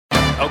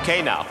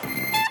Okay, now,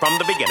 from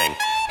the beginning.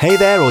 Hey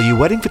there, all you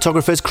wedding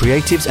photographers,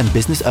 creatives, and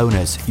business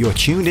owners. You're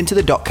tuned into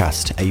the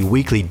Dotcast, a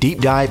weekly deep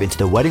dive into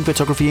the wedding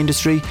photography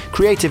industry,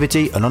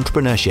 creativity, and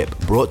entrepreneurship,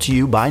 brought to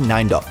you by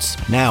 9 Dots.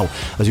 Now,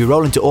 as we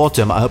roll into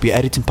autumn, I hope your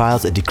editing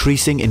piles are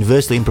decreasing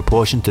inversely in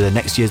proportion to the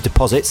next year's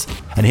deposits.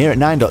 And here at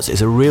 9 Dots,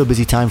 it's a real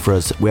busy time for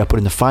us. We are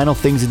putting the final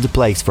things into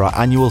place for our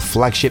annual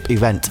flagship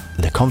event,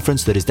 the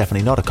conference that is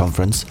definitely not a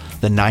conference,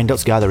 the 9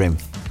 Dots Gathering.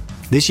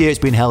 This year it's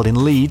been held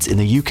in Leeds in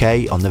the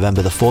UK on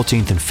November the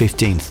 14th and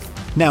 15th.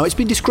 Now, it's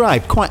been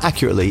described quite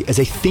accurately as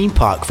a theme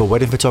park for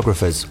wedding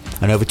photographers,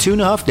 and over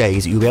 2.5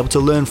 days you'll be able to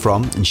learn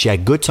from and share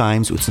good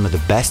times with some of the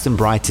best and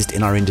brightest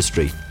in our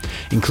industry,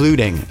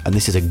 including, and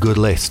this is a good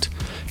list,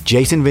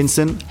 Jason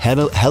Vincent,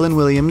 Helen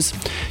Williams,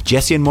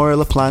 Jessie and Moira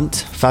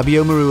LaPlante,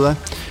 Fabio Marula,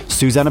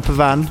 Susanna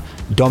Pavan,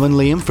 Dom and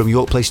Liam from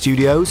York Place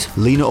Studios,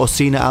 Lena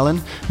Orsina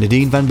Allen,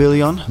 Nadine Van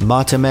Billion,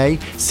 Marta May,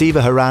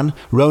 Siva Haran,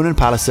 Ronan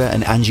Palliser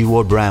and Angie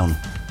Ward-Brown.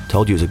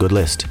 Told you it was a good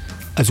list.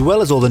 As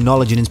well as all the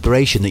knowledge and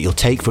inspiration that you'll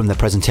take from the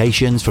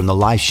presentations, from the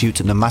live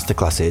shoots and the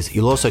masterclasses,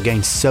 you'll also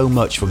gain so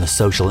much from the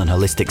social and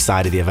holistic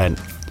side of the event.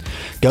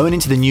 Going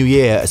into the new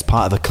year as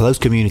part of a close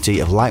community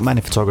of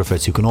like-minded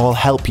photographers who can all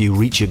help you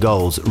reach your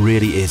goals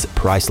really is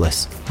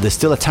priceless. There's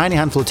still a tiny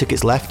handful of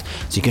tickets left,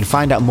 so you can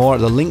find out more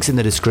at the links in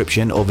the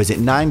description or visit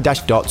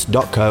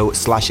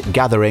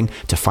 9-dots.co/gathering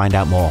to find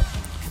out more.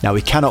 Now,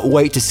 we cannot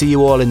wait to see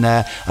you all in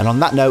there, and on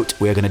that note,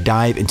 we are going to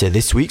dive into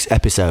this week's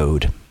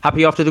episode.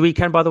 Happy after the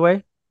weekend, by the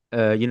way.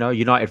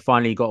 United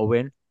finally got a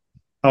win.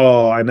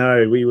 Oh, I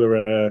know. We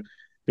were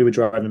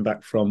driving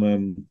back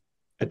from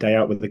a day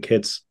out with the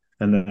kids,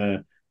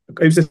 and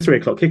it was a 3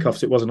 o'clock kickoff,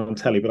 so it wasn't on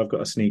telly. But I've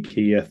got a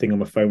sneaky thing on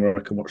my phone where I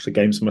can watch the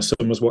game. So my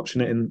son was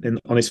watching it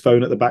on his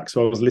phone at the back,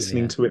 so I was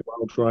listening to it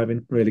while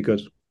driving. Really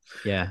good.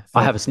 Yeah,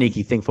 I have a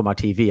sneaky thing for my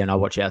TV, and I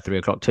watch it at 3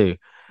 o'clock too.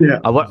 Yeah,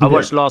 I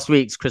watched last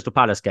week's Crystal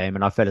Palace game,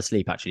 and I fell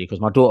asleep actually because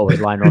my daughter was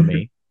lying on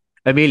me.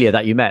 Amelia,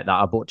 that you met, that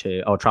I bought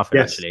to Old Trafford,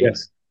 actually.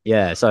 Yes.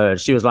 Yeah, so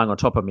she was lying on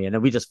top of me, and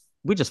then we just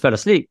fell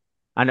asleep.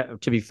 And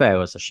to be fair, it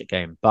was a shit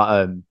game.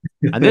 But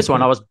and this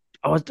one, I was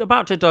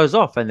about to doze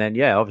off, and then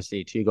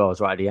obviously 2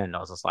 goals right at the end. I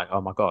was just like, oh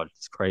my god,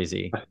 it's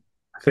crazy. I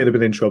think they've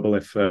been in trouble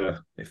if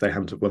they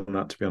hadn't have won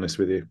that. To be honest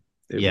with you,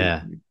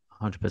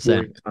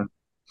 100%.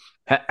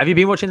 Have you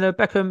been watching the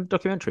Beckham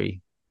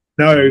documentary?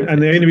 No,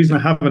 and the only reason I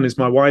haven't is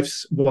my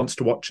wife wants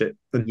to watch it,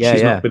 and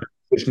she's not been in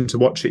a position to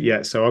watch it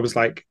yet. So I was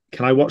like,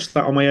 can I watch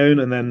that on my own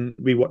and then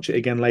we watch it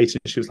again later?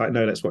 And she was like,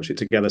 no, let's watch it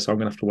together. So I'm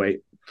going to have to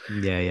wait.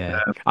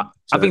 I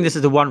think this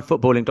is the one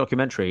footballing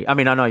documentary. I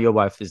mean, I know your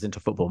wife is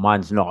into football.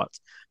 Mine's not.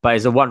 But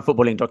it's the one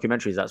footballing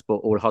documentary that's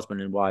brought all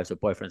husband and wives or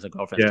boyfriends and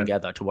girlfriends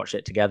together to watch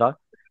it together.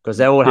 Because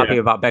they're all happy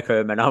about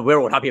Beckham and we're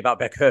all happy about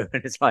Beckham.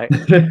 And it's like...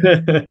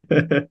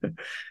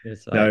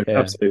 no,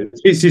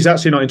 absolutely. She's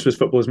actually not into his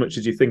football as much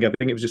as you think. I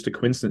think it was just a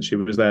coincidence she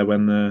was there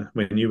when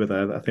you were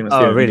there. I think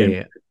that's the really?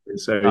 Game.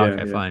 So,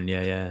 fine.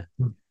 Yeah.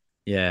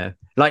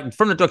 Like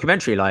from the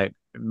documentary, like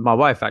my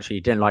wife actually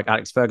didn't like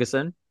Alex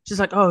Ferguson.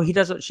 She's like,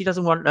 she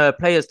doesn't want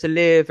players to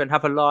live and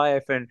have a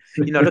life. And,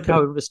 look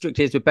how restricted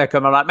he is with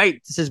Beckham. I'm like,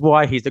 mate, this is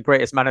why he's the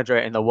greatest manager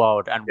in the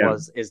world and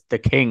is the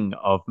king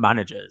of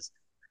managers.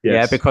 Yes.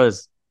 Yeah,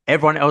 because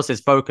everyone else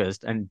is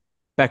focused and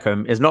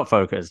Beckham is not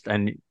focused.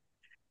 And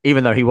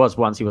even though he was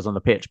on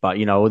the pitch,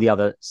 but, all the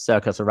other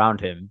circus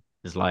around him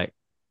is like,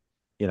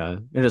 I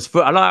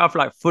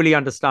fully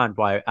understand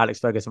why Alex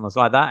Ferguson was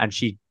like that. And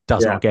she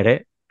does not get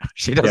it.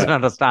 She doesn't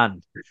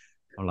understand.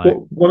 I'm like,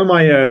 one of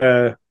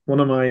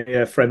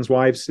my friends'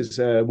 wives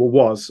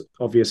was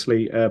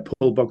obviously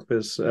Paul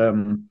Pogba's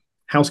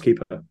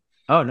housekeeper.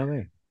 Oh, no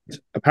way.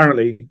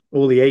 Apparently,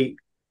 all he ate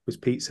was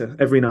pizza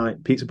every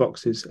night, pizza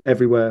boxes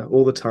everywhere,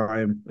 all the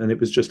time, and it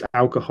was just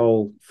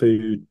alcohol,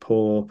 food,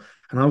 poor.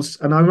 And I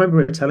remember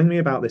her telling me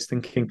about this,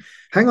 thinking,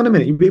 "Hang on a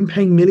minute, you've been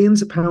paying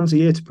millions of pounds a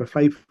year to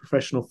play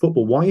professional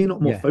football. Why are you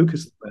not more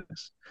focused on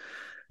this?"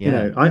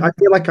 Yeah. I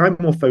feel like I'm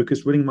more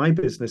focused running my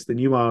business than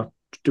you are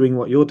doing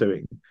what you're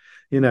doing.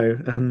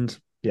 And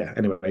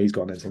anyway, he's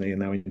gone, isn't he? And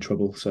now in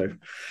trouble. So,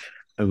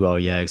 well,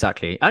 yeah,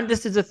 exactly. And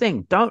this is the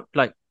thing.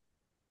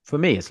 For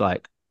me, it's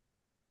like,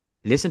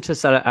 listen to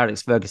Sir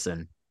Alex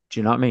Ferguson. Do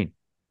you know what I mean?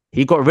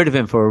 He got rid of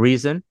him for a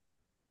reason.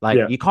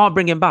 You can't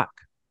bring him back.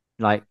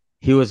 Like,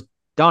 he was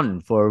done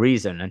for a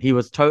reason, and he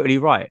was totally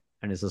right.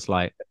 And it's just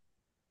like,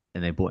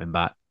 and they brought him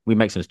back. We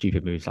make some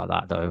stupid moves like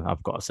that, though.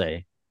 I've got to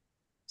say,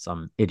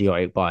 some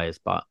idiotic buys,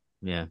 but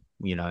yeah,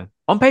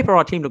 on paper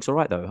our team looks all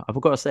right, though.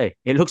 I've got to say,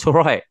 it looks all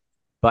right.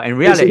 But in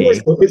reality,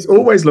 it's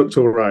always looked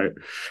all right.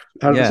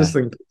 I just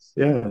think,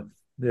 yeah.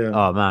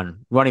 Oh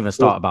man, we won't even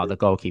start about the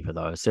goalkeeper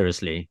though.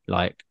 Seriously,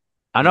 like,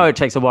 I know it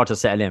takes a while to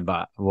settle in,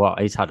 but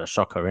he's had a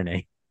shocker, isn't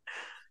he?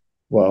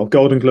 Well,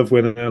 Golden Glove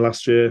winner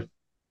last year.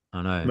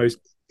 I know, most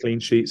clean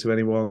sheets of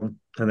anyone,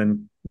 and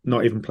then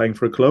not even playing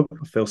for a club.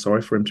 I feel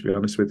sorry for him, to be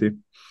honest with you.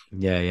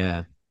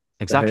 Yeah,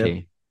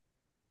 exactly.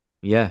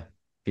 Yeah,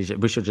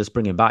 we should just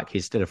bring him back.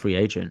 He's still a free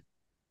agent.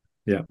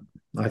 Yeah,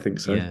 I think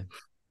so. Yeah.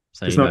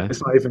 So It's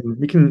not even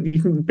you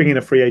can bring in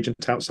a free agent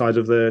outside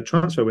of the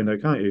transfer window,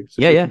 can't you?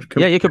 So yeah.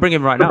 You could bring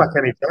him right come now. back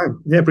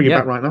anytime. Yeah, bring him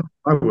back right now.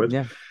 I would.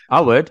 Yeah,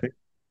 I would.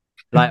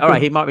 Like, all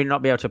right, he might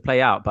not be able to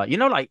play out, but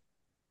like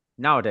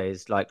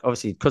nowadays, like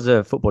obviously because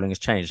the footballing has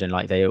changed and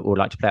like they all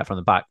like to play it from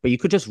the back, but you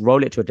could just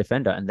roll it to a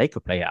defender and they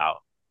could play it out.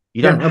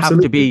 You don't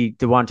have to be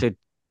the one to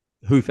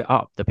hoof it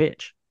up the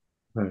pitch.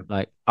 No.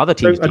 Like other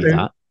teams do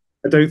that.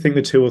 I don't think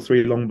the 2 or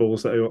 3 long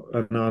balls that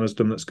Onana's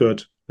done that's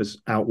good has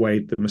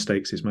outweighed the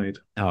mistakes he's made.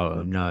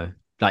 Oh no!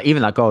 Like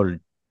even that goal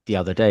the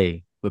other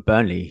day with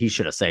Burnley, he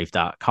should have saved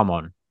that. Come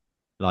on,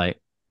 like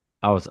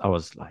I was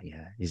like,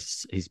 yeah,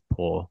 he's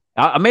poor.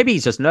 Maybe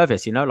he's just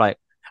nervous, like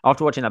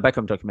after watching that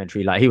Beckham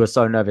documentary, like he was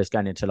so nervous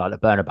going into like the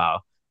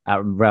Bernabeu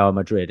at Real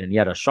Madrid, and he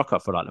had a shocker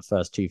for like the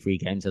first 2-3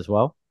 games as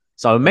well.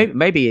 So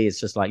maybe it's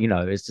just like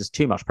it's just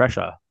too much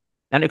pressure,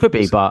 and it could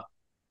be, but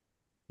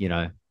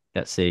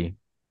let's see.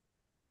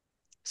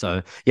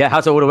 So yeah,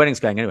 how's all the weddings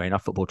going anyway?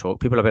 Enough football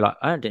talk. People will be like,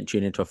 I didn't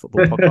tune into a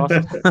football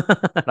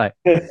podcast. Like,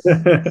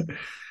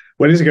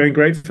 weddings are going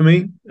great for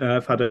me.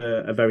 I've had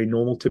a very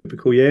normal,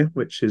 typical year,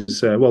 which is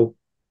for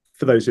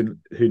those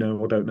who know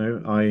or don't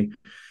know, I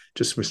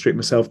just restrict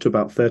myself to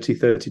about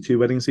 32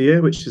 weddings a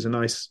year, which is a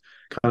nice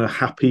kind of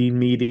happy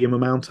medium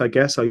amount, I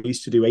guess. I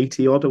used to do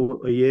 80 odd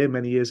a year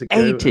many years ago.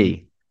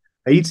 80.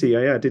 80,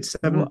 yeah. I did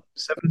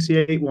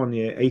 78 one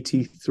year,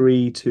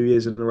 83 2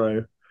 years in a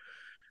row.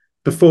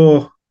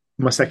 Before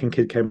my second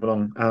kid came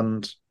along,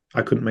 and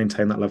I couldn't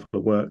maintain that level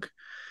of work.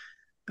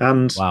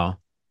 And wow,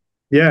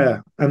 yeah,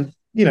 and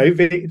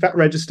that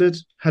registered,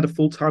 had a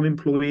full-time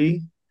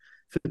employee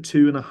for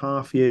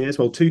 2.5 years.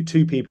 Well, two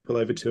people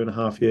over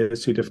 2.5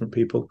 years, 2 different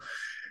people.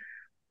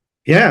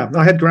 Yeah,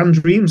 I had grand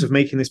dreams of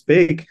making this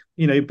big,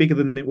 bigger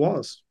than it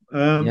was.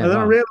 And then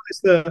I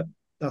realized that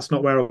that's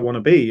not where I want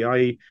to be.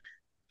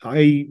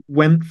 I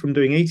went from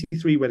doing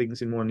 83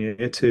 weddings in one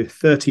year to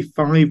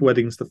 35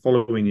 weddings the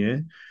following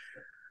year.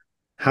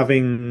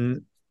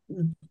 Getting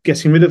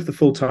rid of the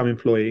full-time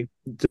employee,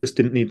 just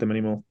didn't need them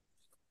anymore.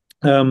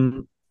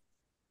 And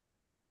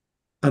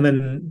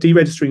then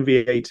deregistering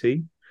VAT,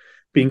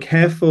 being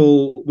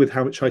careful with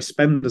how much I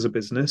spend as a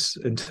business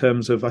in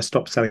terms of I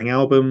stopped selling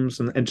albums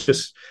and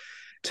just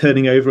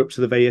turning over up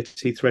to the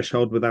VAT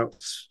threshold without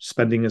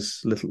spending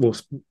as little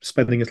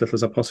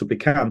as I possibly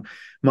can.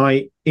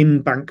 My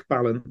in-bank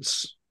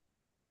balance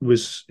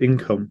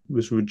income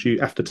was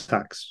reduced after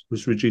tax,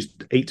 was reduced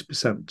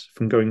 8%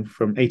 from going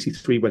from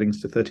 83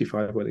 weddings to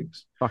 35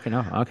 weddings. Fucking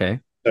hell. Okay.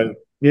 So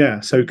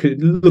yeah, so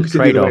look at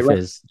trade off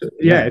is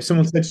if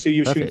someone said to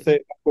you, shoot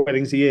 35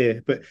 weddings a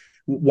year, but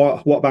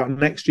what about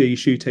next year you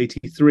shoot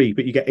 83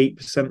 but you get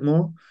 8%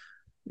 more?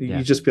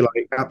 You just be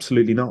like,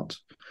 absolutely not.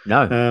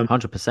 No,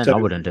 100%. I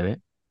wouldn't do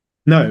it.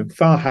 No,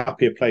 far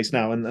happier place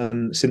now,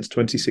 and since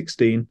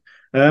 2016.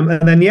 And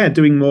then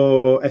doing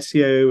more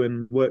SEO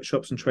and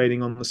workshops and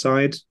training on the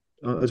side,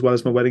 as well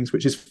as my weddings,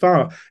 which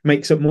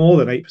makes up more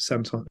than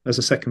 8% as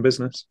a second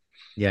business.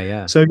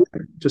 Yeah. So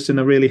just in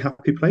a really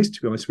happy place,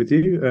 to be honest with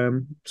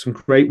you. Some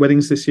great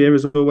weddings this year,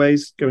 as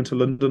always. Going to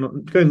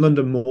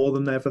London more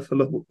than ever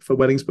for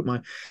weddings, but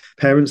my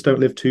parents don't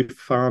live too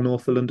far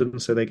north of London,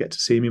 so they get to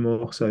see me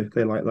more. So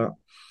they like that.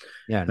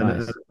 Yeah,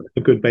 nice. And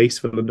a good base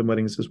for London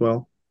weddings as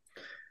well.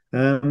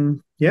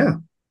 Yeah.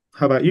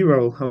 How about you,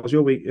 Rahul? How's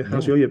your week?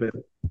 How's your year been?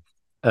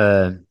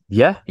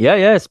 Yeah.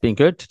 It's been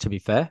good. To be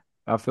fair,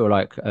 I feel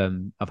like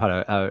I've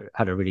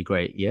had a really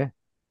great year.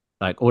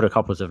 Like all the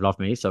couples have loved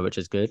me, so which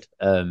is good.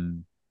 I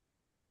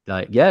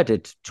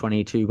did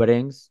 22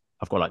 weddings.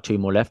 I've got like 2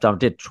 more left. I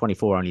did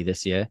 24 only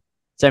this year.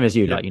 Same as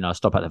you, like I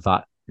stop at the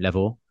VAT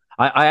level.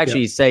 I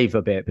actually save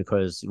a bit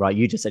because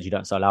you just said you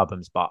don't sell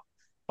albums, but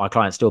my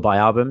clients still buy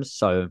albums,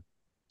 so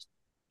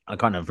I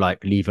kind of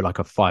like leave like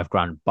a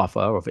 $5,000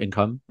 buffer of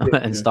income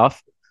and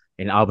stuff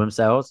in album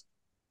sales.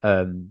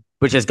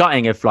 Which is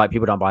gutting if like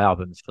people don't buy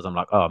albums, because I'm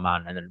like, oh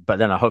man, but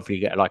then I hopefully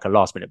get like a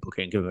last minute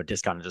booking, give them a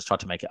discount and just try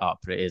to make it up.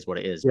 But it is what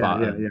it is. So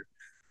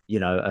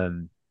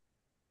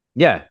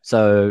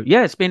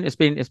it's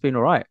been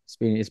all right.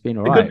 It's been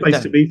all right. A good place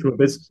to be from a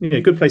business.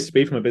 Good place to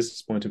be from a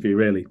business point of view,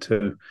 really.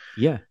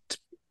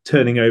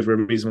 Turning over a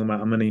reasonable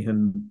amount of money.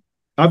 And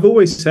I've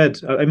always said,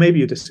 maybe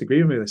you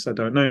disagree with me this, I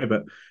don't know,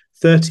 but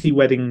 30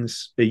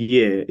 weddings a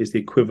year is the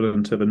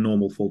equivalent of a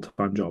normal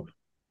full-time job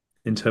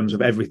in terms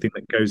of everything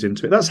that goes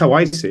into it. That's how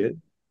I see it.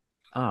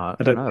 I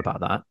don't know about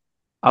that.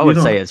 I would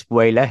say it's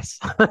way less.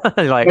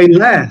 Like way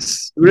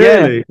less,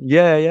 really?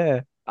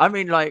 Yeah. I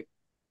mean, 100%,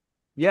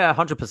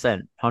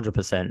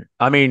 100%.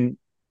 I mean,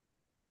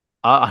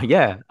 I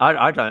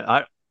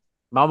don't.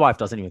 My wife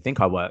doesn't even think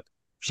I work.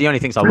 She only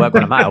thinks I work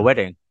when I'm at a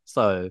wedding.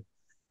 So,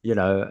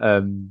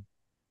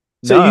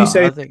 So no,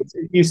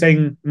 you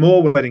saying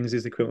more weddings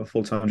is the equivalent of a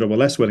full-time job, or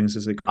less weddings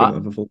is the equivalent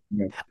of a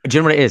full-time job? Do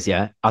you know what it is?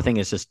 Yeah, I think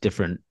it's just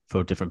different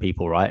for different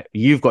people, right?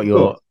 You've got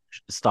your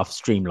stuff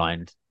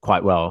streamlined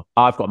quite well.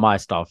 I've got my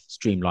stuff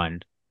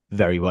streamlined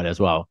very well as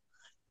well.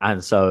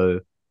 And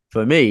so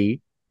for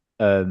me,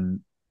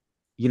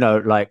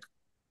 like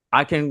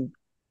I can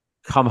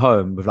come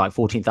home with like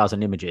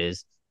 14,000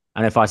 images,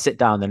 and if I sit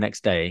down the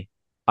next day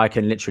I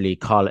can literally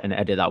cull and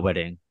edit that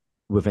wedding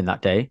within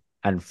that day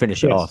and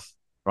finish it Yes. off,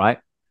 right?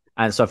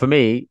 And so for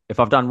me, if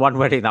I've done one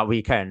wedding that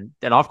weekend,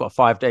 then I've got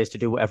 5 days to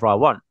do whatever I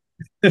want.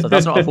 So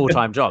that's not a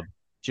full-time job.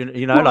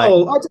 You know, like,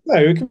 Well, I don't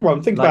know. Come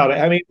on, think like, about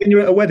it. I mean, when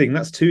you're at a wedding,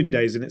 that's 2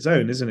 days in its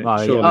own, isn't it? oh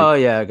yeah, Surely. oh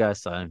yeah, I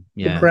guess so. The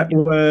Yeah, prep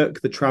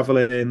work, the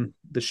traveling,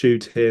 the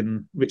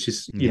shooting, which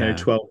is, yeah,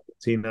 12,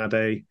 14 a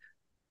day,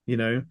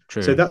 So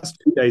true. that's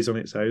 2 days on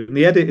its own.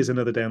 The edit is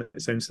another day on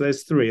its own. So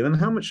there's three. And then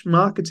how much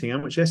marketing, how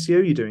much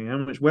SEO you're doing, how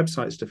much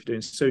website stuff you're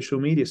doing, social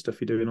media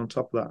stuff you're doing on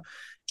top of that,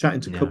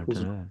 chatting to Yeah, I couples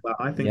don't and know. all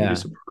that. I think you'd be Yeah,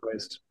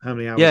 surprised how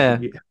many yeah,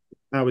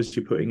 hours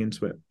you're putting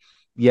into it.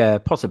 yeah,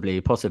 possibly.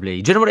 Do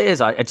you know what it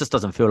is? It just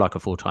doesn't feel like a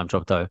full-time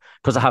job though,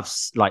 because I have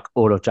like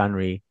all of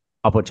January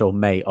up until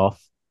May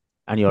off,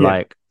 and you're Yeah.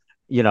 like,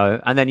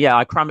 and then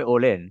I cram it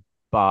all in,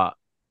 but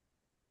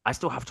I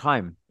still have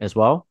time as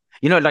well.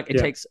 Like it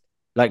Yeah. takes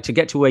like to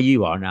get to where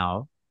you are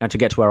now and to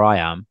get to where I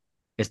am,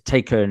 it's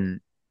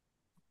taken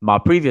my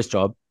previous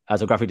job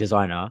as a graphic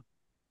designer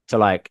to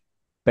like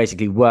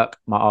basically work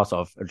my ass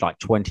off like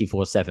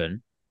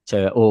 24/7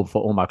 for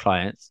all my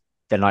clients.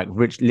 Then like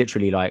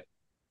literally like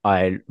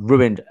I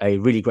ruined a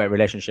really great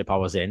relationship I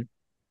was in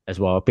as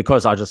well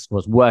because I just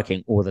was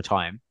working all the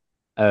time.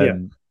 Yeah.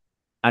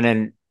 And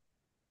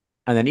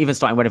then even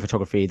starting wedding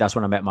photography, that's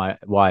when I met my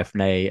wife,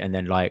 Nay, and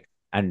then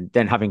and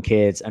then having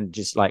kids and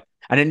just like,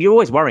 and then you're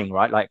always worrying,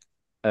 right? Like,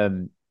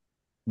 when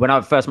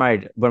we first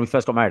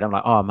got married, I'm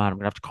like, oh man, I'm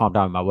gonna have to calm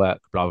down with my work,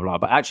 blah blah blah.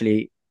 But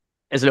actually,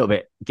 it's a little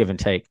bit give and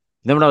take.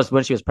 Then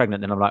when she was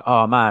pregnant, then I'm like,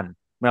 oh man, I'm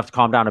gonna have to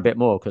calm down a bit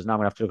more because now I'm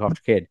gonna have to look after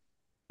a kid.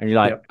 And you're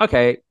like, Yeah.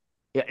 okay,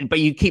 yeah, but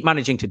you keep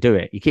managing to do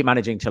it. You keep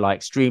managing to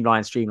like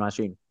streamline.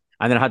 And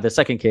then I had the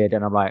second kid,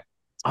 and I'm like,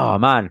 oh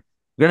man,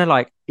 we're gonna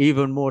like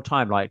even more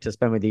time like to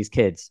spend with these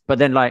kids. But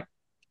then like,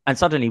 and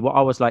suddenly what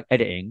I was like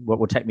editing, what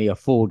would take me a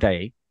full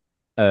day,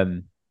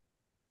 um,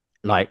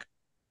 like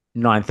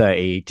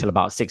 9:30 till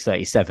about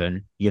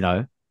 6:37,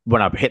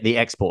 when I hit the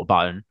export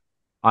button,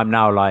 I'm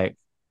now like,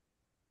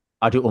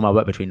 I do all my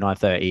work between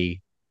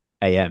 9:30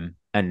 a.m.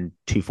 and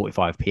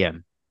 2:45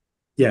 p.m.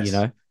 you Yes.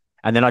 know,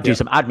 and then I do Yeah.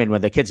 some admin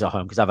when the kids are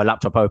home because I have a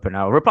laptop open.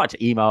 I'll reply to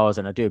emails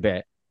and I do a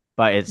bit,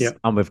 but Yeah.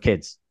 I'm with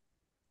kids.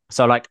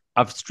 So like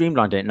I've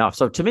streamlined it enough.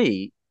 So to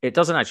me, it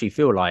doesn't actually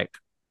feel like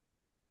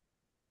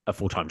a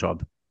full-time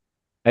job.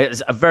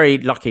 It's we're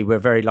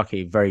very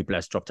lucky, very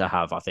blessed job to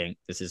have. I think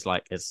this is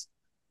like, do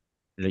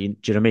you know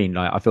what I mean?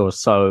 Like I feel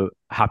so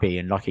happy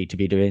and lucky to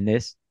be doing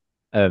this.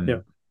 Yeah.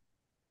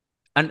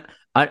 And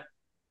I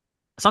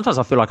sometimes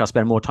I feel like I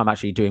spend more time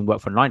actually doing work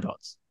for Nine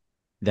Dots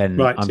than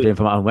Right. I'm So, doing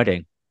for my own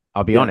wedding.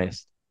 I'll be yeah.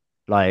 honest.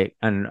 Like,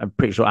 and I'm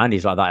pretty sure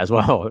Andy's like that as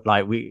well.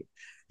 Like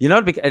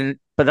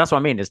but that's what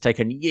I mean. It's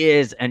taken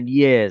years and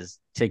years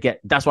to get.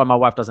 That's why my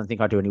wife doesn't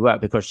think I do any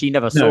work because she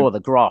never No. saw the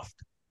graft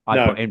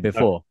I put No. in No.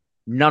 before.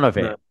 None of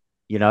No.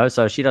 it,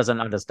 So she doesn't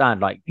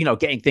understand, like,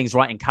 getting things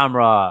right in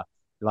camera,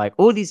 like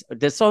all these.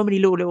 There's so many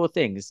little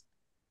things,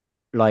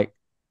 like,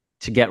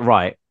 to get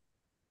right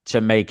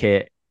to make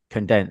it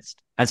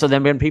condensed. And so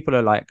then when people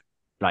are like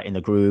in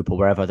the group or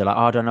wherever, they're like,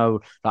 oh, I don't know,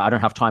 like I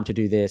don't have time to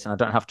do this and I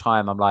don't have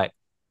time. I'm like,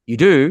 you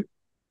do,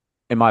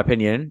 in my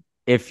opinion,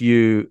 if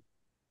you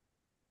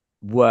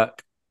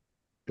work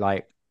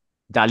like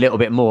that little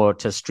bit more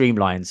to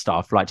streamline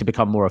stuff, like to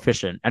become more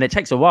efficient. And it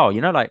takes a while,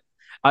 like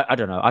I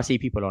don't know. I see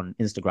people on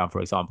Instagram, for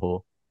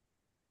example,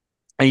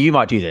 and you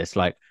might do this,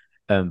 like,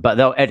 but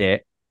they'll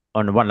edit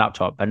on one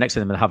laptop and next to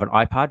them they'll have an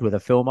iPad with a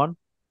film on.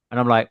 And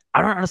I'm like,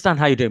 I don't understand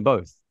how you're doing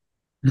both.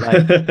 Like,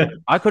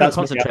 I couldn't That's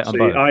me concentrate on actually.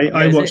 both. I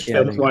Yeah, is watch it? Yeah,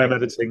 films while I'm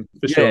editing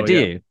for yeah. sure. Do Yeah.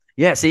 you?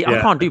 Yeah. See, I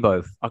Yeah. can't do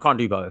both. I can't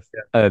do both.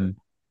 Yeah.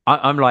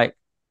 I'm like,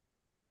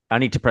 I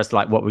need to press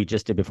like what we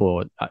just did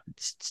before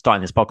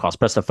starting this podcast.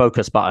 Press the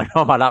focus button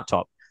on my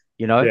laptop,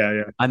 Yeah.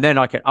 Yeah. and then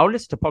I'll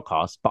listen to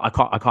podcasts, but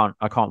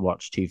I can't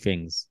watch two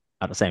things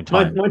at the same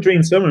My time. my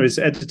dream summer is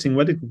editing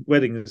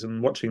weddings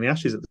and watching the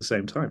Ashes at the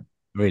same time.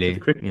 For the Really?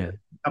 cricket. Yeah.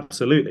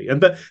 Absolutely.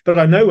 And but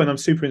I know when I'm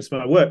super into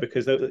my work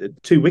because the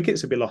 2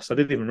 wickets would be lost. I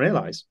didn't even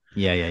realise.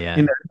 Yeah. Yeah.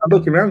 I'm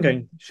looking around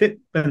going, shit,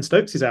 Ben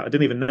Stokes is out. I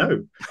didn't even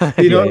know. Yeah.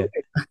 You know,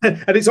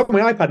 Yeah. and it's on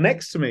my iPad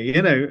next to me,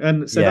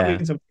 and so that Yeah.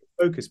 means I'm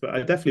focused, but I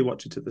definitely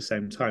watch it at the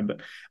same time.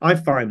 But I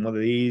find one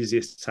of the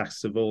easiest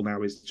tasks of all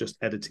now is just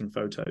editing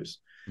photos.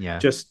 Yeah.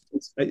 Just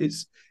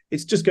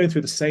it's just going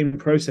through the same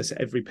process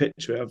at every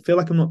picture. I feel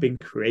like I'm not being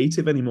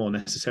creative anymore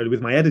necessarily with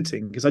my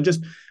editing because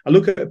I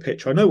look at a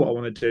picture, I know what I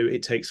want to do.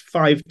 It takes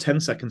 5-10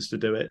 seconds to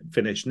do it,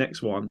 finish,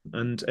 next one.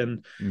 And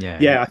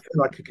Yeah. I feel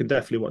like I can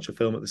definitely watch a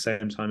film at the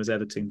same time as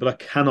editing, but I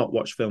cannot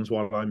watch films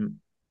while I'm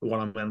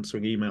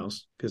answering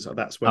emails because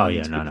that's when Oh I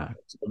yeah. need to No. be No.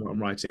 on what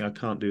I'm writing. I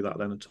can't do that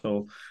then at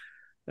all.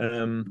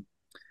 Even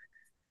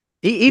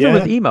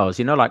with Yeah,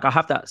 emails, like I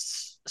have that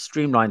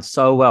streamlined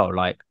so well.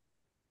 Like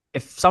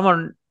if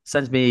someone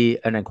sends me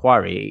an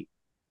inquiry,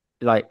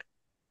 like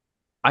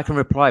I can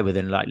reply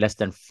within like less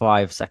than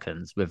 5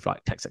 seconds with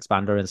like text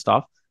expander and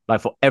stuff,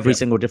 like for every yeah,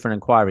 single different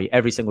inquiry,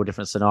 every single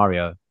different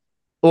scenario.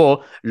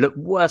 Or look,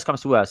 worst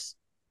comes to worst,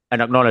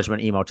 an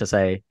acknowledgement email to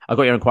say, I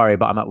got your inquiry,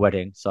 but I'm at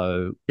wedding.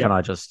 So yeah. can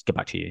I just get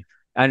back to you?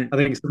 And I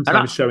think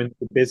sometimes showing that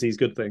you're busy is a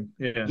good thing.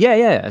 Yeah.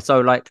 Yeah.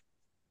 So like,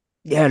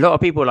 yeah, a lot of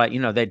people like,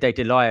 they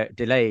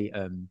delay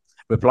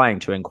replying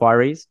to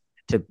inquiries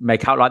to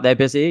make out like they're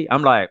busy.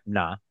 I'm like,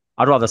 nah,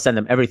 I'd rather send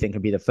them everything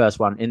and be the first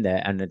one in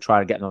there and then try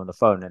to get them on the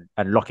phone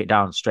and lock it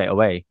down straight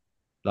away.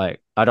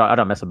 Like I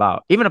don't mess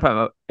about. Even if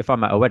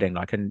I'm at a wedding,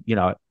 like, and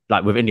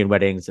like with Indian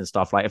weddings and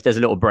stuff, like if there's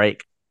a little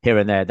break here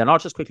and there, then I'll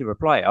just quickly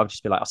reply. I'll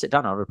just be like, I'll sit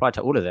down, I'll reply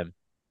to all of them.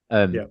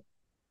 Yeah.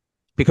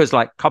 Because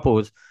like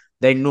couples,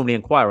 they normally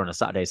inquire on a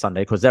Saturday,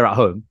 Sunday because they're at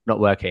home, not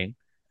working.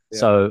 Yeah.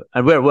 So,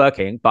 and we're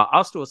working, but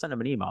I'll still send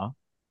them an email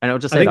and it'll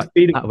just say, I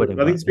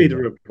think speed of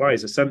reply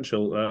is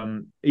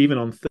essential. Even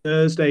on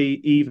Thursday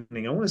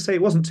evening, I want to say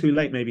it wasn't too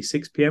late, maybe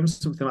 6 p.m.,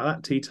 something like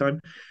that, tea time.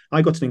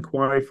 I got an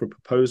inquiry for a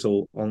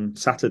proposal on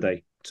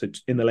Saturday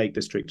in the Lake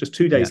District, just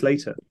 2 days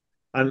later.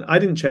 And I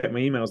didn't check my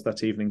emails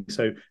that evening.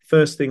 So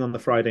first thing on the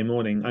Friday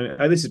morning,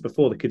 this is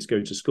before the kids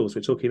go to school. So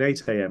we're talking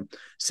 8 a.m.,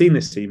 seen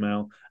this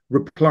email,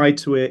 replied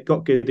to it,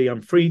 got giddy.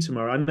 I'm free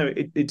tomorrow. I know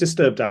it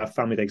disturbed our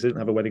family day because I didn't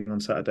have a wedding on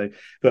Saturday,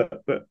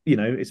 but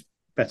it's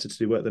better to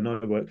do work than no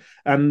work.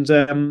 And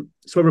so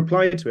I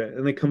replied to it,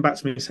 and they come back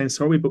to me saying,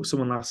 "Sorry, we booked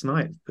someone last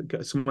night.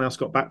 Someone else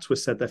got back to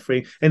us, said they're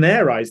free." In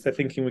their eyes, they're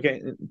thinking we're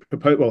getting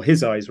proposed. Well,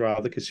 his eyes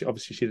rather, because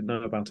obviously she didn't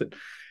know about it.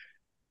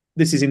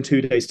 This is in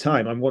 2 days'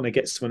 time. I want to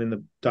get someone in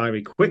the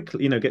diary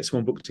quickly. Get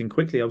someone booked in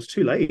quickly. I was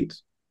too late.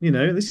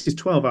 This is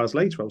 12 hours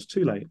later. I was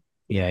too late.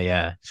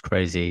 Yeah, it's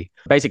crazy.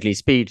 Basically,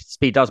 speed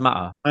does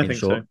matter. I think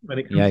so. When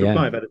it comes to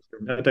live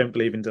editing, I don't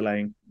believe in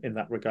delaying in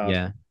that regard.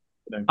 Yeah,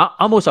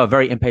 I'm also a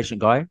very impatient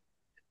guy,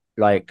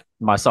 like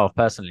myself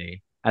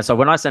personally. And so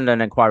when I send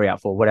an inquiry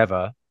out for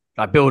whatever,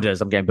 like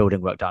builders, I'm getting building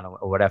work done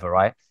or whatever,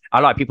 right? I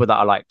like people that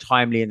are like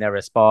timely in their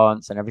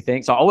response and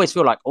everything. So I always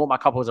feel like all my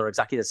couples are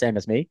exactly the same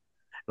as me.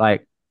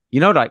 Like,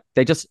 like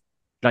they just.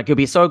 Like it'd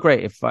be so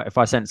great if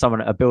I sent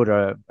someone a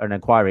builder an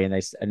inquiry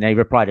and they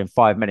replied in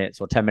 5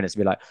 minutes or 10 minutes to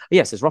be like,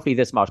 yes, it's roughly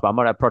this much, but I'm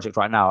on a project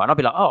right now, and I'll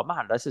be like, oh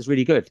man, this is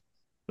really good.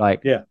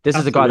 Like, this absolutely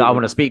is the guy that I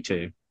want to speak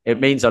to. It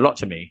means a lot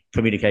to me,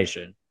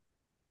 communication.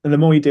 And the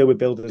more you deal with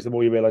builders, the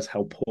more you realize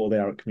how poor they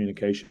are at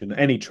communication.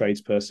 Any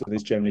tradesperson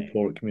is generally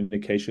poor at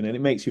communication, and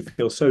it makes you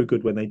feel so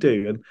good when they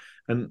do.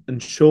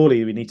 And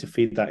surely we need to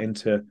feed that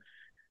into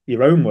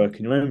your own work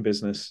and your own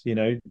business.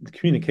 The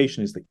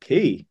communication is the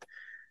key.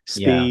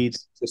 Speed,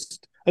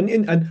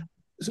 And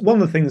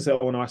one of the things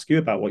that I want to ask you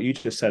about what you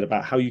just said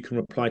about how you can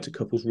reply to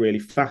couples really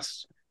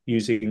fast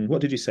using, what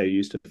did you say you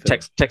used to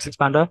text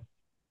expander?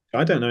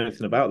 I don't know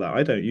anything about that.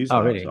 I don't use that.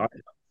 Really?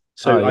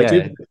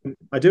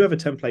 I do have a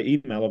template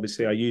email,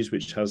 obviously, I use,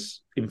 which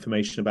has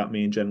information about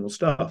me and general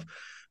stuff.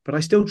 But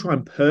I still try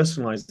and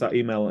personalize that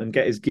email and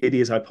get as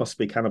giddy as I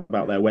possibly can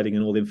about their wedding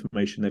and all the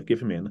information they've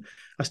given me. And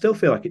I still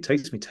feel like it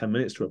takes me 10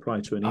 minutes to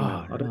reply to an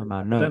email. I don't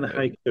know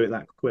how you can do it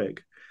that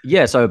quick.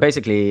 Yeah, so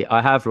basically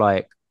I have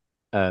like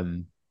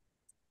loads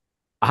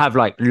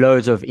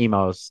of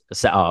emails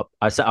set up.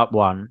 I set up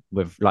one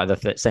with like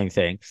the same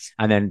thing,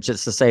 and then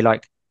just to say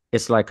like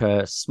it's like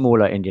a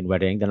smaller Indian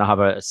wedding, then I have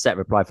a set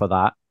reply for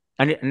that.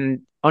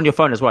 And on your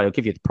phone as well, it'll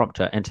give you the prompt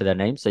to enter their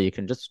name, so you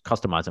can just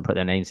customize and put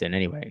their names in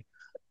anyway.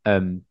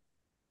 And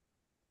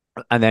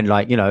then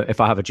like if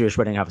I have a Jewish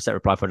wedding, I have a set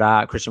reply for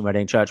that. Christian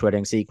wedding, church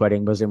wedding, Sikh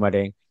wedding, Muslim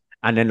wedding,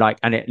 and then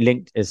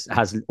it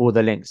has all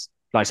the links.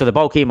 Like, so the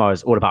bulk email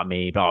is all about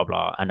me, blah, blah,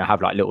 blah. And I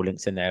have like little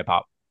links in there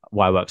about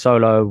why I work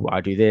solo, why I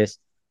do this.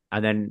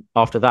 And then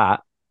after that,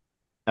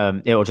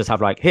 it will just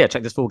have like, here,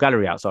 check this full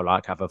gallery out. So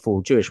like have a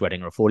full Jewish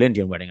wedding or a full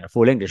Indian wedding or a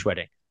full English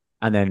wedding.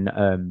 And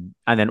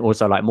then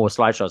also like more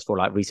slideshows for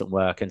like recent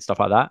work and stuff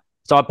like that.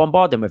 So I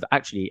bombard them with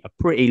actually a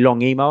pretty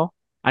long email,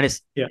 and it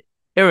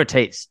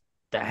irritates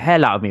the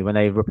hell out of me when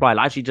they reply.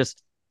 Like, I actually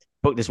just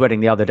booked this wedding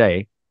the other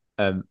day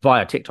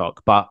via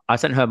TikTok, but I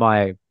sent her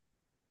my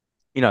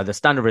the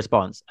standard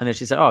response. And then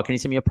she said, oh, can you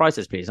send me your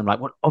prices, please? I'm like,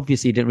 well,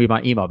 obviously you didn't read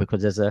my email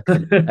because there's a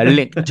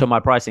link to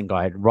my pricing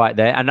guide right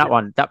there. And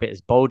that bit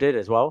is bolded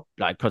as well.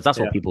 Like, because that's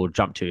what people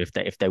jump to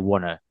if they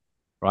want to.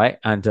 Right.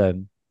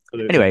 And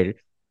anyway,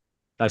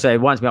 like I say,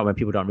 it winds me up when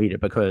people don't read it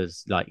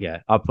because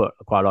I put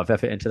quite a lot of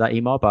effort into that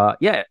email. But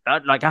yeah,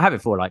 I have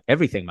it for like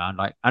everything, man.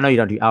 Like, I know you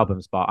don't do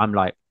albums, but I'm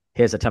like,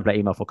 here's a template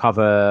email for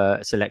cover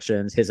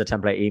selections. Here's a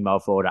template email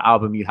for the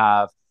album you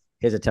have.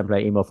 Here's a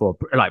template email for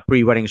like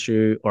pre-wedding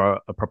shoot or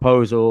a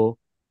proposal.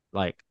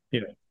 Like,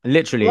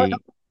 literally. Well,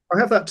 I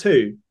have that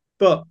too,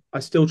 but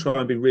I still try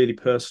and be really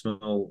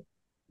personal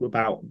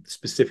about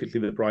specifically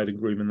the bride and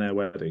groom and their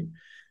wedding.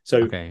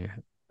 So I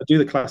do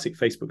the classic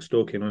Facebook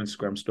stalking or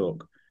Instagram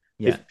stalk.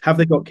 Yeah. Have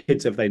they got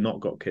kids? Have they not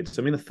got kids?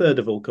 I mean, a third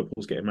of all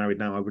couples getting married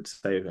now, I would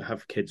say,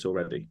 have kids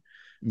already.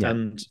 Yeah.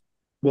 And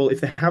well,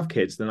 if they have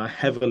kids, then I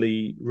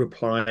heavily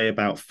reply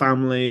about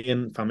family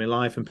and family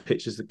life and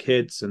pictures of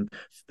kids, and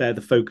they're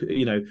the focus.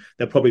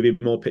 There'll probably be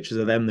more pictures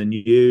of them than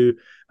you,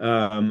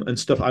 and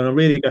stuff. And I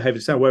really go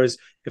heavily down. Whereas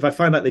if I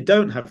find out they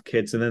don't have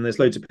kids, and then there's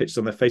loads of pictures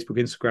on their Facebook,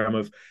 Instagram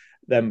of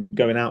them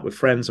going out with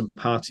friends and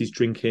parties,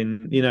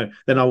 drinking,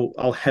 then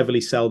I'll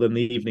heavily sell them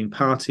the evening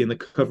party and the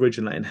coverage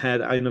and letting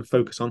head and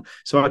focus on.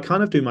 So I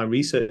kind of do my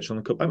research on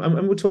the couple,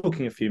 and we're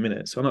talking a few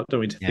minutes, so I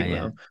don't need to think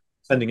now.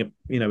 sending a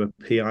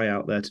PI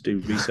out there to do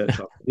research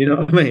on. You know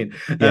what I mean?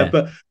 Yeah.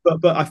 But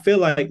I feel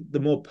like the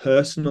more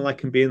personal I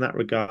can be in that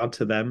regard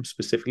to them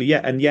specifically,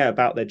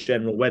 about their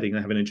general wedding,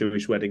 they're having a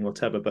Jewish wedding,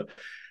 whatever. But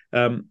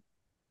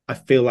I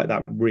feel like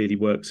that really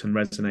works and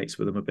resonates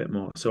with them a bit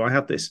more. So I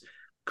have this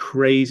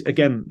crazy,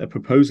 again, a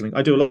proposal.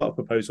 I do a lot of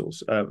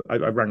proposals. I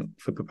rank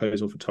for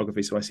proposal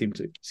photography, so I seem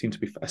to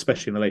be,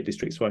 especially in the Lake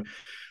District. So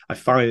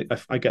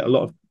I get a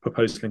lot of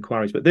proposal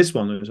inquiries, but this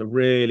one was a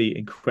really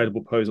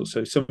incredible proposal.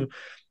 So some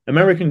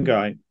American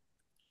guy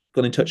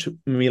got in touch with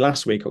me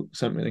last week, or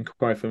sent me an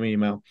inquiry from an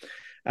email,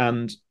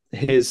 and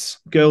his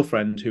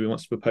girlfriend, who he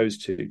wants to propose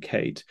to,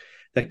 Kate,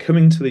 they're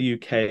coming to the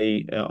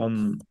UK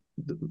on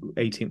the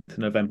 18th of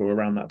November,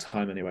 around that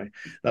time anyway.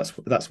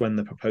 That's when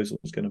the proposal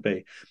is going to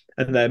be,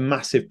 and they're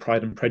massive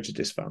Pride and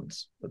Prejudice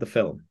fans of the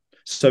film.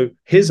 So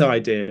his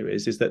idea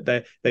is that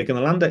they're going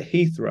to land at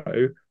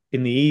Heathrow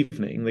in the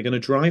evening. They're going to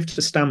drive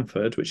to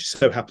Stamford, which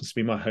so happens to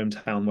be my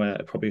hometown, where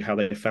probably how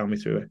they found me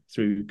through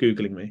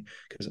Googling me,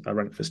 because I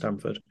rank for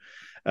Stamford.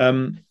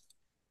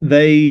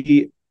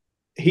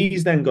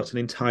 He's then got an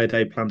entire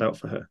day planned out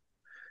for her.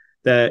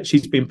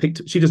 She's been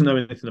picked. She doesn't know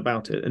anything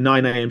about it. At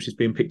 9 a.m., she's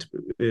being picked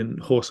in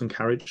horse and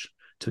carriage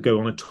to go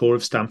on a tour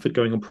of Stamford,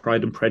 going on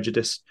Pride and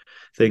Prejudice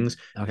things.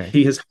 Okay.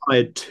 He has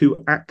hired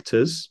 2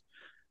 actors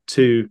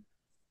to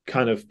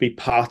kind of be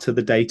part of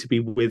the day, to be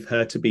with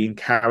her, to be in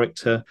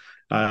character,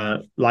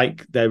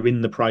 like they're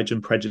in the Pride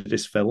and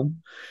Prejudice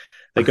film.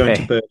 They're going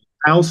to Burn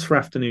House for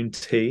afternoon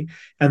tea,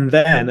 and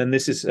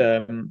then she's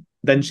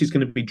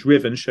going to be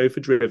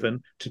chauffeur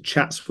driven to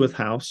Chatsworth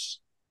House,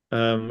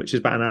 which is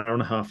about an hour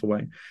and a half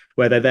away,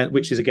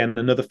 which is again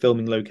another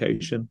filming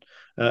location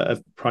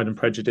of Pride and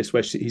Prejudice,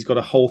 where he's got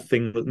a whole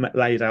thing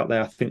laid out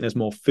there. I think there's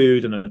more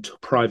food and a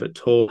private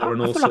tour,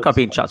 and I feel like I've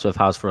been Chatsworth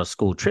House for a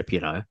school trip.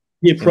 You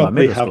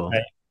probably have.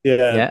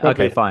 Yeah.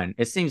 Okay, fine.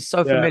 It seems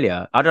so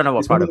familiar. I don't know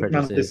what Pride and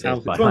Prejudice is.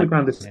 It's one of the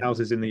grandest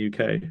houses in the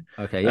UK.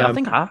 Okay, yeah, I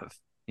think I have.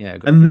 Yeah,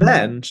 good.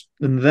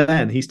 And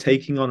then he's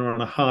taking on her on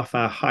a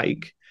half-hour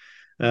hike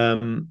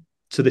to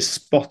this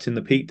spot in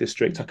the Peak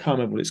District. I can't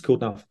remember what it's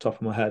called now off the top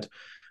of my head.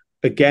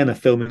 Again, a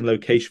filming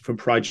location from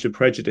Pride and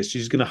Prejudice.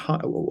 She's going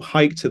to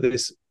hike to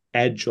this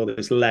edge or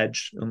this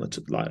ledge on the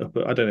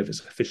I don't know if it's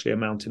officially a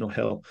mountain or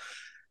hill,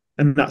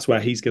 and that's where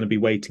he's going to be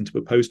waiting to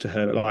propose to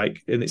her.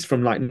 And it's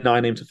from 9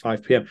 a.m. to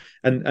 5 p.m.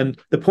 And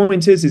the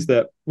point is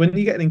that when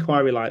you get an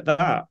inquiry like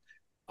that,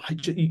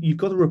 you've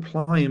got to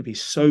reply and be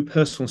so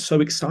personal,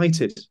 so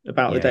excited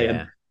about the day.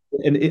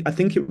 Yeah. I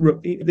think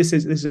this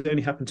has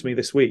only happened to me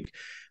this week.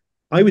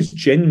 I was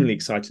genuinely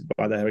excited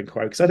by their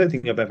inquiry, because I don't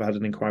think I've ever had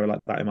an inquiry like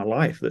that in my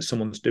life, that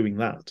someone's doing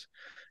that,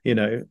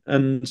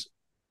 and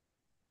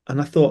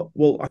I thought,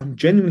 well, I'm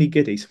genuinely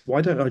giddy, so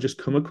why don't I just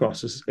come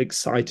across as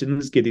excited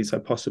and as giddy as I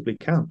possibly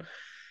can?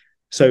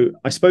 So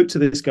I spoke to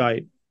this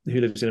guy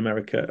who lives in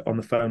America on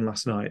the phone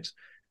last night,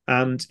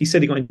 and he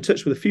said he got in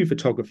touch with a few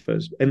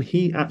photographers, and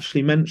he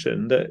actually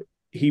mentioned that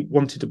he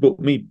wanted to book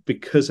me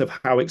because of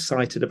how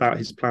excited about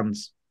his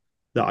plans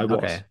that I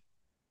was. Okay.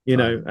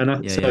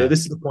 This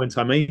is the point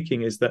I'm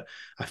making, is that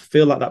I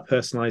feel like that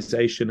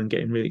personalization and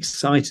getting really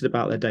excited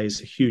about their day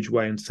is a huge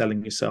way in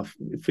selling yourself.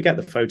 Forget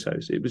the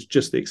photos. It was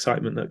just the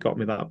excitement that got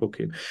me that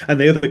booking. And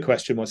the other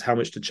question was how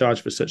much to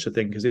charge for such a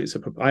thing, because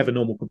I have a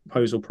normal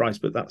proposal price,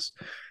 but that's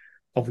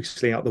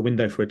obviously out the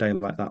window for a day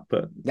like that.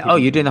 But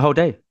you're doing the whole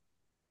day?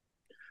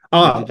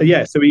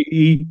 Yeah. So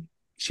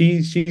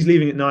she's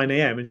leaving at 9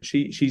 a.m. and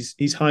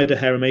he's hired a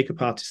hair and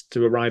makeup artist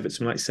to arrive at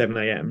something like 7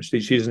 a.m. She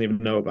doesn't even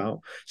know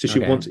about. So he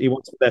wants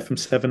her there from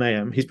 7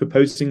 a.m. He's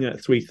proposing at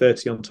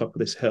 3:30 on top of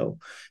this hill.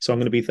 So I'm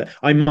going to be there.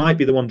 I might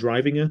be the one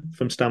driving her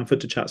from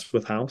Stamford to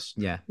Chatsworth House.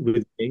 Yeah,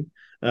 with me.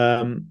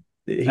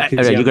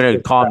 You're going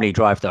to calmly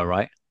drive though,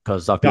 right?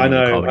 Because I've been I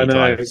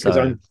know, because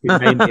I'm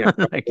maniac.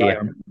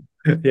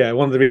 Yeah,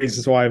 one of the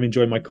reasons why I'm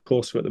enjoying my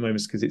course at the moment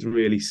is because it's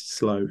really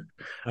slow.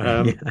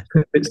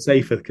 It's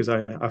safer because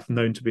I've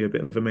known to be a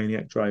bit of a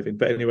maniac driving.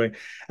 But anyway,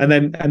 and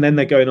then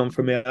they're going on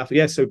from there after.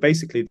 Yeah, so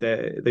basically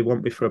they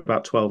want me for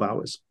about 12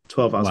 hours.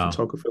 12 hours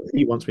photography.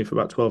 He wants me for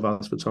about 12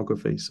 hours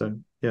photography. So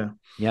yeah.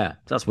 Yeah,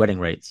 that's wedding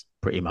rates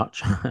pretty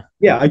much.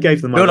 Yeah, I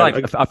gave them. I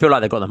feel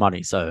like they got the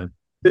money, so.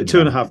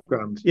 $2.5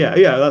 grand. Yeah,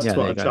 that's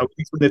what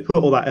they've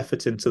put all that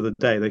effort into the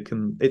day.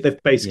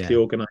 They've basically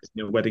organised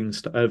a wedding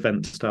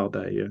event style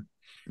day.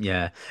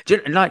 Yeah.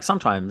 Like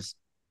sometimes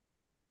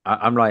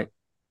I'm like,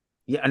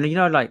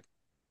 and like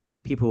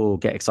people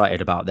get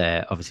excited about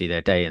their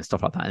day and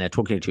stuff like that, and they're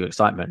talking to you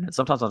excitement. And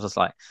sometimes I'm just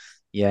like,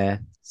 yeah,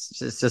 it's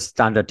just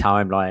standard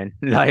timeline.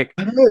 Like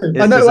it's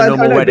just a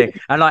normal wedding,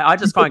 and like I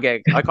just can't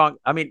get.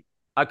 I mean,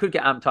 I could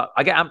get amped up.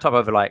 I get amped up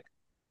over like,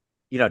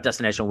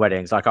 destination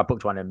weddings. Like I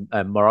booked one in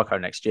Morocco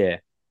next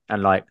year,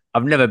 and like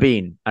I've never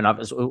been, and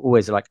it's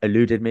always like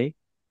eluded me,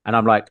 and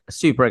I'm like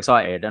super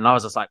excited, and I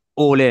was just like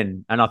all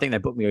in, and I think they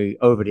booked me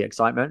over the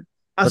excitement.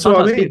 That's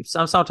what I mean.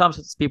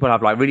 Sometimes people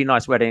have like really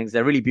nice weddings,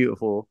 they're really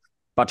beautiful,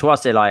 but to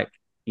us they're like,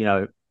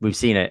 we've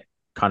seen it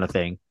kind of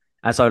thing,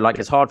 and so like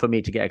it's hard for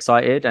me to get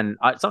excited, and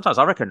sometimes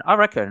I reckon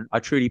I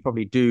truly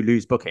probably do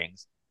lose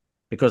bookings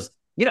because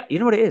you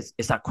know what it is.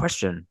 It's that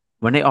question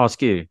when they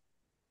ask you,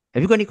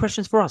 have you got any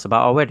questions for us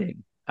about our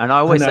wedding? And I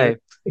always say,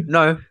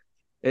 no,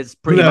 it's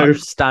pretty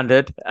much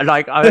standard. And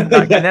and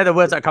they're the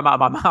words that come out of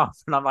my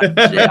mouth. And I'm like,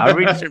 shit, I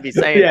really shouldn't be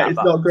saying that. It's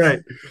not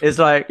great. It's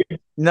like,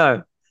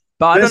 no.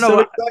 But they're I don't know. So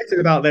excited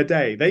about their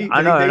day.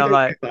 I know, and I'm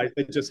like, they're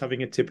just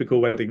having a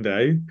typical wedding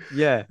day.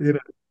 Yeah. And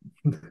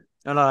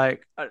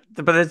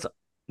but it's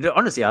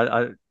honestly,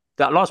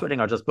 that last wedding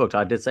I just booked,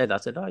 I did say that. I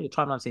said, oh, your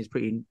timeline seems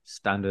pretty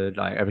standard.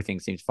 Like everything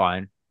seems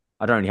fine.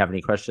 I don't really have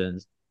any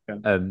questions.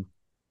 Yeah.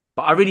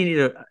 But I really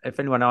need if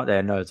anyone out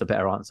there knows a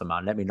better answer,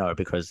 man, let me know,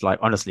 because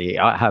honestly,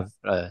 I have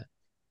I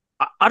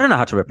don't know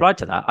how to reply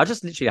to that. I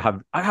just literally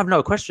have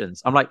no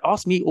questions. I'm like,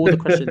 ask me all the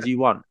questions you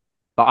want,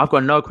 but I've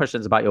got no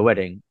questions about your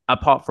wedding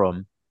apart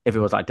from if it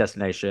was like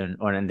destination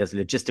or then there's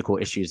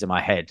logistical issues in my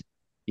head.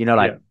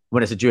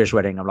 When it's a Jewish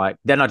wedding, I'm like,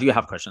 then I do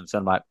have questions. So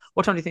I'm like,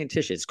 what time do you think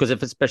Tish is? Because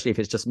especially if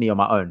it's just me on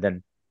my own,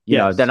 then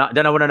then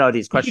I want to know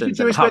these questions.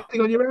 Jewish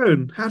wedding on your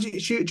own? How do you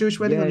shoot a Jewish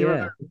wedding on your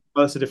own?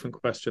 Well, that's a different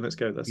question. Let's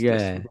go.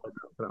 Yeah.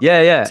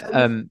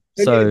 10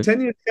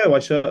 years ago, I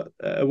shot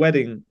a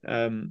wedding.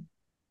 Then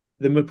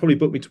would probably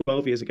booked me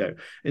 12 years ago,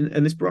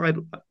 and this bride,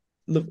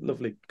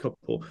 lovely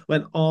couple,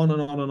 went on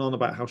and on and on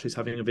about how she's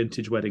having a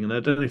vintage wedding. And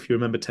I don't know if you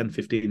remember 10,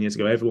 15 years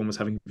ago, everyone was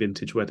having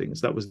vintage weddings.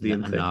 That was the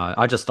thing. No,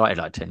 I just started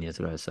like 10 years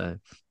ago. So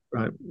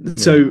right. Yeah.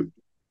 So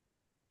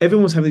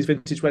everyone was having these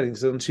vintage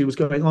weddings, and she was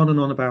going on and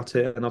on about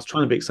it. And I was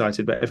trying to be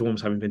excited, but everyone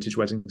was having vintage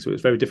weddings, so it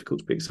was very difficult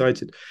to be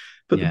excited.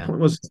 But the point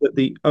was that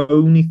the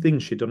only thing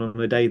she'd done on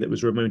a day that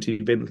was remotely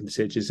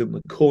vintage is in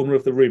the corner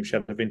of the room, she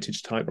had a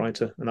vintage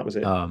typewriter, and that was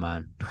it. Oh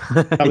man,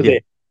 that was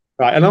it.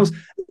 Right, and I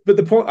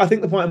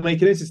think the point I'm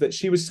making is that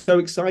she was so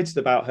excited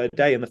about her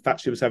day and the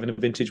fact she was having a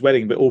vintage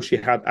wedding, but all she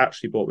had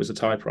actually bought was a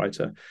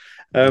typewriter.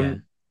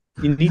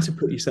 You need to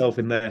put yourself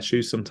in their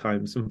shoes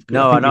sometimes.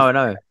 No, I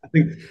know. I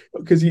think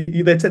because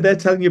they're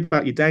telling you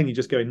about your day, and you're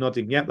just going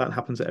nodding. Yep, that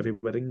happens at every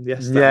wedding.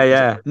 Yes.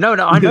 Yeah. No,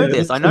 I know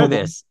this. I know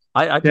this.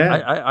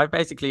 I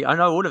basically I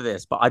know all of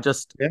this, but I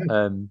just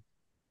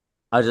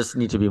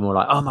need to be more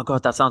like, oh my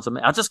god, that sounds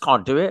amazing. I just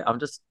can't do it.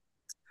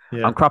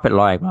 I'm crap at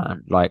lying,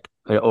 man.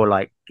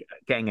 Or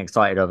getting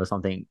excited over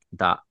something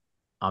that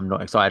I'm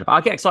not excited about.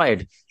 I get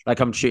excited, like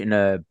I'm shooting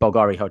a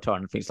Bulgari hotel,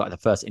 and I think it's like the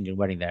first Indian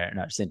wedding there, and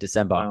it's in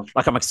December. Wow.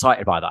 Like I'm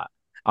excited by that.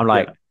 I'm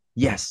like,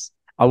 yes,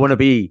 I want to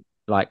be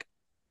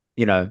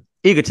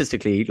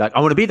egotistically, like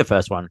I want to be the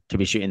first one to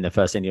be shooting the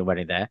first Indian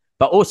wedding there,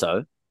 but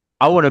also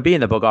I want to be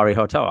in the Bulgari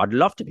hotel. I'd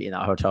love to be in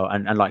that hotel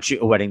and like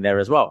shoot a wedding there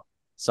as well.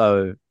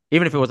 So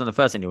even if it wasn't the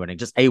first Indian wedding,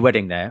 just a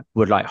wedding there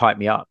would like hype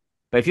me up.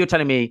 But if you're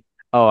telling me,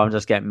 oh, I'm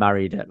just getting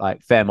married at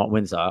like Fairmont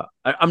Windsor,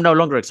 I'm no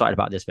longer excited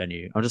about this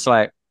venue. I'm just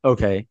like,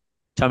 okay,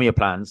 tell me your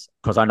plans,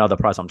 because I know the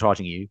price I'm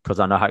charging you, because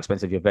I know how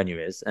expensive your venue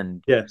is,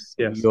 and yes,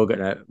 we'll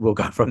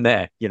go from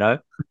there.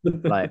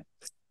 Like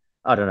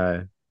I don't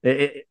know.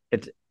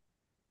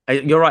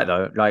 You're right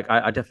though. Like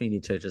I definitely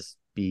need to just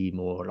be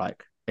more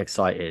like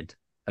excited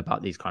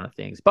about these kind of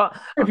things. But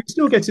if you're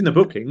still getting the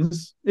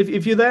bookings,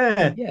 if you're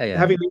there,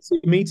 having these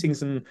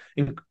meetings and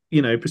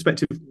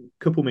prospective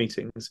couple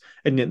meetings,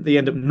 and they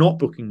end up not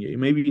booking you,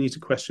 maybe you need to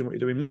question what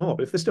you're doing more.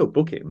 But if they're still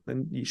booking,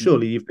 then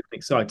surely you've been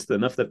excited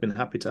enough. They've been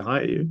happy to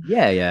hire you.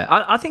 Yeah.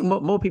 I think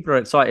more people are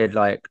excited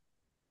like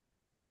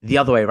the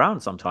other way around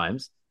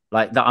sometimes,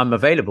 like that I'm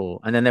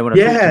available, and then they want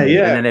to talk to me,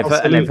 and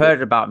then they've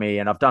heard about me,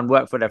 and I've done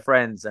work for their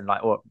friends, and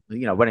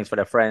weddings for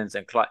their friends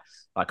and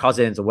like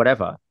cousins or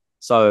whatever.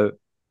 So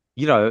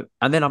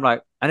and then I'm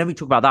like, and then we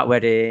talk about that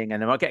wedding,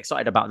 and then I get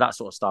excited about that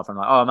sort of stuff. I'm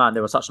like, oh man, they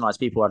were such nice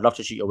people. I'd love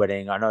to shoot your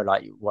wedding. I know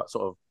like what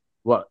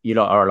you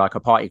lot are, like a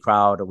party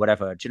crowd or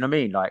whatever. Do you know what I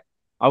mean? Like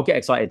I'll get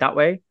excited that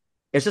way.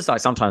 It's just like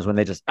sometimes when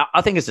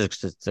I think it's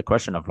just a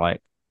question of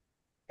like,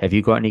 have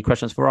you got any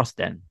questions for us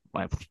then?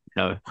 Like,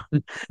 no,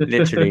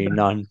 literally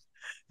none,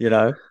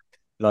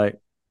 like,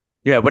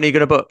 yeah, when are you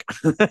going to book?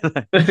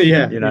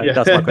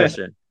 That's my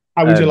question.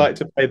 How would you like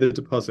to pay the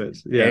deposit?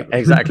 Yeah,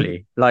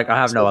 exactly. Like I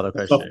have no other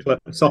question.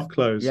 Soft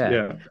close.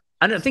 Yeah.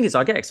 And the thing is,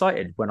 I get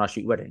excited when I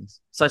shoot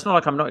weddings. So it's not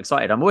like I'm not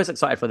excited. I'm always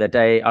excited for their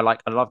day. I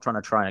love trying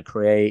to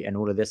create and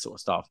all of this sort of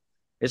stuff.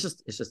 It's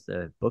just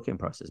the booking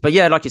process. But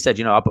yeah, like you said,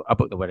 I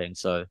booked the wedding.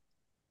 So,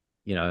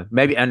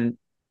 maybe, and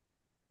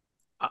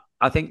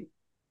I think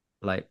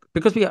like,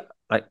 because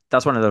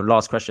that's one of the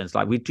last questions.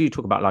 Like we do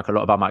talk about like a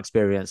lot about my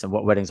experience and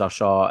what weddings I've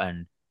shot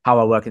and how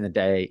I work in the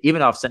day, even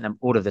though I've sent them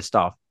all of this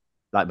stuff,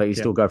 like, but you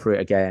still go through it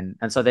again.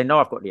 And so they know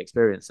I've got the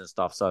experience and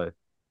stuff. So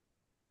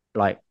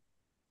like,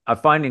 I'm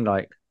finding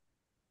like,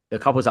 the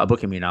couples that are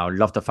booking me now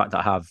love the fact that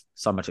I have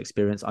so much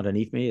experience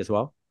underneath me as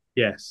well.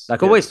 Yes.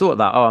 Like I always thought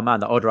that, oh man,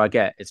 the older I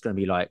get, it's going to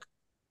be like,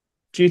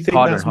 do you think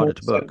that's more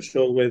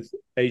essential with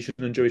Asian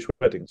and Jewish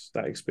weddings,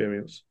 that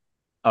experience?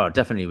 Oh,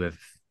 definitely with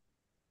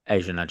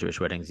Asian and Jewish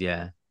weddings.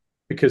 Yeah.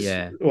 Because,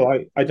 well,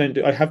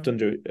 I have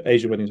done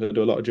Asian weddings. I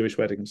do a lot of Jewish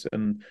weddings,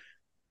 and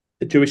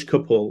a Jewish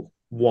couple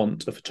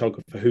want a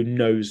photographer who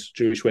knows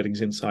Jewish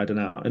weddings inside and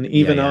out. And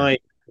even I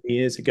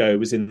years ago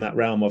was in that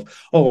realm of,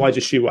 oh, I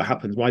just shoot what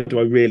happens. Why do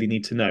I really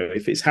need to know?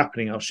 If it's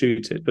happening, I'll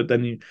shoot it. But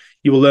then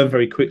you will learn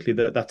very quickly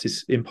that that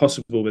is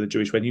impossible with a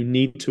Jewish wedding. You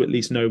need to at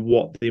least know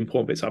what the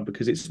important bits are,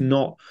 because it's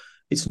not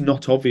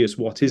obvious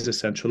what is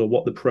essential or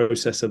what the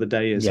process of the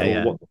day is,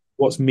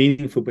 what's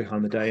meaningful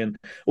behind the day, and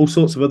all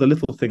sorts of other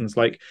little things.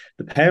 Like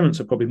the parents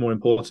are probably more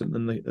important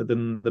than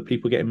the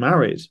people getting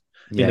married.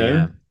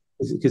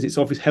 Because it's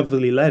obviously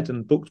heavily led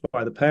and booked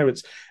by the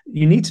parents.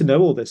 You need to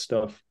know all this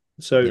stuff.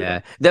 So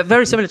they're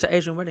very similar to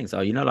Asian weddings, though.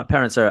 Like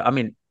parents are. I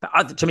mean,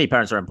 to me,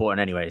 parents are important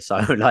anyway. So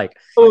like,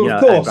 of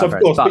course.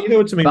 But you know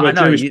what I mean. But I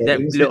know Jewish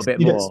weddings, a little bit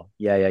more.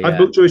 I've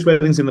booked Jewish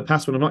weddings in the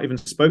past when I've not even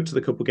spoke to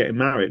the couple getting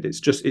married. It's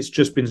just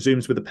been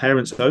Zooms with the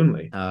parents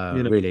only.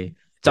 Really?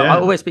 So I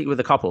always speak with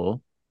the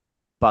couple,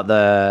 but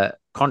the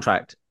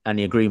contract and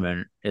the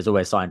agreement is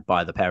always signed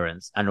by the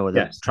parents, and all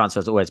the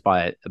transfers always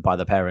by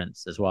the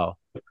parents as well.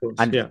 Of course,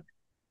 and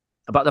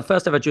about the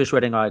first ever Jewish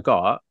wedding I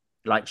got,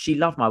 like, she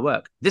loved my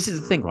work. This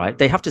is the thing, right?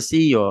 They have to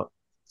see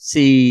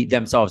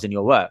themselves in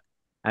your work,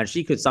 and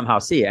she could somehow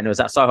see it. And it was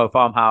at Soho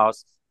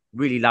Farmhouse,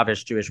 really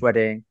lavish Jewish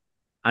wedding,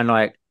 and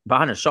like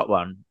behind a shot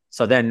one.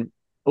 So then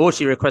all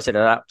she requested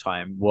at that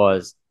time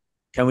was,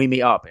 can we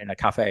meet up in a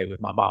cafe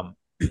with my mum,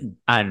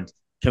 and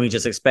can we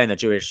just explain the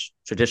Jewish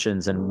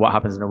traditions and what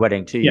happens in a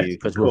wedding to you,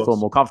 because we'll feel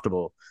more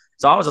comfortable.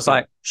 So I was just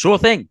like, sure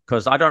thing,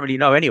 because I don't really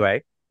know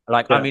anyway.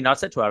 Like, I mean, I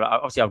said to her,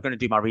 obviously, I'm going to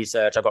do my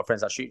research. I've got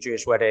friends that shoot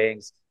Jewish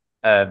weddings.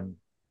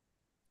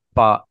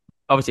 But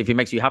obviously, if it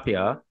makes you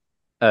happier,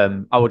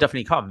 I will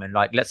definitely come and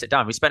like, let's sit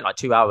down. We spent like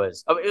 2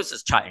 hours. It was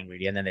just chatting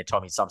really. And then they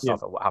told me some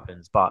stuff of what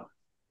happens. But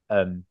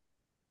that's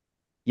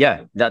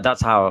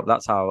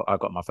how I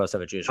got my first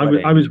ever Jewish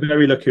wedding. I was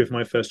very lucky with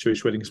my first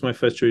Jewish wedding, because my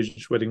first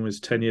Jewish wedding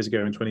was 10 years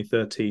ago in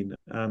 2013.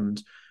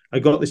 And I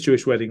got this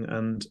Jewish wedding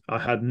and I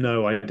had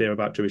no idea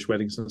about Jewish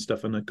weddings and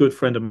stuff. And a good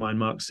friend of mine,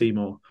 Mark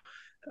Seymour,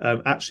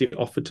 actually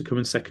offered to come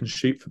and second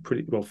shoot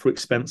for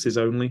expenses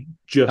only,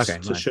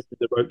 just to show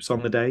the ropes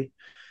on the day,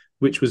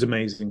 which was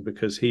amazing,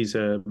 because he's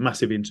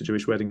massive into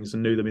Jewish weddings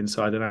and knew them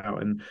inside and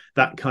out. And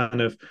that kind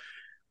of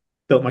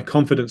built my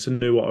confidence and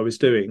knew what I was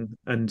doing.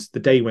 And the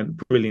day went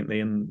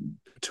brilliantly, and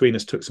between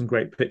us took some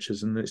great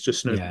pictures, and it's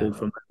just snowballed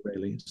from that,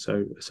 really.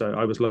 So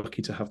I was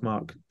lucky to have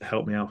Mark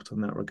help me out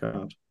in that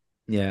regard.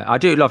 Yeah, I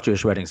do love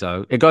Jewish weddings,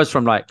 though. It goes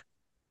from like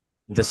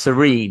the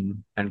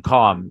serene and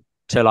calm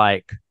to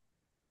like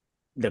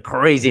the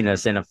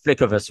craziness in a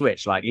flick of a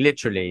switch. Like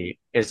literally,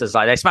 it's just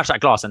like they smash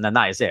that glass and then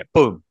that is it.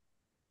 Boom.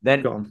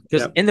 Then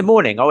because in the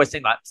morning I always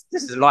think like,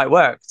 this is light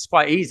work. It's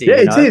quite easy.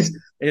 Yeah, it is.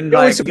 And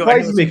like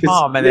surprises me,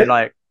 calm, and then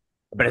like,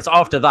 but it's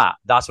after that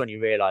that's when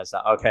you realize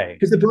that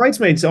because the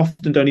bridesmaids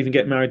often don't even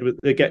get married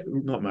get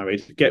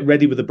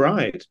ready with the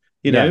bride.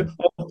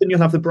 Often you'll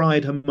have the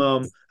bride, her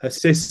mum, her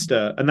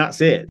sister, and that's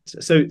it.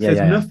 So there's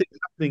nothing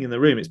happening in the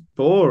room. It's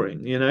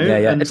boring.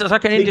 And it's just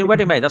like an Indian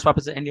wedding, mate. That's what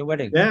happens at Indian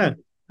wedding.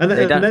 And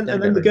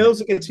then the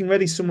girls are getting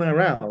ready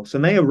somewhere else,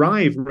 and they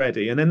arrive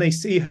ready, and then they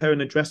see her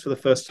in a dress for the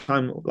first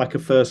time, like a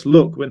first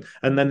look,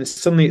 and then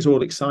suddenly it's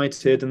all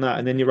excited and that,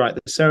 and then you're right,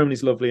 the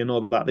ceremony's lovely and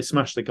all that. They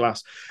smash the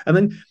glass, and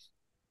then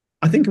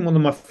I think in one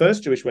of my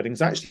first Jewish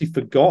weddings, I actually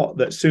forgot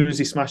that as soon as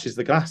he smashes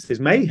the glass, there's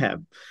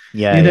mayhem.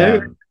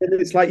 And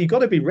it's like you got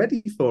to be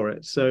ready for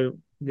it. So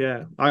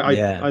I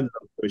love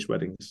Jewish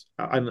weddings,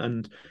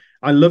 and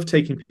I love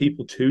taking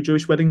people to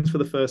Jewish weddings for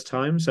the first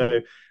time.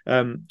 So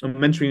I'm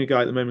mentoring a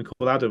guy at the moment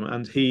called Adam,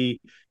 and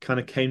he kind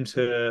of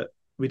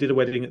we did a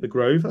wedding at the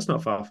Grove. That's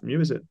not far from you,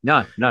 is it?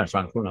 No, it's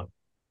around the corner.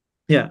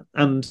 Yeah,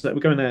 and we're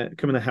coming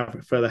to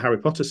have further Harry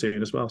Potter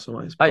soon as well. So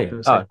anyway,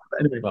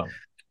 well,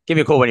 give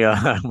me a call when you're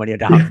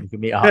down. You can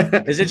meet up.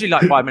 It's literally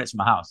like 5 minutes from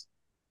my house.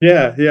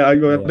 I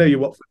know you're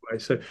Watford way.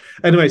 So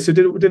anyway,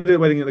 did a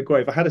wedding at the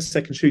Grove. I had a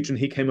second shoot, and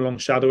he came along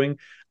shadowing,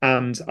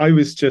 and I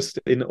was just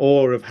in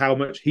awe of how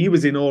much he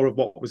was in awe of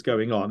what was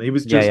going on. He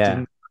was just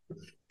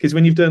because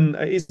when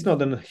he's not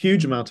done a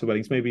huge amount of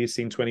weddings. Maybe he's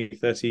seen 20,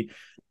 30,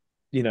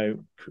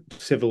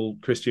 civil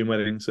Christian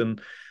weddings, and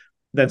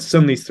then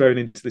suddenly he's thrown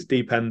into this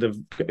deep end of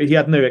he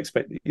had no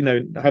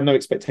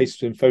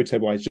expectations in photo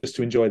wise, just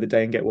to enjoy the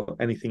day and get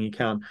anything he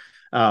can.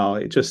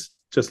 It just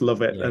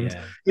love it.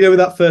 With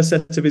that first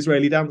set of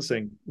Israeli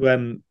dancing,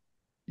 when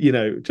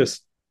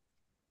just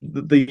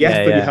the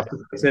effort you have to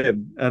put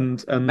in,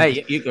 and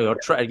mate,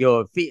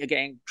 your feet are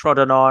getting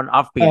trodden on.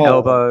 I've been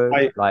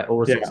elbowed, like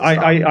all sorts of stuff.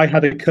 I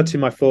had a cut in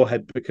my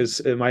forehead because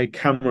my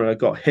camera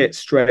got hit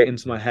straight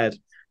into my head,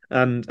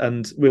 and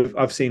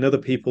I've seen other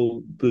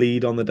people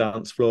bleed on the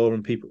dance floor,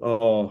 and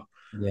people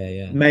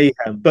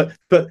mayhem. But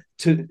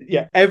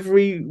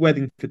every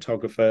wedding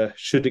photographer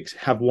should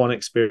have one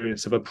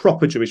experience of a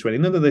proper Jewish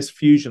wedding. None of this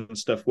fusion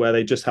stuff where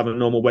they just have a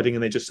normal wedding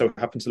and they just so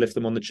happen to lift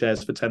them on the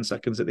chairs for 10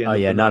 seconds at the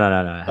end. No.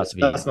 It has to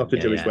be. That's not a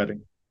Jewish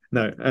wedding.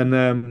 No,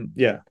 and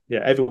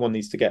everyone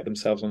needs to get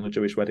themselves on a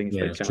Jewish wedding if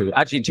they can. True.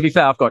 Actually, to be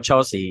fair, I've got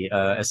Chelsea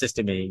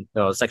assisting me,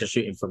 or second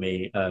shooting for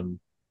me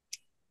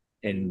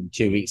in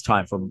 2 weeks'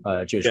 time from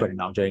a Jewish wedding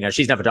that I'm doing. And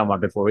she's never done one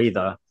before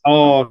either.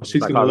 Oh,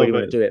 she's going to love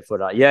want to do it for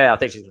that. Yeah, I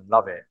think she's going to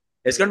love it.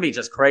 It's going to be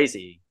just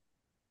crazy.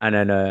 And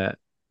then,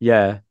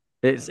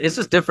 It's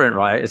just different,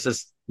 right? It's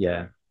just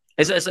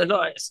it's a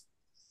lot.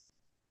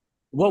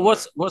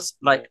 What's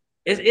like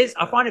it's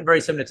I find it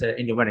very similar to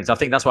Indian weddings. I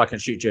think that's why I can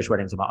shoot Jewish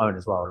weddings on my own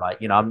as well.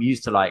 Like, I'm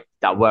used to like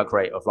that work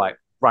rate of like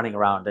running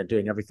around and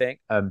doing everything.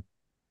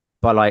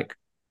 But like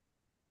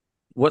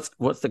what's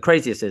the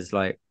craziest is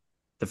like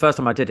the first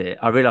time I did it,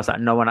 I realized that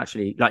no one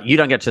actually, like, you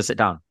don't get to sit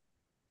down.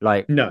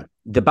 Like, No.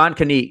 the band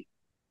can eat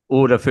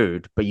all the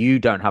food, but you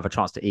don't have a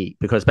chance to eat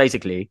because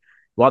basically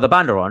while the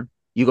band are on,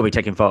 you got to be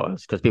taking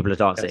photos because people are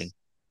dancing. Yes.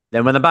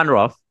 Then when the band are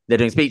off, they're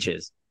doing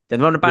speeches.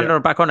 Then when the band Yeah. are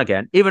back on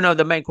again, even though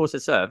the main course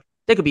is served,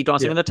 they could be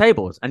dancing on the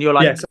tables. And you're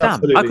like, Yes, damn, I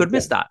absolutely. could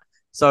miss that.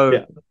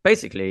 So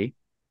basically,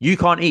 you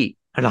can't eat.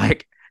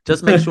 Like,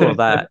 just make sure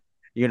that,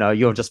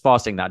 you're just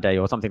fasting that day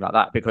or something like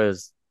that.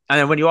 Because, and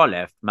then when you are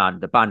left,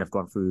 man, the band have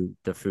gone through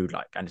the food,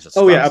 like, and it's just,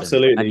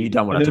 absolutely. and you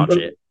don't want to touch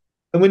it.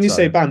 And when you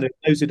say band,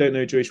 those who don't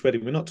know Jewish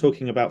wedding, we're not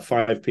talking about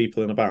 5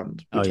 people in a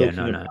band. We're talking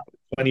about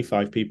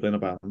 25 people in a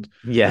band.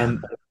 Yeah.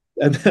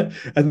 And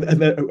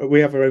we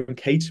have our own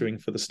catering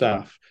for the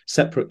staff,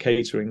 separate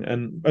catering,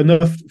 and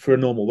enough for a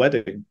normal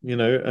wedding,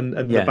 and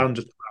the band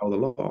just travel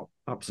a lot.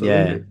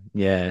 Absolutely.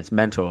 Yeah, it's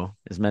mental.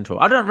 It's mental.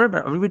 I don't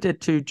remember. I mean, we did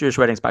 2 Jewish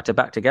weddings back to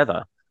back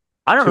together.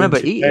 I don't remember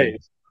eating.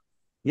 Days.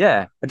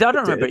 Yeah, I don't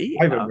remember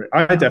eating.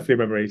 I definitely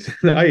remember eating.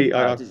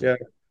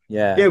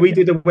 Yeah, we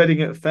did a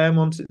wedding at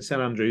Fairmont at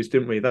St Andrews,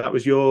 didn't we? That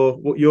was your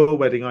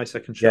wedding. I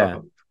second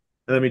shot.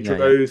 And then we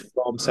drove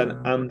from St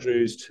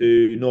Andrews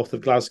to north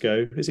of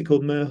Glasgow. Is it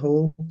called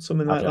Merhall?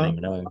 Something like that? I don't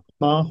even know.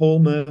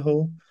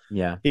 Merhall.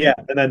 Yeah.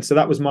 And then, so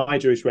that was my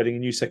Jewish wedding,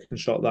 and you second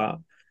shot that.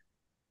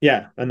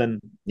 Yeah. And then.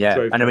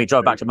 And then we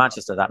drove back to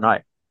Manchester that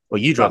night. Well,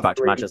 you drove back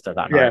to Manchester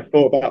that night. Yeah,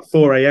 about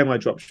 4 a.m. I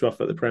dropped you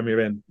off at the Premier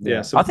Inn.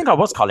 Yeah. I think I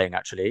was culling,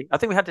 actually. I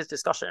think we had this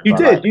discussion. You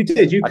did. You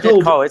did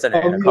cull, isn't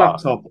it, in the car?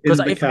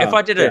 Because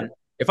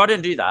if I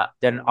didn't do that,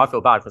 then I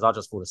feel bad because I'll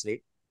just fall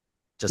asleep.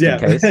 Just in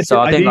case. So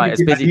I think like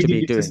it's busy to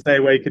be doing. To stay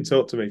awake and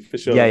talk to me for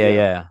sure.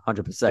 Yeah,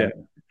 100%.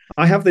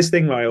 I have this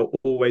thing where I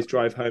always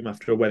drive home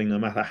after a wedding, no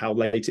matter how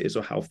late it is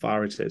or how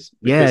far it is.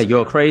 Yeah,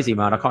 you're crazy,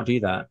 man. I can't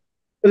do that.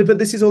 But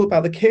this is all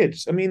about the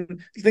kids. I mean,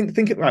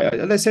 think it right.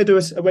 Let's say I do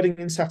a wedding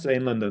in Saturday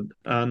in London,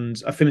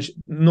 and I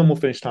normal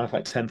finish time is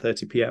like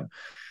 10:30 p.m.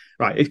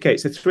 Right. Okay,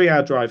 it's a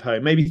 3-hour drive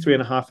home, maybe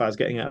 3.5 hours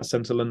getting out of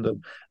central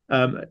London,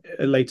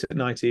 late at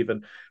night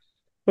even.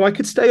 Well, I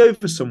could stay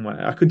over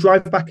somewhere. I could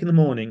drive back in the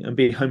morning and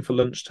be home for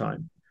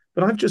lunchtime.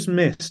 But I've just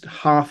missed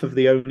half of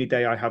the only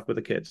day I have with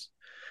the kids.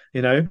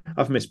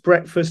 I've missed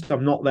breakfast.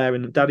 I'm not there,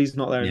 and Daddy's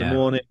not there in the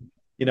morning.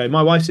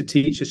 My wife's a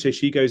teacher, so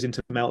she goes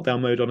into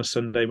meltdown mode on a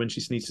Sunday when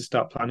she needs to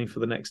start planning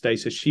for the next day.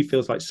 So she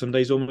feels like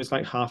Sunday's almost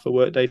like half a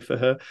work day for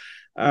her.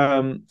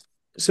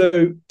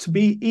 So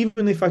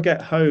even if I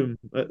get home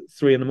at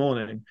 3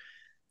 a.m,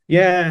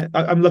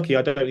 I'm lucky.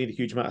 I don't need a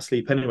huge amount of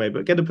sleep anyway,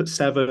 but get up at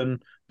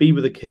 7, be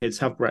with the kids,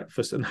 have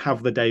breakfast, and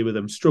have the day with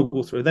them,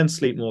 struggle through, then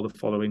sleep more the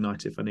following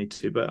night if I need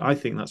to. But I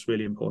think that's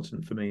really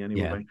important for me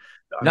anyway.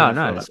 No.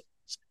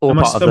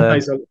 My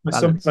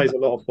son plays a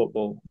lot of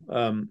football.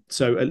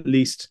 So at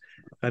least,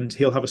 and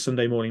he'll have a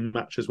Sunday morning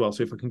match as well.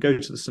 So if I can go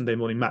to the Sunday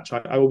morning match,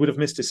 I would have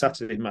missed his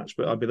Saturday match,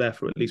 but I'd be there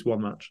for at least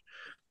one match.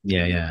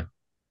 Yeah.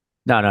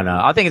 No.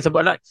 I think it's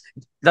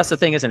that's the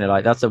thing, isn't it?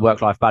 Like, that's the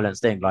work-life balance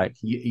thing. Like,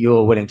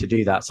 you're willing to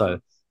do that. So,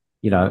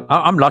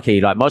 I'm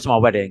lucky. Like, most of my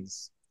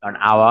weddings are an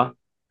hour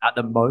at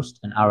the most,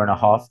 an hour and a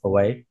half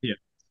away. Yeah.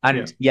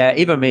 And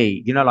even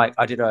me, like,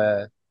 I did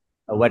a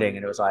wedding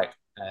and it was like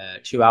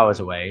 2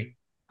 hours away.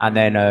 And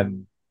then,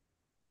 and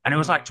it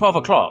was like 12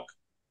 o'clock.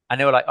 And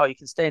they were like, oh, you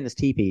can stay in this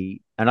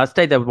teepee. And I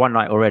stayed there one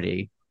night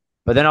already.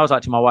 But then I was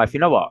like to my wife, you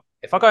know what?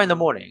 If I go in the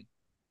morning,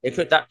 it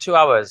could, that 2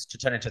 hours to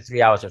turn into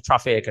 3 hours of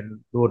traffic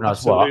and Lord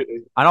knows what.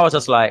 And I was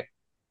just like,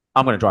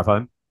 I'm going to drive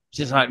home.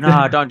 She's like,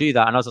 no, don't do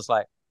that. And I was just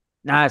like,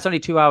 nah, it's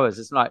only 2 hours.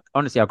 It's like,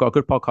 honestly, I've got a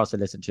good podcast to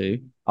listen to.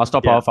 I'll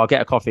stop off, I'll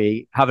get a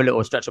coffee, have a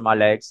little stretch of my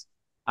legs,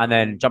 and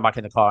then jump back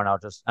in the car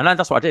and then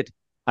that's what I did.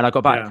 And I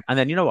got back. Yeah. And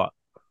then, you know what?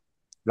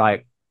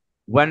 Like,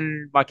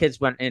 when my kids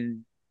came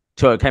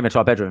into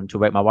our bedroom to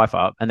wake my wife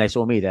up and they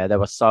saw me there, they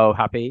were so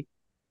happy.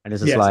 And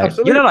it's just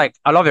absolutely. Like,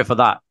 I love it for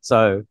that.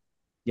 So,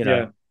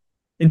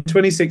 In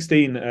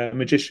 2016, a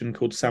magician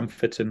called Sam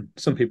Fitton,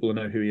 some people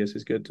know who he is,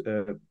 he's good,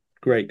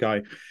 great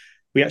guy.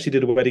 We actually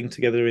did a wedding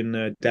together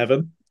in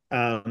Devon.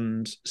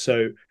 And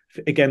so,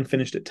 again,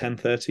 finished at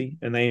 10:30,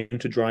 and they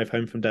aimed to drive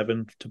home from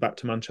Devon back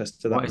to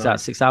Manchester. What is that,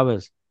 6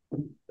 hours?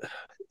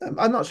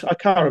 I'm not sure, I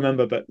can't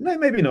remember, but no,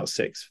 maybe not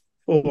 6,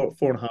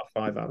 4.5,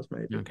 5 hours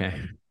maybe. Okay.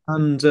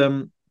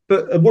 And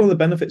but one of the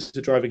benefits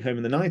of driving home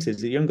in the night is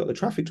that you haven't got the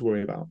traffic to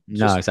worry about.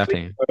 No,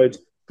 exactly.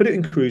 Put it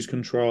in cruise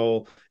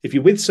control. If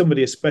you're with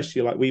somebody,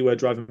 especially like we were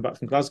driving back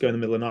from Glasgow in the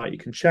middle of the night, you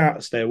can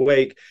chat, stay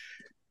awake.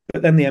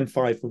 But then the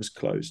M5 was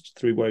closed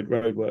through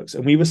roadworks,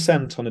 and we were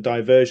sent on a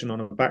diversion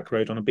on a back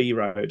road on a B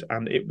road,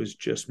 and it was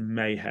just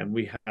mayhem.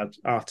 We had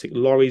Arctic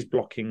lorries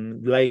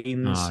blocking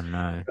lanes. Oh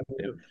no!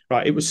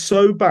 Right, it was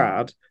so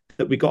bad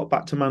that we got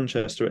back to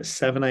Manchester at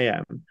 7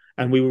 a.m.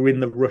 and we were in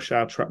the rush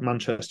hour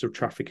Manchester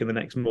traffic in the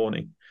next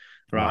morning.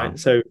 Right, wow.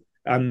 So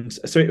And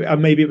so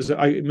maybe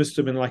it must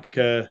have been like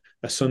a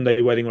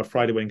Sunday wedding or a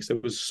Friday wedding,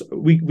 because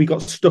we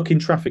got stuck in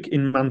traffic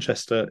in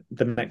Manchester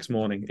the next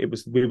morning.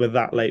 We were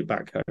that late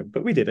back home,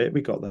 but we did it.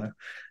 We got there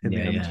in the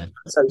end. Yeah.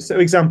 So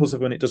examples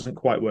of when it doesn't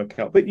quite work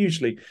out. But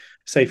usually,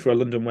 say for a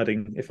London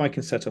wedding, if I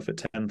can set off at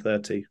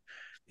 10:30,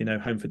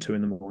 home for 2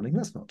 a.m,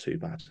 that's not too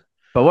bad.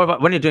 But what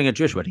about when you're doing a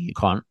Jewish wedding? You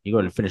can't. You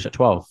got to finish at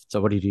 12.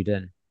 So what do you do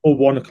then? Or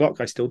 1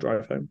 o'clock, I still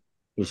drive home.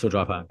 You still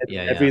drive home.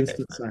 Every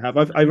instance I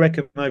have. I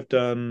reckon I've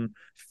done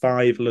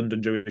 5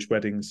 London Jewish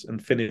weddings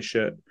and finish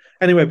at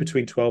anywhere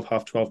between 12,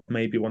 half 12,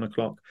 maybe 1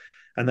 o'clock.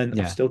 And then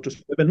I'm still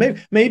just driven.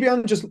 Maybe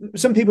I'm just.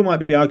 Some people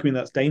might be arguing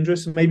that's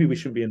dangerous. Maybe we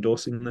shouldn't be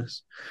endorsing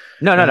this.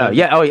 No.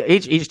 Yeah. Oh,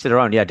 each to their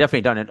own. Yeah,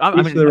 definitely done it. I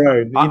mean, to their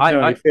own.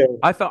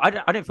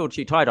 I didn't feel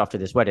too tired after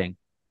this wedding.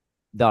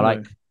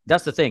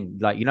 That's the thing.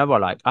 Like, you know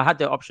what? Like, I had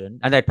the option,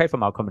 and they paid for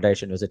my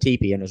accommodation. It was a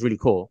teepee, and it was really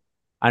cool.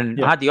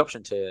 And I had the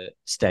option to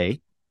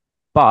stay,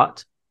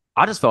 but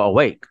I just felt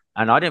awake,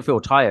 and I didn't feel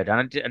tired, and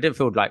I didn't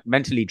feel like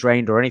mentally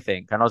drained or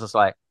anything. And I was just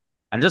like,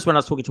 and just when I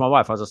was talking to my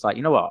wife, I was just like,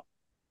 you know what?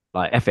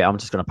 Like, F it, I'm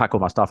just gonna pack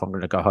all my stuff. I'm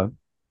gonna go home,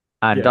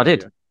 and I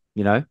did.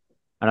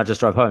 And I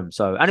just drove home.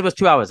 So, and it was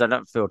 2 hours. I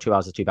don't feel 2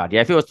 hours is too bad.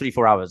 Yeah, if it was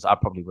 3-4 hours, I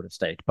probably would have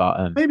stayed.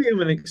 But maybe I'm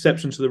an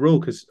exception to the rule,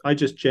 because I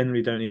just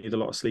generally don't need a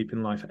lot of sleep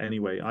in life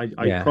anyway.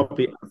 I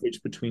probably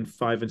average between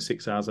 5 and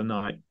 6 hours a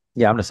night.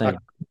 Yeah, I'm the same.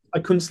 I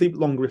couldn't sleep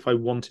longer if I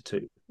wanted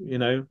to.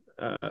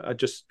 I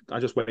just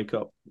wake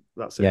up.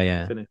 That's it.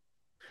 Yeah. Finish.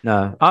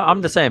 No,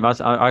 I'm the same.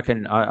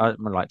 I'm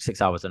like 6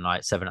 hours a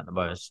night, 7 at the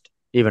most.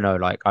 Even though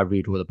like I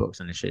read all the books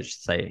and it should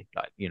say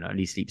like at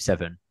least sleep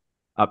 7.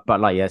 But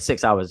like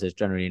 6 hours is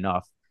generally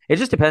enough. It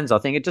just depends. I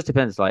think it just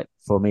depends, like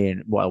for me,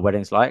 and what a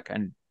wedding's like,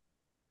 and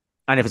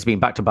if it's been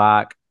back to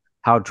back,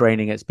 how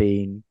draining it's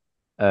been,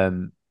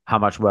 how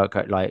much work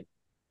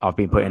I've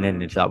been putting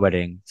into that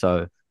wedding.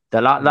 So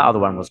that other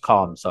one was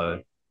calm.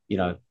 So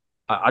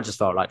I just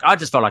felt like I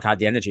had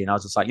the energy, and I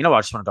was just like,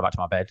 I just want to go back to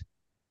my bed.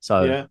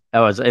 So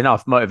there was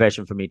enough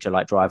motivation for me to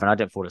like drive, and I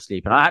didn't fall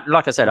asleep. And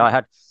like I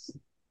said,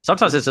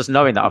 sometimes it's just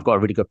knowing that I've got a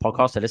really good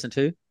podcast to listen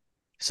to.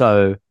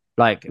 So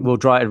like we'll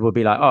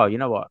be like, oh, you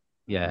know what?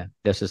 Yeah,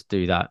 let's just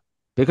do that,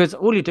 because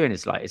all you're doing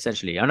is like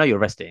essentially, I know you're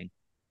resting,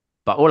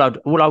 but all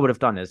I would have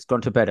done is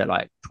gone to bed at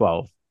like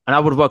 12, and I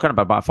would have woken up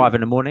about 5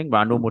 a.m,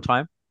 by normal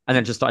time, and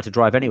then just started to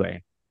drive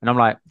anyway. And I'm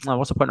like, oh,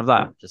 what's the point of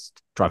that?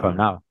 Just drive home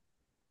now.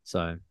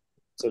 So,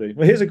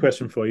 well, here's a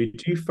question for you: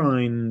 do you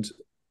find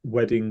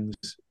weddings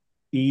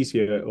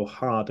easier or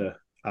harder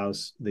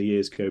as the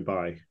years go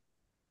by?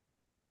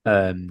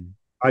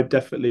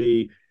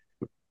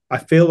 I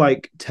feel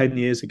like 10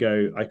 years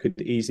ago, I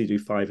could easily do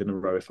 5 in a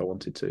row if I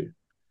wanted to.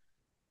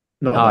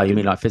 You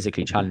mean like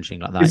physically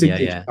challenging like that?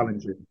 Physically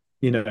challenging,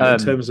 in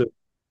terms of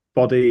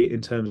body, in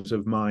terms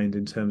of mind,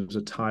 in terms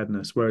of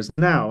tiredness. Whereas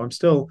now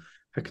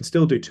I can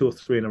still do 2 or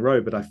 3 in a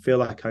row, but I feel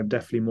like I'm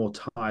definitely more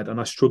tired,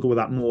 and I struggle with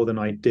that more than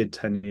I did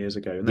 10 years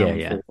ago.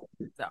 Now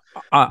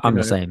I'm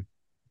the same.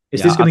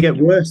 Is this going to get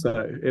worse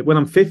though? When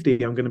I'm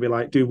 50, I'm going to be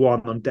like, do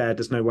 1, I'm dead.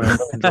 There's no way I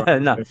can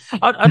drive. No,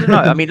 I don't know.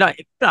 I mean,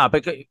 like, no,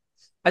 but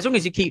as long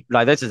as you keep,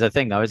 like, this is the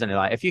thing though, isn't it?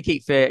 Like, if you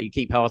keep fit, you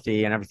keep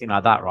healthy and everything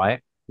like that, right?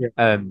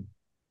 Yeah.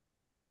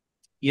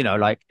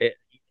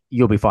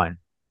 You'll be fine.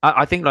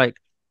 I think like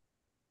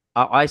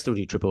I still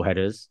do triple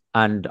headers,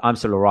 and I'm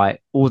still all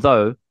right.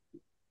 Although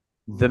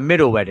the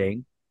middle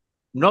wedding,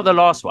 not the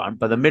last one,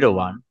 but the middle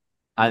one,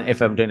 and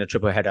if I'm doing a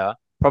triple header,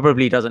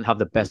 probably doesn't have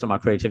the best of my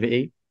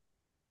creativity.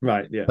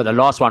 Right. Yeah. But the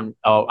last one,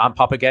 I'm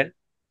up again.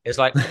 It's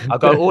like I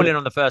go all in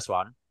on the first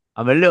one.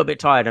 I'm a little bit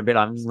tired and be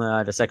like,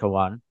 the second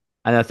one.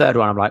 And the third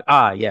one, I'm like,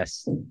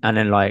 yes. And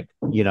then like,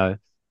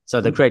 so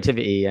the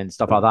creativity and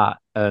stuff like that.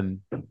 And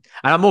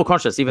I'm more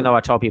conscious, even though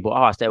I tell people,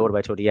 I stay all the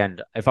way till the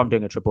end. If I'm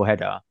doing a triple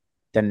header,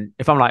 then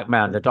if I'm like,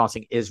 man, the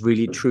dancing is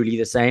really, truly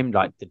the same.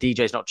 Like the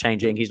DJ's not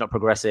changing. He's not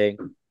progressing.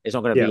 It's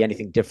not going to be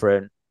anything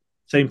different.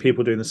 Same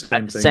people doing the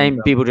same thing.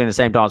 Same people doing the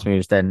same dance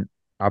moves. Then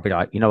I'll be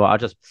like, you know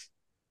what?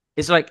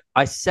 It's like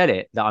I said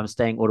it that I'm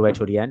staying all the way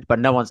till the end, but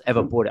no one's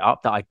ever brought it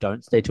up that I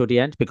don't stay till the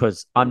end,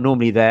 because I'm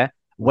normally there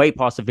way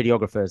past the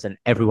videographers and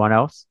everyone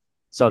else.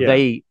 So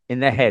they, in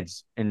their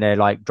heads, in their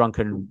like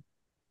drunken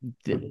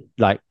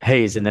like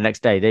haze in the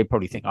next day, they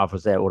probably think I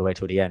was there all the way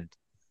till the end.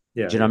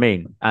 Yeah. Do you know what I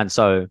mean? And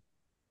so,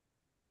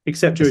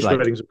 except Jewish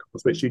weddings, of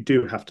course, which you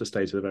do have to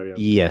stay to the very end.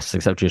 Yes,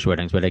 except Jewish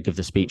weddings where they give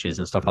the speeches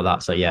and stuff like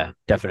that. So yeah,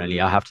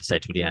 definitely I have to stay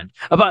till the end.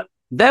 But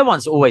their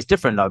one's always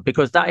different though,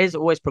 because that is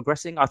always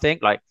progressing. I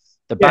think like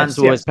the band's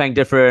always playing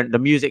different, the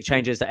music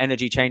changes, the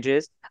energy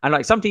changes, and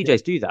like some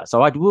DJs do that.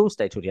 So I will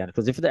stay till the end,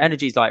 because if the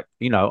energy's like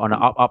on an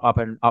up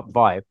and up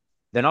vibe,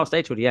 then I'll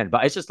stay till the end.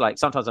 But it's just like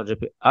sometimes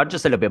I'm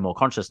just a little bit more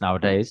conscious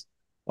nowadays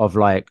of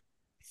like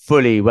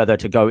fully whether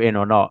to go in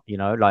or not,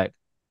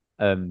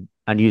 and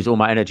use all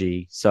my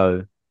energy.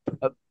 So,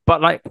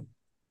 but like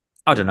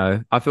I don't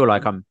know, I feel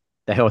like I'm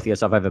the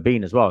healthiest I've ever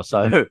been as well.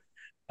 So,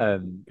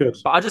 good.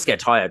 But I just get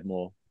tired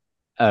more,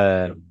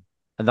 and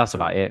that's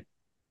about it.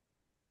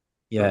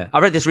 Yeah, I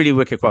read this really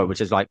wicked quote,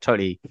 which is like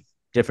totally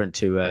different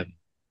to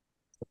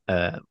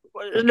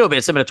a little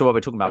bit similar to what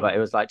we're talking about, but it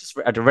was like, just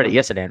I read it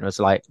yesterday and it was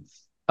like,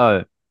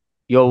 oh,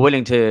 you're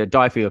willing to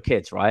die for your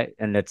kids, right?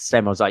 And the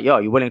same, I was like, yo,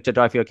 you're willing to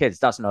die for your kids.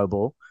 That's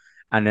noble.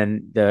 And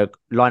then the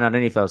line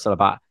underneath was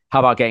about, how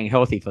about getting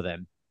healthy for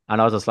them?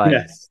 And I was just like,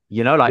 it's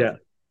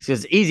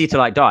easy to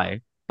like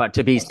die, but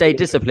to stay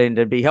disciplined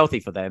and be healthy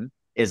for them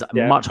is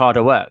much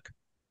harder work.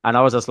 And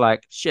I was just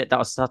like, shit, that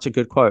was such a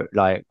good quote.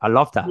 Like, I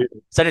love that.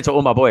 Send it to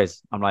all my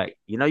boys. I'm like,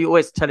 you're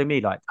always telling me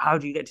like, how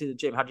do you get to the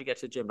gym? How do you get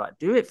to the gym? Like,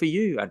 do it for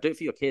you and do it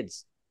for your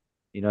kids,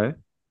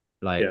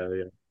 like,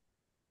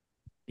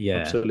 yeah,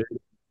 absolutely.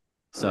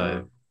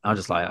 So I'm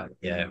just like,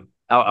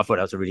 I thought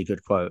that was a really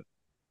good quote.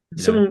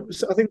 So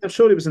I think I'm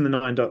sure it was in the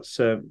Nine Dots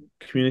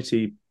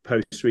community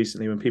post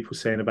recently when people were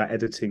saying about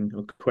editing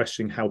or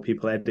questioning how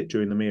people edit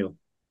during the meal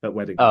at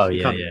weddings. Oh,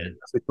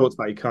 As we talked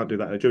about, you can't do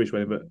that at a Jewish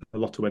wedding, but a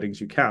lot of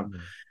weddings you can.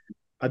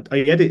 I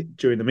edit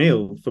during the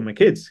meal for my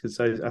kids because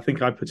I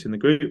think I put in the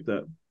group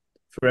that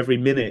for every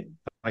minute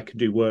I can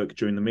do work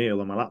during the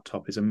meal on my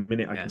laptop is a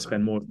minute I can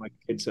spend more with my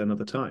kids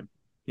another time.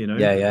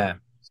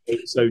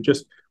 So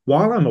just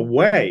while I'm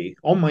away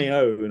on my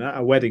own at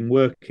a wedding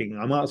working,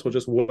 I might as well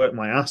just work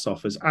my ass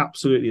off as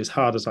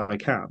hard as I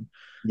can.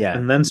 Yeah.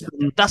 And then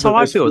that's how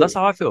I feel. That's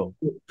how I feel.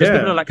 Because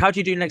people are like, how do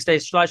you do next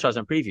day's slideshows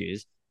and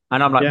previews?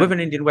 And I'm like, with an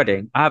Indian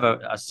wedding, I have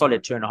a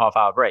solid 2.5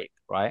 hour break,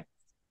 right?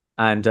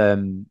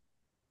 And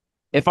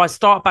if I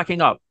start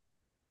backing up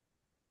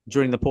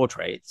during the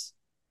portraits,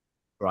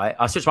 right,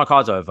 I switch my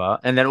cards over,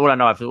 and then all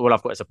I've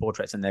got is the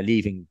portraits and the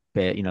leaving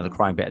bit, the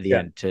crying bit at the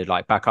end to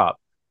like back up.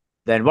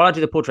 Then while I do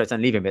the portraits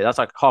and leaving bit, that's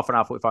like half an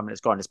hour, 45 minutes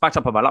gone. It's backed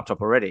up on my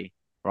laptop already,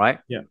 right?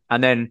 Yeah.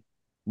 And then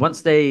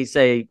once they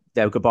say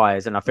their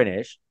goodbyes and I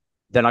finish,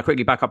 then I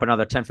quickly back up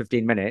another 10,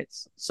 15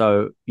 minutes.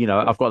 So,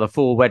 I've got the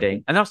full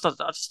wedding, and then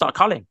I start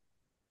culling.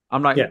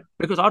 I'm like,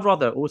 because I'd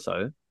rather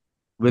also,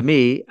 with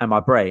me and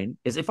my brain,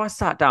 is if I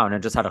sat down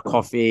and just had a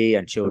coffee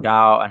and chilled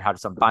out and had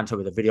some banter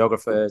with the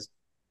videographers,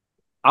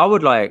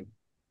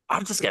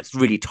 I'd just get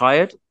really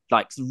tired.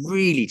 Like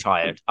really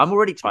tired. I'm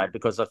already tired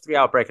because a 3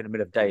 hour break in the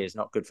middle of the day is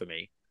not good for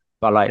me.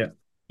 But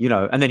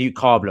and then you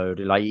carb load,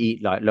 like you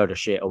eat like load of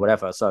shit or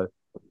whatever. So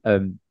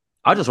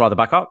I'd just rather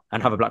back up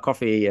and have a black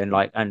coffee and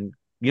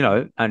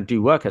and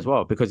do work as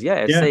well because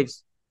it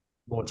saves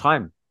more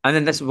time. And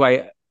then this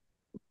way,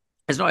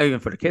 it's not even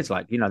for the kids.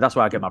 Like, that's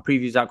why I get my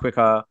previews out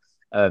quicker.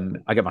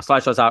 I get my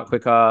slideshows out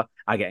quicker.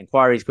 I get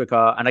inquiries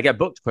quicker and I get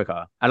booked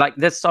quicker. And like,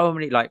 there's so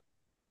many like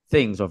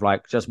things of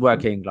like just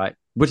working like,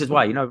 which is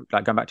why,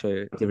 like going back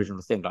to the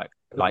original thing,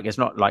 like it's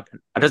not like,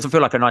 it doesn't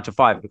feel like a 9 to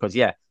 5 because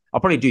I'll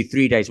probably do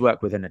 3 days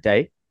work within a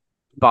day,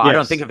 but I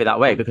don't think of it that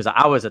way because the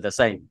hours are the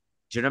same.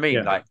 Do you know what I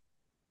mean? Like,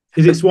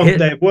 because it's one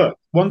day of work.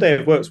 One day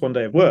of work's one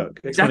day of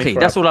work. Exactly.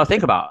 That's all I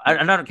think about.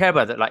 And I don't care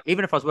about that. Like,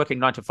 even if I was working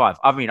 9 to 5,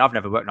 I mean, I've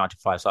never worked 9 to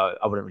 5, so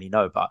I wouldn't really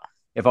know. But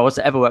if I was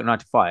to ever work 9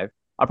 to 5,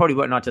 I'd probably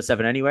work 9 to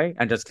 7 anyway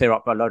and just clear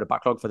up a load of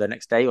backlog for the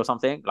next day or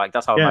something. Like,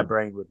 that's how my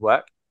brain would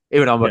work,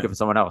 even though I'm working for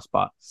someone else.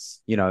 But,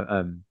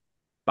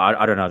 but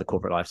I don't know the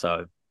corporate life,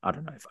 so I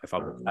don't know if I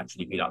would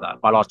actually be like that.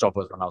 My last job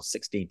was when I was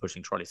 16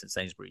 pushing trolleys at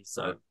Sainsbury's.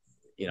 So,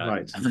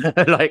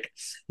 like,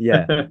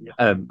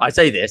 I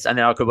say this and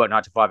then I could work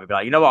 9 to 5 and be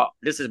like, you know what?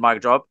 This is my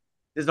job.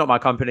 This is not my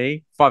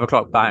company. 5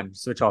 o'clock, bang,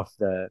 switch off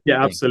the. Yeah,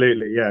 thing.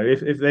 Absolutely. Yeah.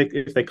 If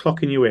they're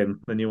clocking you in,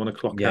 then you want to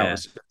clock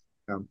out.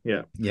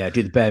 Yeah,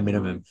 do the bare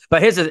minimum.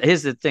 But here's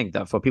the thing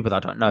that for people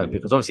that don't know,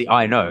 because obviously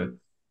I know,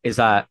 is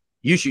that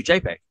you shoot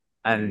JPEG.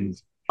 And,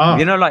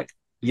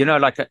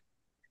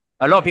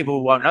 a lot of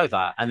people won't know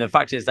that. And the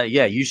fact is that,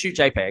 you shoot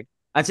JPEG.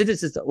 And so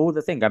this is all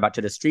the thing, going back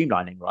to the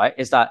streamlining, right?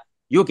 Is that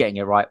you're getting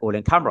it right all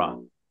in camera.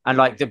 And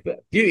like the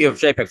beauty of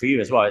JPEG for you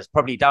as well is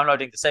probably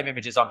downloading the same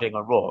images I'm doing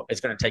on RAW.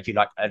 It's going to take you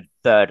like a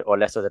third or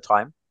less of the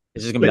time.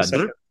 It's just going to be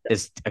like,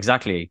 it's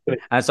exactly.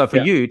 And so for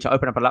you to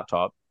open up a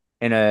laptop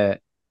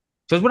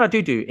because when I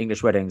do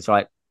English weddings,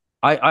 like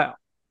I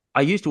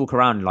used to walk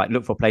around and like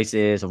look for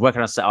places of where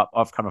can I set up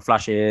off camera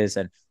flashes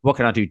and what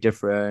can I do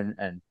different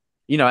and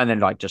and then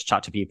like just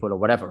chat to people or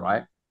whatever,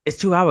 right? It's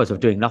 2 hours of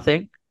doing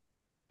nothing,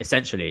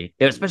 essentially.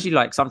 Especially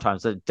like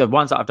sometimes the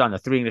ones that I've done, the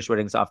 3 English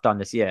weddings that I've done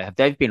this year,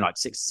 they've been like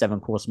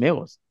 6-7 course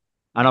meals.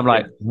 And I'm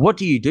like, what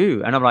do you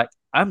do? And I'm like,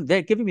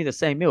 they're giving me the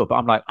same meal, but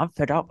I'm like, I'm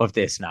fed up of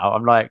this now.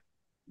 I'm like,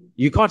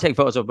 you can't take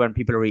photos of when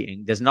people are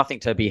eating. There's nothing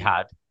to be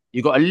had.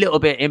 You got a little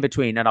bit in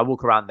between, and I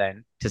walk around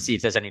then to see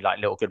if there's any like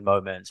little good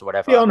moments or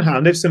whatever. Be on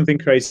hand if something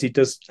crazy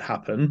does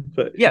happen.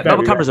 But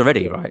mobile cameras are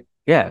ready, right?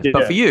 Yeah.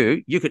 But for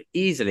you could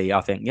easily, I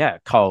think,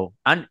 cull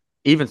and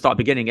even start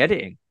beginning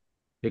editing.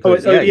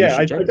 Because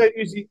I don't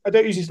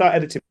usually start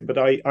editing, but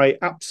I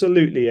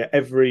absolutely at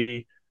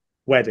every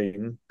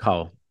wedding,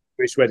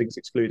 British weddings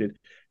excluded,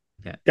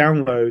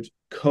 download,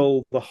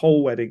 cull the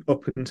whole wedding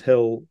up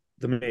until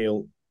the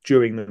meal.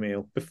 During the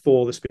meal,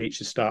 before the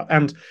speeches start,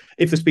 and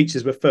if the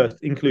speeches were first,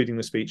 including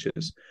the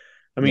speeches,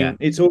 I mean,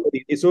 it's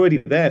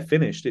already there,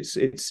 finished.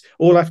 It's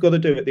all I've got to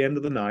do at the end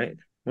of the night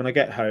when I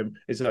get home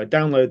is I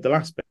download the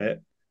last bit,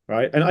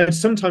 right? And I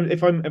sometimes,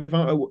 if I'm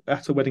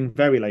at a wedding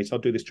very late, I'll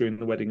do this during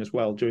the wedding as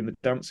well, during the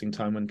dancing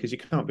time, because you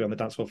can't be on the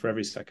dance floor for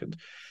every second.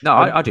 No,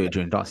 I do it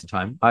during dancing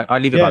time. I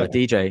leave it by the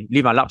DJ,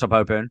 leave my laptop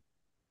open,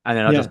 and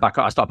then I just back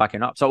up. I start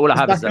backing up. So all I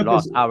have is the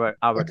last hour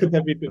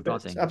of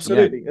dancing.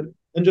 Absolutely,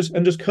 and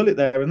just cull it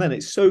there and then.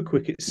 It's so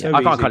quick. It's so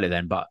I can't easy. cull it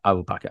then, but I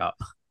will back it up.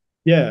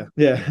 Yeah,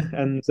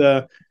 and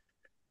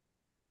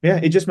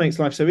it just makes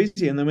life so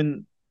easy. And then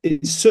when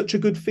it's such a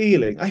good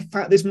feeling. In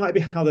fact, this might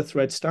be how the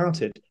thread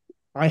started.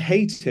 I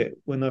hate it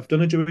when I've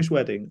done a Jewish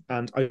wedding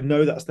and I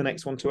know that's the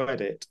next one to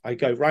edit. I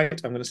go, right,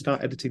 I'm going to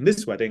start editing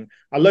this wedding.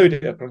 I load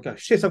it up and I go,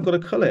 shit, I've got to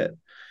cull it.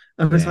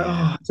 And it's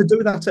like, to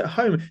do that at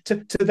home,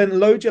 to then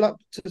load your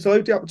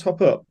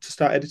laptop up to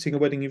start editing a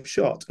wedding you've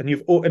shot and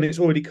it's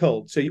already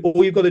culled. So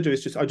all you've got to do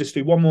is I just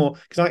do one more,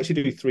 because I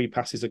actually do 3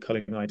 passes of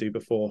culling I do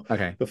before I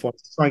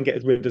try and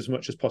get rid of as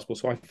much as possible.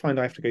 So I find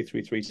I have to go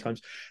through 3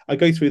 times. I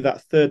go through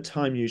that 3rd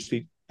time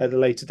usually at a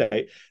later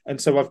date,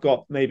 and so I've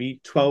got maybe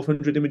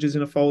 1,200 images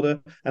in a folder,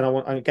 and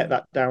I get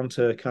that down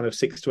to kind of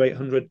 600 to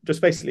 800.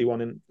 Just basically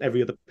one in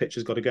every other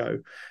picture's got to go,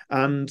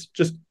 and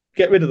just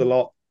get rid of the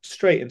lot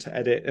straight into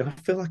edit. And I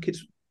feel like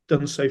it's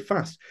done so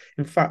fast.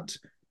 In fact,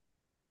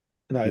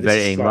 no, you're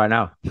editing right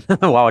now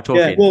while we're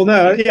talking. Yeah, well,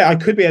 no, yeah, I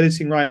could be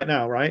editing right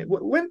now, right?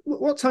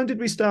 What time did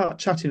we start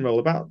chatting, Roll?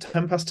 About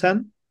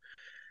 10:10.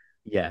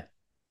 Yeah.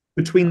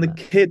 Between the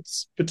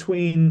kids,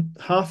 between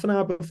half an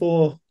hour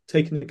before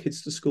taking the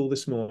kids to school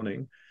this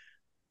morning,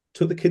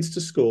 took the kids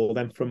to school,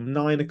 then from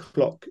 9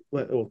 o'clock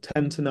or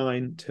 10 to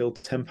 9 till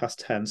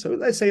 10:10. So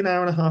let's say an hour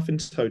and a half in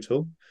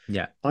total.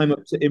 Yeah. I'm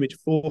up to image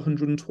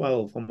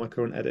 412 on my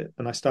current edit,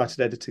 and I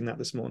started editing that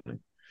this morning.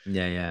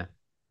 Yeah.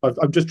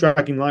 I'm just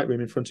dragging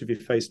Lightroom in front of your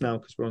face now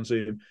because we're on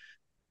Zoom.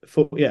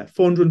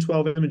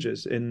 412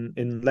 images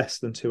in less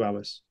than 2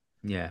 hours.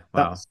 Yeah.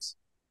 Wow.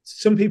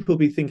 Some people will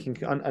be thinking,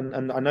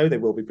 and I know they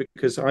will be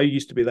because I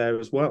used to be there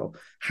as well.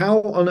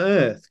 How on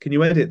earth can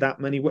you edit that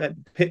many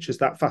pictures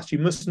that fast? You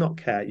must not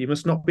care. You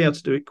must not be able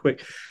to do it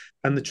quick.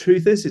 And the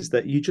truth is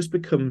that you just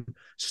become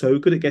so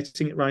good at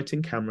getting it right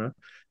in camera.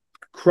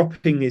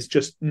 Cropping is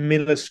just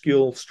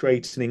minuscule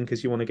straightening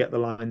because you want to get the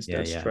lines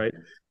dead straight.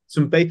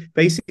 Some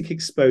basic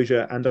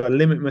exposure, and I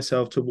limit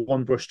myself to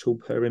 1 brush tool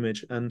per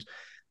image. And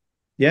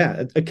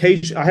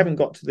occasionally I haven't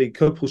got to the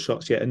couple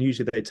shots yet, and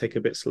usually they take a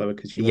bit slower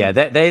because they're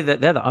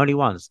the only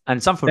ones,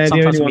 and sometimes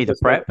for me the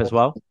prep as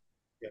well.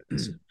 Yeah.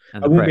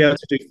 I won't be able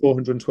to do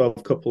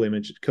 412 couple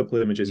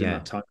images in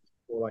that time,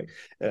 or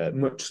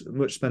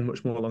spend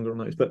much more longer on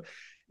those. But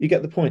you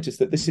get the point. Is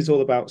that this is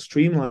all about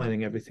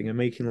streamlining everything and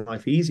making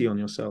life easy on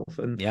yourself.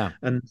 And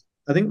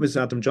I think it was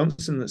Adam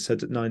Johnson that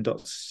said at 9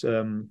 Dots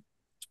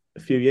a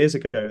few years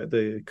ago at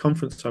the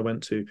conference I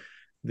went to,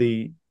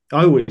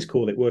 I always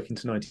call it working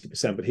to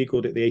 90%, but he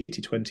called it the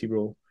 80-20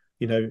 rule,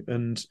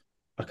 and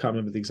I can't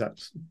remember the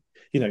exact,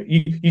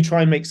 you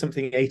try and make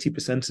something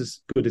 80%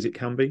 as good as it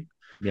can be.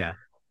 Yeah.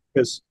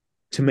 Because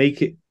to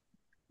make it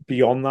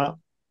beyond that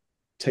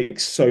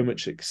takes so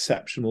much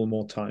exceptional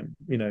more time,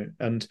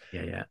 and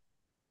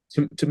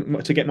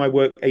to get my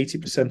work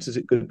 80% as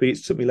it could be,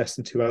 it took me less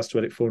than 2 hours to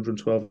edit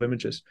 412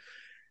 images.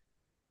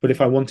 But if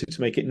I wanted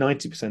to make it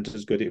 90%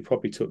 as good, it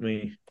probably took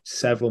me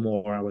several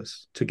more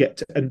hours to get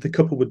to, and the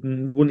couple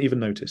wouldn't even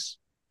notice.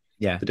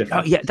 Yeah. The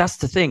difference. That's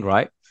the thing,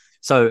 right?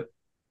 So,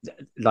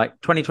 like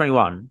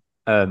 2021,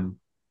 I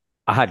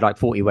had like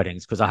 40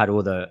 weddings because I had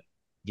all the,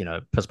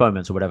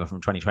 postponements or whatever from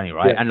 2020,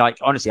 right? Yeah. And like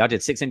honestly, I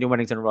did 6 Indian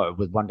weddings in a row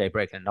with 1 day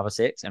break and another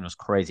 6, and it was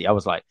crazy. I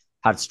was like,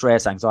 had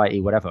stress,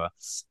 anxiety, whatever,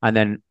 and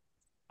then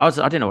I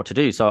didn't know what to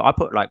do, so I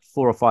put like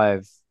 4 or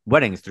 5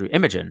 weddings through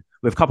Imogen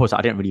with couples that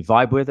I didn't really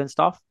vibe with and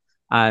stuff.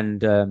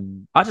 And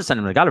I just sent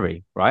them to the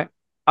gallery, right?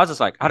 I was just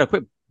like, I had a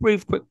quick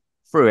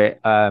through it,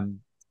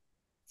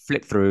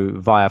 flick through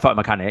via Photo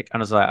Mechanic,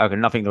 and I was like, okay,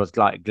 nothing that was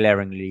like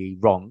glaringly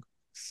wrong.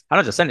 And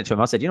I just sent it to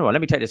him. I said, you know what,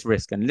 let me take this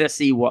risk and let's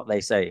see what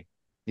they say.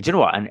 And you know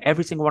what? And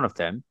every single one of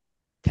them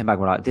came back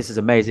and were like, this is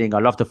amazing. I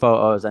love the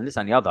photos and this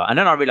and the other. And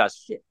then I realized,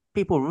 shit,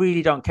 people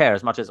really don't care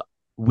as much as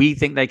we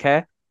think they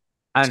care.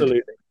 And,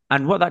 absolutely.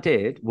 And what that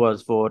did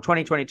was for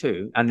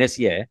 2022 and this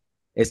year,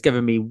 it's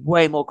given me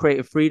way more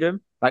creative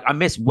freedom. Like I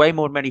miss way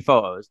more many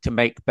photos to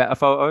make better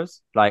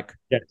photos. Like,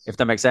 if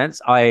that makes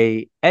sense,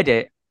 I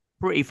edit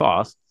pretty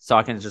fast so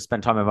I can just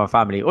spend time with my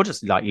family or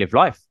just like live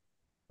life.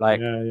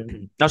 Like I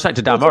was saying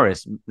to Dan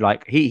Morris,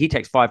 like he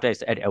takes 5 days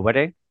to edit a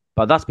wedding,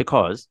 but that's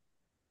because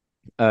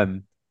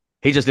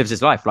he just lives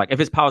his life. Like if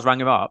his pals rang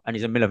him up and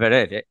he's in the middle of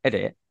edit,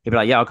 he'd be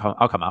like, yeah,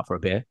 I'll come out for a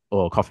beer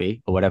or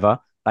coffee or whatever.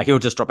 Like he'll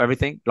just drop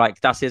everything.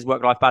 Like that's his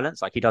work-life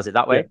balance. Like he does it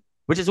that way,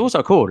 which is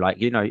also cool. Like,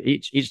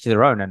 each to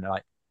their own. And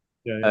like,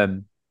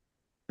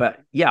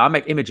 but I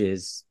make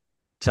images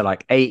to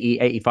like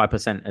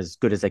 85% as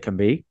good as they can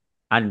be.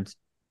 And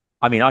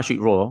I mean, I shoot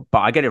raw, but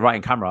I get it right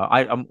in camera.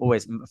 I'm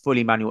always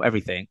fully manual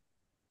everything.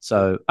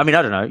 So, I mean,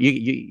 I don't know.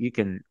 You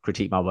can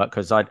critique my work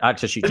because I had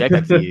to shoot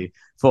JPEG for you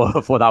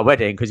for that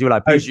wedding because you were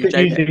like, please shoot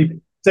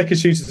JPEG. Second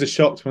shooters are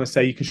shocked when I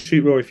say you can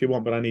shoot raw if you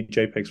want, but I need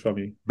JPEGs from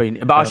you.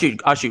 But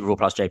I shoot raw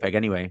plus JPEG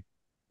anyway.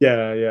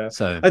 Yeah.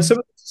 So And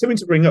something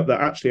to bring up that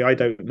actually I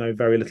don't know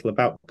very little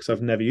about because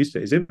I've never used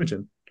it is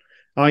Imogen.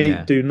 I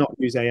yeah, do not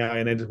use AI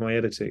in any of my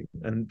editing,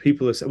 and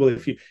people have said, "Well,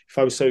 if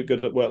I was so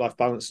good at work-life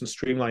balance and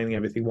streamlining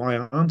everything, why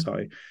aren't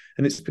I?"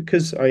 And it's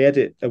because I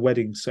edit a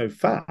wedding so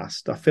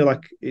fast. I feel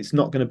like it's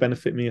not going to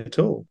benefit me at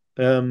all.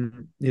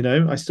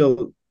 I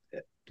still,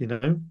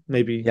 yeah.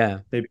 maybe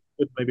I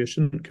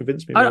shouldn't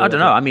convince me I more don't of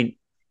know. it. I mean,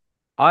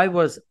 I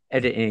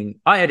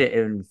edit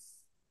in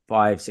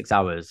 5-6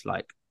 hours,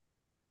 like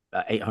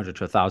 800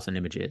 to 1,000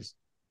 images.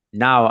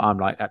 Now I'm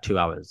like at 2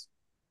 hours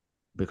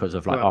because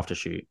of like Wow. after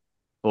shoot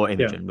or Yeah.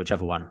 Imogen,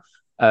 whichever one.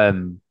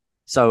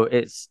 So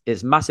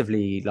it's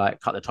massively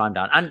like cut the time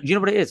down. And you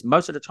know what it is?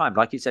 Most of the time,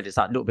 like you said, it's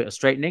that little bit of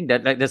straightening.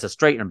 Like there's a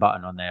straighten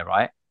button on there,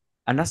 right?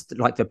 And that's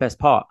like the best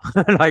part.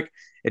 Like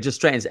it just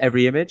straightens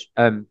every image.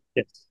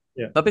 Yes.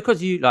 Yeah. But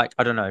because you like,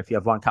 I don't know if you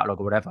have one catalog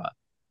or whatever,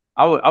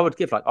 I would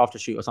give like after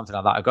shoot or something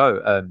like that a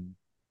go.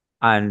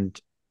 And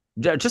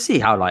just see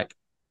how like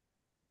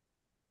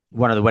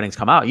one of the weddings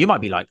come out. You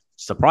might be like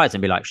surprised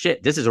and be like,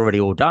 shit, this is already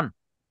all done.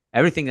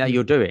 Everything that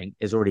you're doing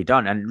is already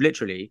done. And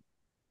literally,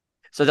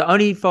 so the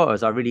only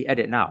photos I really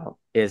edit now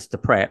is the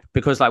prep,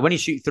 because like when you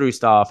shoot through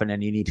stuff and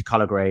then you need to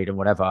color grade and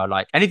whatever,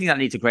 like anything that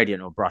needs a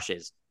gradient or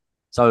brushes.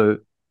 So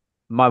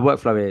my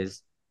workflow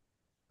is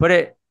cut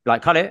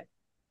it,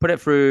 put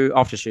it through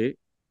after shoot,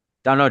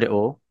 download it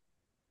all,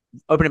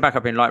 open it back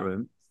up in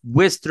Lightroom,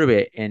 whiz through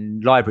it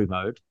in library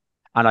mode,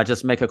 and I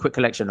just make a quick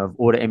collection of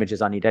all the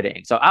images I need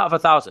editing. So out of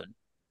 1,000,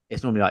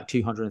 it's normally like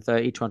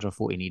 230,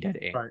 240 need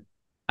editing. Right.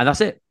 And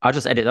that's it. I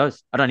just edit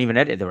those. I don't even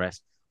edit the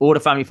rest. All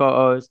the family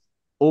photos,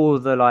 all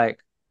the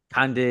like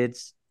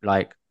candids,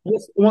 like.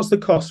 What's the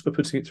cost for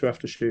putting it through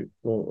after shoot?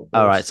 All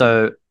right.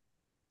 So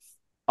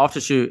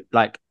after shoot,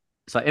 like,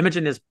 so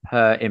Imogen is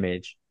per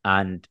image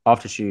and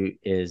after shoot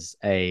is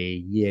a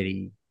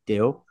yearly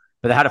deal.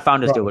 But they had a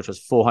founders deal, which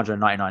was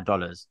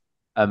 $499.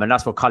 And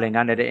that's for culling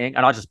and editing.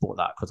 And I just bought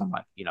that because I'm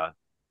like,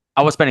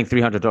 I was spending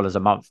 $300 a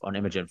month on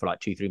Imogen for like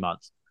 2-3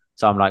 months.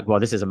 So I'm like, well,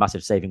 this is a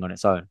massive saving on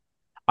its own.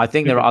 I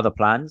think there are other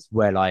plans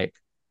where like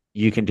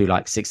you can do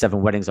like 6-7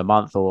 weddings a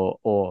month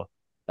or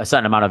a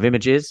certain amount of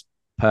images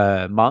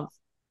per month,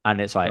 and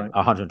it's like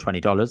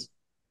 $120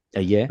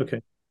 a year.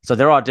 Okay. So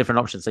there are different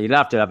options. So you'll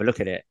have to have a look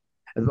at it.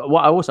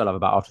 What I also love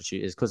about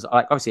Aftershoot is because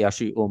like obviously I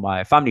shoot all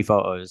my family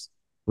photos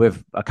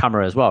with a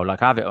camera as well.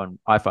 Like I have it on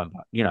iPhone,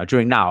 but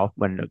during now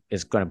when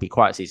it's going to be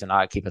quiet season,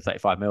 I keep a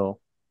 35mm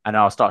and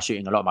I'll start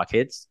shooting a lot of my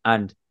kids.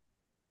 And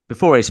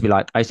before I used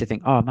to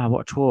think, oh man,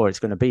 what a chore it's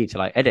going to be to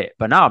like edit.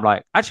 But now I'm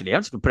like, actually, I'm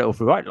just going to put it all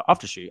through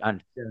Aftershoot,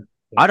 and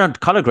I don't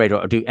color grade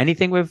or do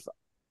anything with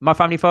my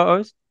family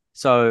photos.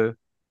 So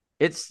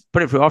it's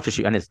put it through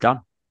Aftershoot and it's done.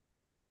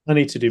 I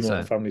need to do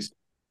more family stuff.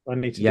 I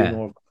need to do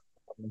more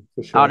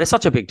for sure. Oh, there's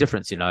such a big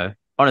difference,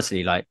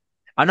 honestly. Like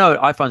I know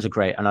iPhones are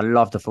great and I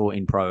love the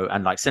 14 Pro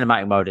and like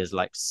cinematic mode is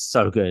like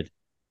so good.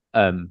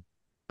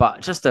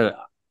 But just the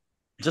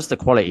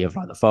quality of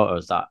like the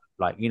photos that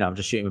like, I'm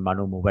just shooting with my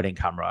normal wedding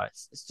camera.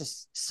 It's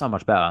just so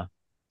much better.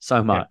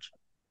 So much.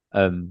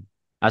 And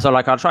so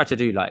like I'll try to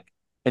do like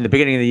in the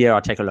beginning of the year, I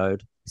take a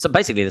load. So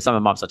basically the summer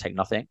months I take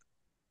nothing.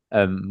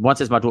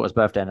 Once it's my daughter's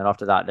birthday, and then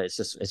after that, it's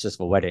just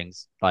for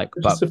weddings. Like,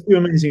 just a few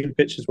amazing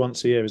pictures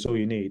once a year is all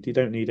you need. You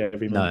don't need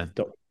every month.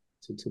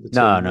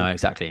 No,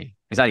 exactly,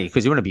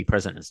 because you want to be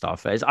present and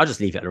stuff. I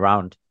just leave it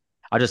around.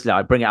 I just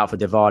like bring it out for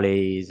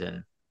Diwalis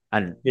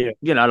and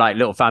like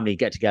little family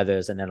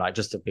get-togethers, and then like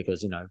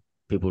because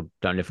people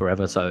don't live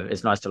forever, so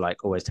it's nice to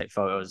like always take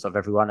photos of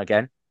everyone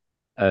again.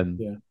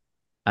 And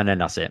then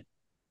that's it.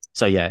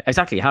 So yeah,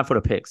 exactly. A handful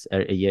of pics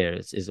a year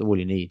is all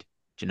you need.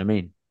 Do you know what I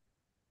mean?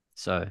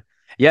 So.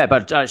 Yeah,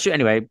 but shoot.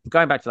 Anyway,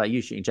 going back to like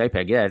you shooting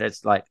JPEG,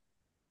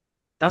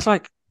 that's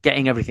like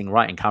getting everything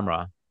right in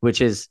camera,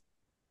 which is,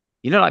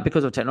 like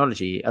because of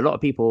technology, a lot of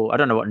people, I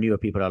don't know what newer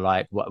people are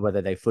like,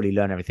 whether they fully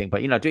learn everything,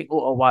 but doing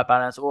auto white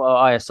balance, auto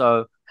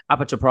ISO,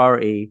 aperture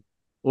priority,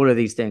 all of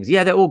these things,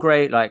 they're all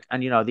great. Like,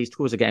 and these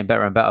tools are getting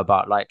better and better,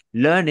 but like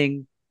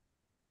learning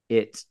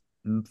it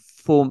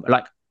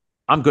like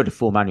I'm good at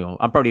full manual.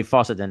 I'm probably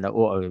faster than the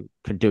auto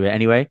can do it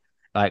anyway.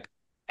 Like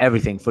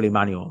everything fully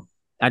manual.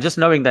 And just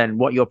knowing then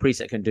what your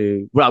preset can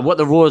do, well, what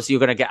the raws you're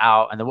going to get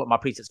out, and then what my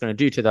preset's going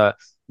to do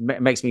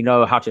makes me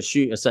know how to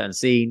shoot a certain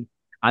scene.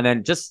 And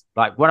then just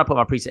like when I put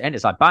my preset in,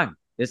 it's like bang,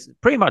 it's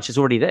pretty much it's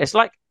already there. It's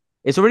like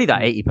it's already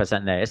that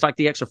 80% there. It's like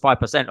the extra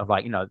 5% of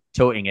like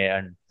tilting it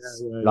and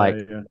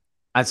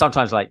and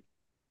sometimes like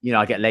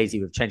I get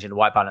lazy with changing the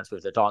white balance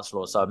with the dance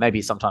floor. So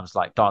maybe sometimes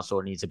like dance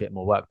floor needs a bit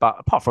more work. But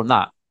apart from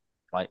that,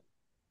 like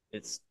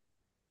it's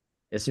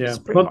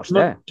pretty much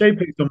there.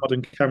 JPEGs on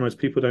modern cameras,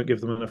 people don't give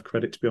them enough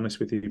credit, to be honest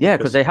with you. Yeah,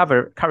 because they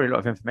carry a lot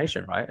of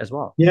information, right, as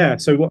well. Yeah.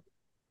 So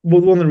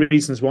one of the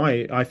reasons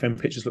why iPhone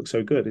pictures look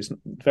so good is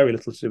very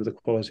little to do with the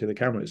quality of the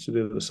camera. It's to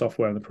do with the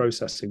software and the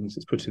processing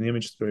it's putting the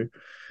image through.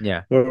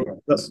 Yeah.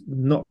 Well, that's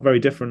not very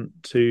different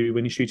to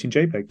when you're shooting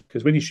JPEG,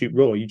 because when you shoot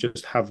RAW, you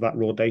just have that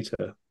raw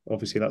data.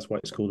 Obviously, that's why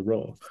it's called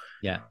RAW.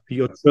 Yeah.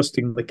 You're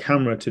trusting the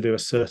camera to do a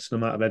certain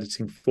amount of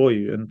editing for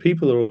you. And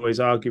people are always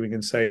arguing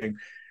and saying,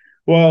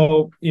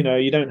 Well,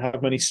 you don't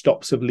have many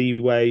stops of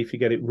leeway if you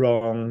get it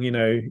wrong.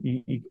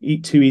 You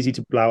eat too easy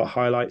to blow out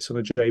highlights on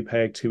a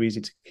JPEG, too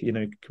easy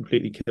to,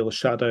 completely kill the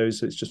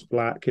shadows. It's just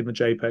black in the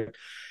JPEG.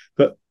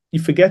 But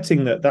you're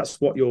forgetting that that's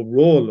what your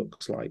RAW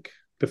looks like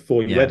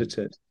before you edit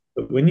it.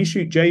 But when you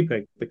shoot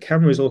JPEG, the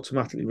camera is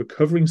automatically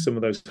recovering some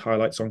of those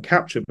highlights on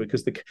capture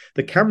because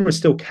the camera is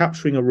still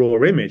capturing a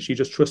raw image. You're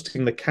just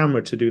trusting the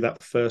camera to do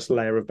that first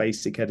layer of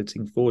basic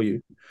editing for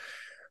you.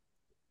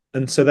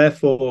 And so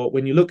therefore,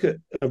 when you look at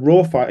a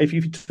raw file, if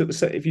you're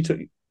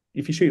shooting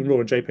raw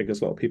and JPEG,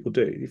 as a lot of people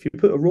do, if you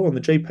put a raw and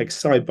the JPEG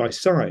side by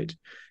side,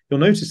 you'll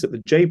notice that the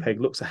JPEG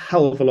looks a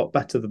hell of a lot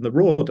better than the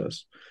raw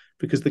does,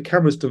 because the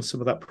camera's done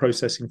some of that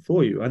processing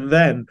for you. And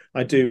then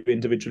I do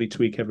individually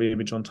tweak every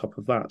image on top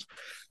of that.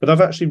 But I've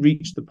actually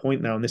reached the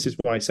point now, and this is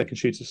why second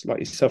shooters like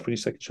yourself, when you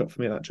second shot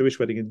for me at that Jewish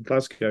wedding in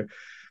Glasgow,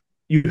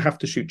 you have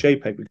to shoot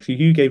JPEG, because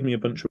you gave me a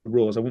bunch of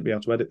raws, I wouldn't be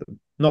able to edit them.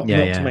 Not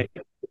to make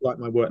it like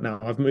my work now.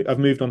 I've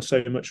moved on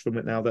so much from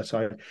it now that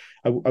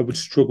I would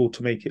struggle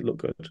to make it look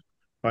good.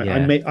 Right?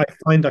 Yeah. I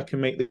find I can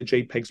make the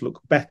JPEGs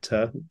look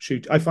better.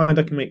 I find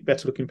I can make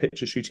better looking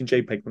pictures shooting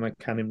JPEG than I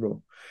can in RAW.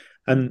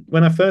 And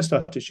when I first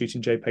started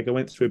shooting JPEG, I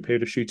went through a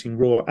period of shooting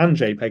RAW and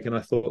JPEG, and I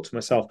thought to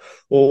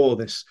myself,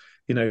 this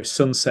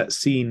sunset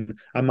scene,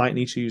 I might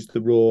need to use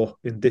the RAW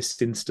in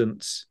this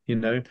instance,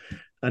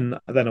 And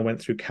then I went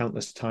through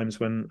countless times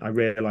when I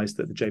realized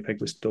that the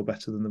JPEG was still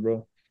better than the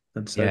RAW.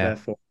 And so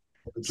therefore,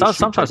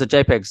 sometimes the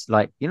JPEGs,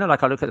 like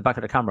I look at the back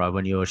of the camera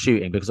when you're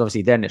shooting, because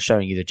obviously then it's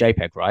showing you the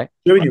JPEG, right?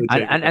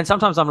 And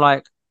sometimes I'm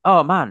like,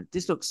 oh man,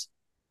 this looks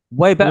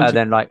way better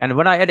than and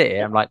when I edit it,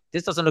 I'm like,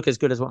 this doesn't look as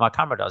good as what my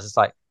camera does. It's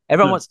like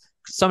everyone wants.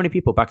 So many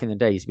people back in the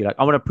day used to be like,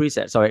 I want a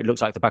preset so it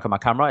looks like the back of my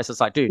camera. It's just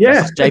like, dude,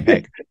 that's just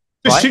JPEG.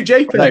 Just shoot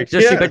JPEG.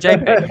 Shoot a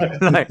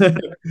JPEG.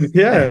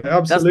 Yeah,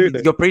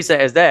 absolutely. Your preset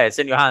is there. It's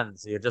in your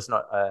hands. You're just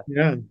not.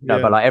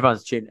 But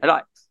everyone's tuning.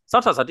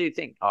 Sometimes I do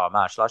think, oh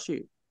man, shall I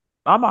shoot?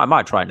 I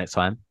might try it next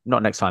time.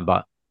 Not next time,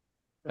 but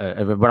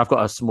when I've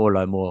got a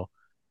smaller, more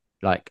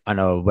I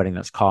know a wedding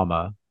that's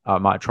calmer, I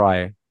might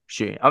try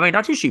shooting. I mean,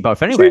 I do shoot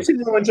both anyway.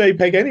 Shooting on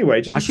JPEG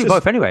anyway. I shoot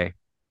both anyway.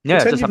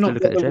 Yeah, just have to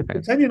look at the JPEG.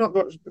 Pretend you're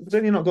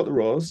not got the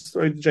RAWs.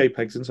 Throw the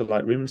JPEGs into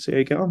Lightroom and see how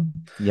you get on.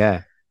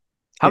 Yeah.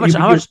 How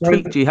much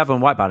tweak do you have on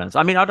white balance?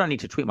 I mean, I don't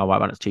need to tweak my white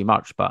balance too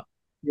much, but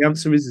the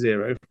answer is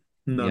 0.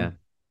 None.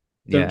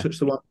 Don't touch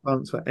the white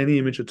balance for any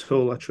image at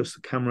all. I trust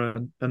the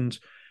camera, and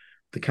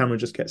the camera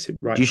just gets it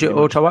right. Do you shoot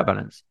auto white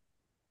balance?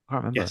 I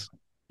can't remember. Yes.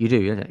 You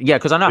do, yeah,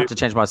 because I know I have to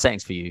change my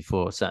settings for you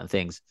for certain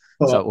things.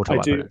 So auto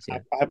white balance. Yeah.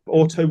 I have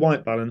auto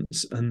white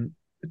balance, and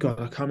God,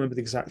 I can't remember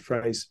the exact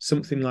phrase.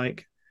 Something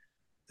like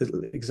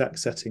the exact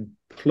setting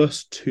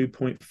plus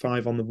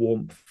 2.5 on the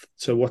warmth.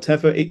 So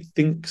whatever it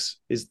thinks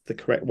is the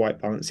correct white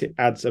balance, it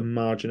adds a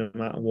margin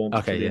amount of warmth.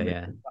 Okay,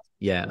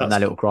 yeah, and that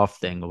little graph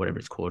thing or whatever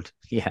it's called.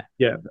 Yeah.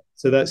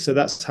 So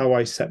that's how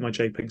I set my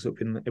JPEGs up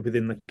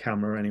within the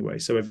camera anyway.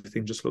 So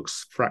everything just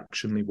looks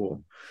fractionally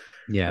warm.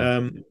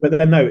 Yeah. But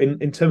then no,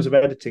 in terms of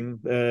editing,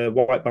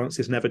 white balance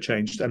is never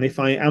changed. And if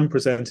I am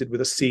presented with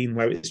a scene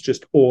where it's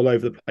just all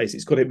over the place,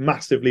 it's got it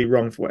massively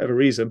wrong for whatever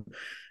reason,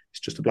 it's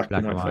just a black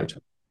and white photo.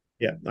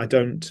 Yeah, I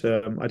don't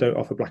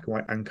offer black and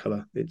white and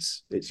color.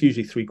 It's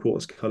usually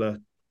 3/4 color,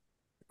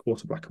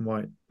 quarter black and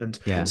white, and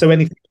so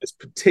anything that's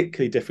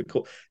particularly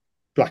difficult,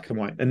 black and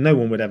white, and no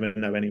one would ever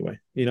know anyway.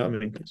 You know what I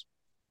mean?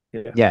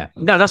 Yeah.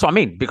 No, that's what I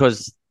mean,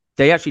 because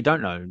they actually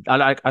don't know.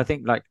 I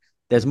think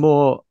there's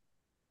more.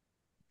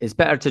 It's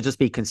better to just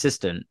be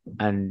consistent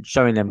and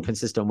showing them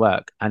consistent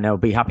work, and they'll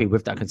be happy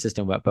with that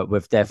consistent work, but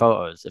with their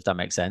photos, if that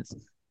makes sense.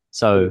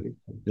 So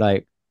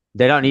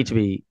they don't need to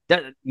be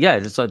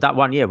so that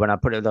one year when I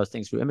put those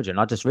things through Imogen,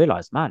 I just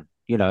realized, man,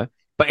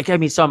 but it gave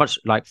me so much,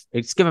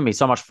 it's given me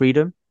so much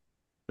freedom.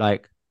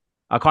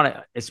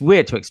 It's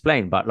weird to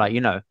explain, but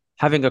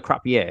having a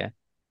crap year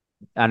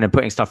and then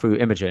putting stuff through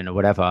Imogen or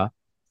whatever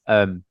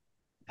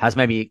has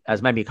made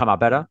me come out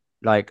better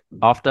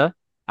after.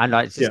 And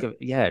it's just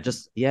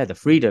the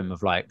freedom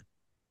of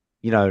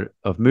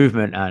of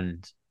movement,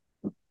 and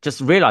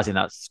just realizing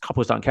that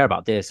couples don't care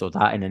about this or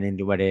that in an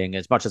indie wedding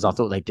as much as I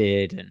thought they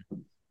did, and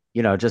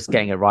just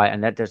getting it right,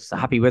 and they're just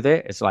happy with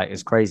it.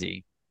 It's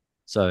crazy.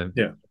 So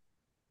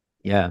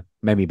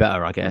made me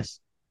better, I guess.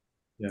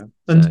 Yeah.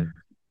 And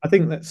I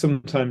think that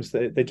sometimes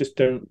they just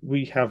don't.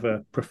 We have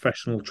a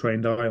professional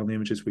trained eye on the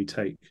images we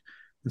take,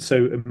 and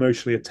so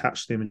emotionally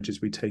attached to the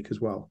images we take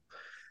as well.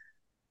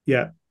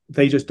 Yeah,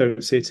 they just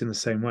don't see it in the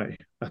same way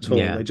at all.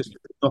 Yeah. They just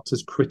not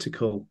as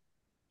critical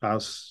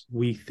as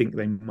we think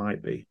they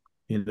might be.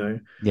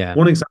 Yeah.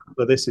 One example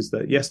of this is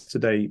that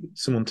yesterday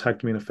someone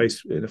tagged me in a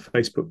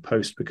Facebook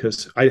post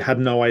because I had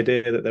no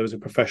idea that there was a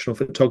professional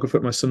photographer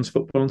at my son's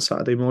football on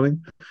Saturday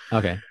morning.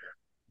 Okay.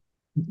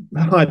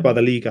 Hired by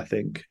the league, I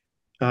think.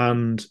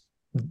 And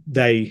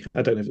I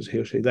don't know if it was he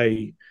or she,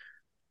 they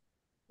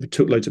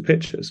took loads of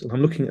pictures. And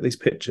I'm looking at these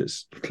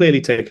pictures,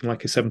 clearly taken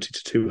a 70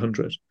 to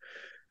 200.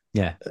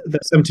 Yeah. The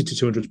 70 to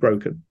 200 is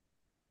broken.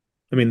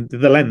 I mean,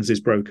 the lens is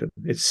broken.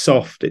 It's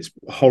soft. It's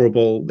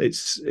horrible.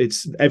 It's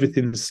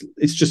everything's.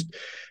 It's just.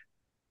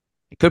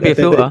 It could be a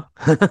filter.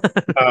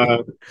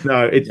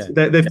 No,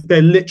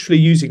 they're literally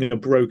using a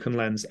broken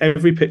lens.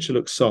 Every picture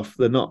looks soft.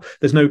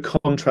 There's no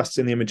contrast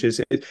in the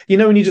images.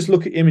 When you just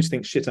look at the image,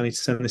 think, shit, I need to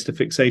send this to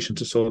fixation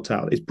to sort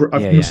out.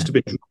 Must have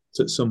been dropped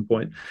at some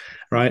point,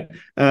 right?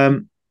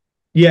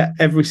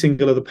 Every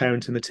single other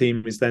parent in the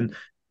team is then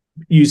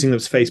using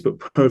those Facebook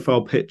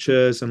profile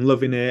pictures and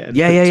loving it. And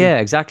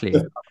exactly.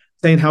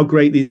 Saying how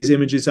great these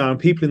images are, and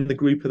people in the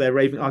group are there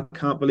raving, I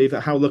can't believe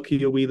it. How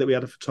lucky are we that we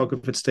had a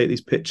photographer to take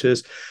these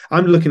pictures?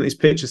 I'm looking at these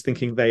pictures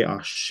thinking they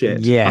are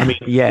shit. Shit.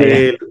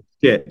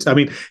 I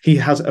mean, he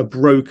has a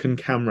broken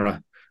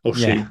camera, or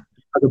she has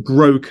a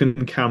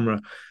broken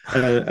camera,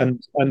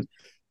 and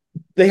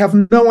they have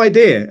no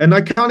idea. And I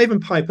can't even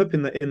pipe up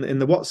in the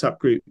WhatsApp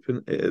group,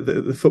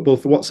 the football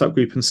for WhatsApp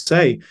group, and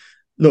say,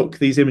 look,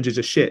 these images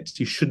are shit.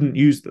 You shouldn't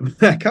use them.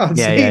 I can't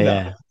say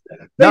that.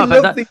 They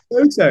love these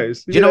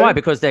photos. Do you know why?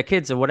 Because their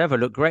kids or whatever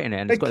look great in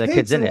it, and it's got their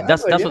kids in it.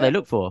 That's what they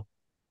look for.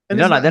 And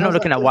they're not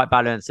looking at white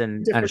balance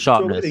and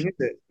sharpness.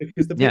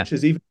 Because the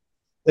pictures, even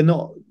they're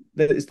not.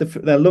 It's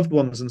their loved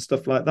ones and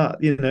stuff like that.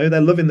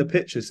 They're loving the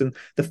pictures, and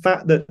the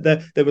fact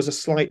that there was a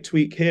slight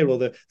tweak here, or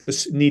the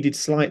needed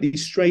slightly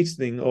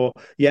straightening, or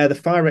the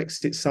fire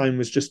exit sign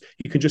was just,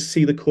 you can just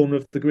see the corner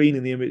of the green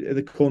in the image,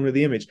 the corner of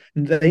the image.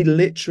 And they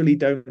literally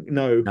don't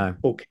know.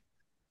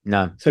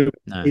 No. So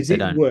is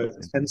it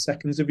worth 10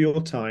 seconds of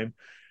your time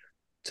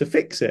to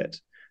fix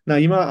it? Now,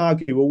 you might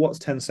argue, well, what's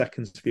 10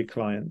 seconds for your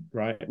client,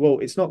 right? Well,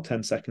 it's not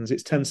 10 seconds.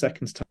 It's 10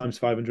 seconds times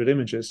 500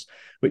 images,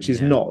 which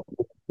is not,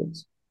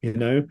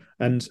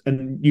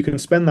 and you can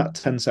spend that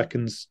 10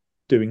 seconds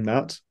doing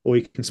that, or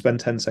you can spend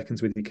 10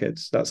 seconds with your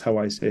kids. That's how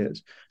I see it.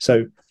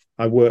 So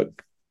I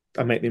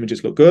make the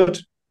images look good,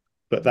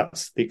 but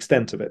that's the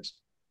extent of it.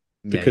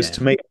 Because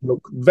to make them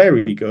look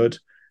very good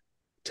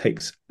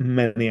takes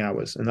many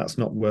hours, and that's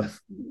not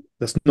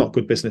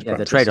good business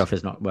practice. The trade-off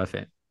is not worth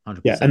it.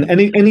 100%. And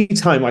any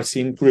time I see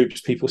in groups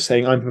people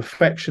saying, I'm a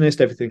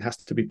perfectionist, everything has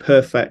to be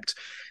perfect,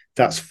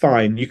 that's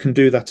fine. You can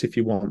do that if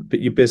you want, but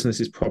your business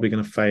is probably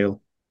going to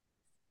fail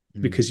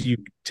because you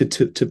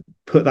to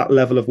put that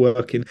level of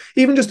work in.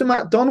 Even just a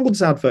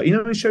McDonald's advert,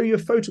 they show you a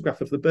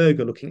photograph of the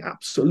burger looking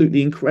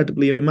absolutely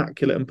incredibly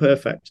immaculate and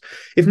perfect.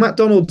 If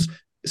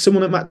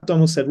someone at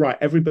McDonald's said, right,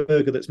 every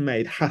burger that's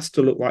made has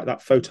to look like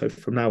that photo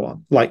from now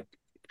on, like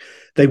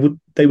they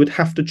would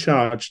have to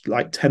charge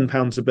like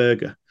 £10 a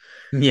burger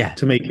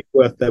to make it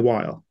worth their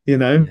while,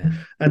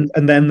 and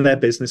then their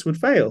business would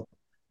fail.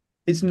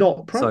 It's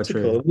not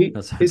practical.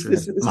 I'm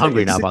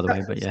hungry now, by the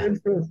way,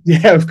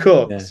 but of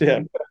course.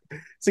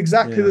 It's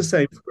exactly the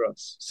same for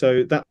us.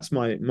 So that's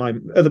my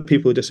other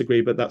people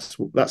disagree, but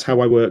that's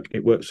how I work.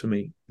 It works for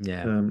me.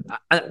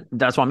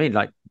 That's what I mean.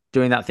 Like,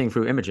 doing that thing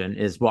through Imogen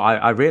is what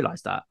I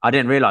realized that. I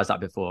didn't realize that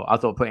before. I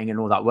thought putting in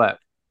all that work.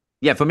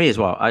 Yeah, for me as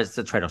well. It's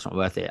the trade-off's not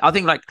worth it. I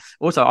think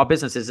also our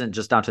business isn't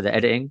just down to the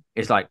editing.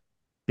 It's like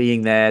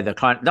being there, the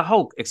client,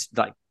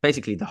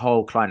 basically the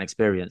whole client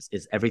experience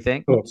is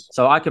everything.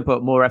 So I can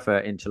put more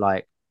effort into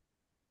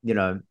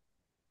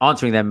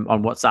answering them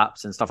on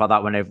WhatsApps and stuff like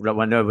that when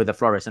they're with the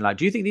florist and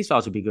do you think these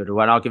files would be good? Or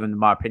when I'll give them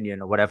my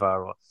opinion or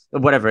whatever,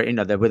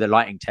 they're with a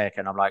lighting tech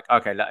and I'm like,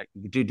 okay,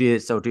 do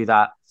this or do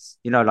that.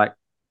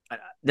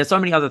 There's so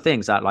many other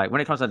things that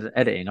when it comes to the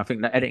editing, I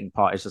think the editing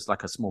part is just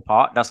a small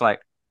part. That's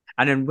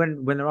and then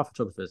when there are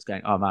photographers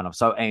going, oh man, I'm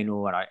so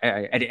anal and I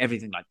edit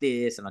everything like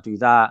this and I do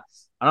that.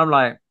 And I'm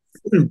like,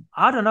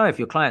 I don't know if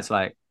your client's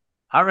I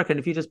reckon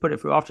if you just put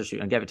it through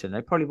Aftershoot and give it to them,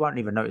 they probably won't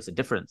even notice a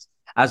difference.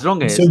 As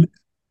long as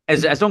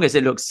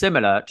it looks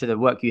similar to the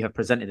work you have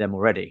presented them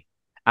already.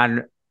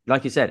 And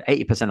like you said,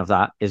 80% of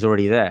that is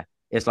already there.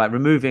 It's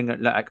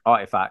removing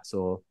artifacts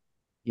or,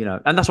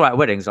 and that's why at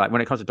weddings,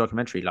 when it comes to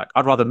documentary,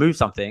 I'd rather move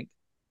something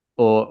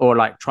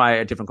or try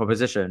a different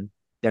composition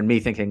than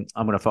me thinking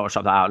I'm going to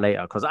Photoshop that out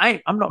later. Cause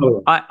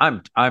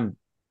I'm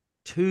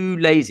too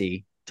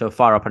lazy to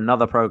fire up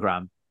another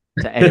program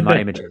to edit my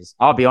images.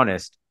 I'll be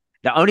honest.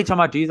 The only time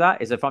I do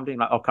that is if I'm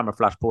doing off-camera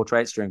flash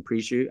portraits during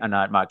pre-shoot and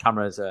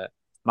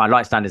my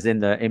light stand is in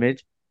the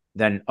image,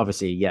 then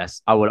obviously,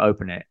 yes, I will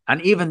open it. And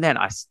even then,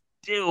 I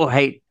still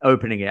hate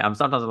opening it. I'm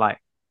sometimes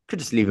could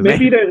just leave it.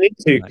 Maybe you don't need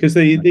to, because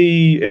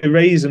the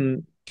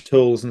erasing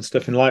tools and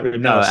stuff in Lightroom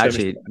now. No,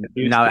 actually,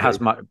 now it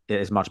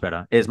is much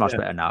better. It is much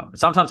better now.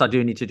 Sometimes I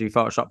do need to do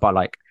Photoshop, but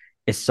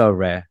it's so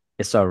rare.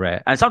 It's so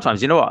rare. And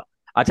sometimes, you know what?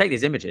 I take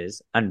these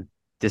images, and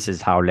this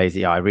is how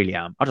lazy I really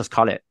am. I just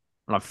cull it.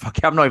 I'm like, fuck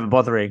it, I'm not even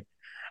bothering.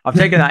 I've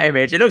taken that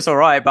image. It looks all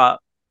right, but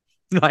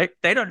they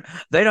don't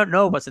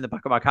know what's in the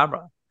back of my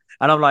camera.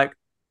 And I'm like,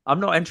 I'm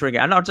not entering it.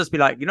 And I'll just be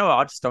like, you know what?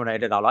 I just don't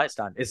edit that light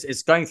stand.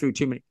 It's going through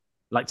too many.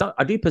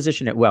 I do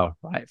position it well,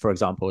 right? For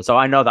example. So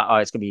I know that,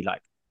 it's going to be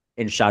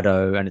in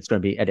shadow and it's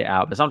going to be edit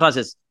out. But sometimes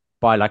it's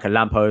by a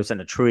lamppost and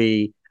a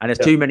tree. And there's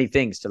too many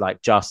things to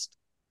just,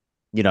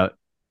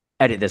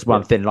 edit this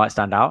one thin light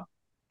stand out.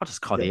 I'll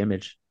just call the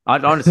image.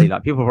 I'd honestly,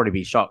 people will probably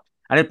be shocked.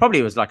 And it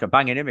probably was a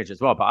banging image as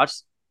well. But I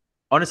just,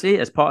 honestly,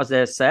 as part of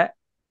their set,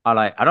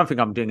 I don't think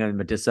I'm doing them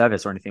a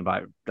disservice or anything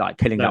by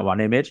killing that one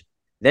image.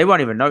 They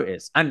won't even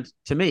notice. And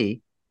to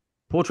me,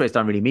 portraits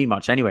don't really mean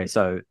much anyway.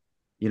 So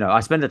I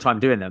spend the time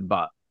doing them,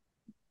 but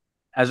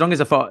as long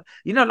as I thought,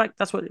 like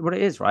that's what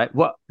it is, right?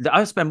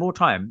 I spend more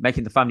time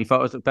making the family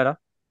photos look better,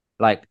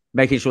 like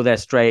making sure they're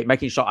straight,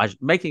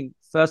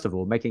 first of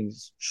all, making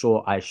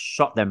sure I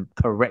shot them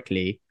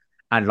correctly,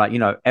 and like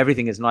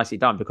everything is nicely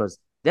done, because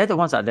they're the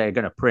ones that they're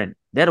going to print.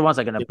 They're the ones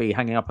that are going to be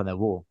hanging up on their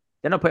wall.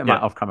 They're not putting my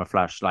off-camera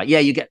flash. Like,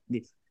 you get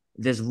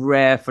this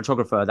rare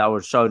photographer that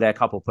would show their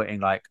couple putting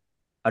like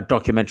a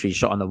documentary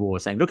shot on the wall,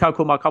 saying, "Look how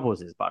cool my couple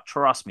is." But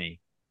trust me,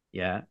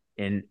 I'm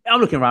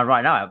looking around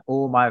right now at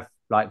all my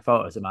like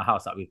photos in my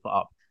house that we put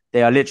up.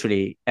 They are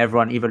literally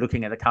everyone either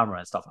looking at the camera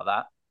and stuff like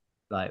that,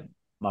 like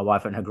my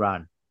wife and her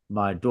gran,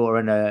 my daughter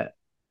and a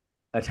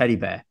teddy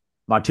bear,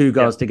 my two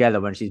girls together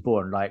when she's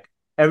born. Like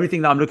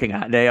everything that I'm looking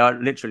at, they are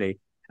literally,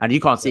 and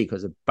you can't see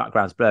because the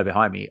background's blurred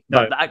behind me.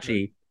 But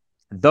actually,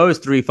 those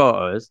 3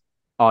 photos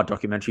are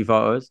documentary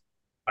photos.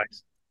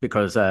 Nice.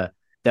 Because they're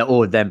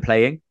all them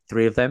playing,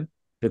 3 of them.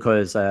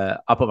 Because I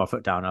put my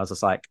foot down. I was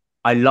just like,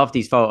 I love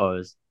these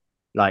photos.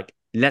 Like,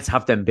 let's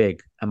have them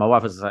big. And my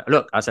wife was like,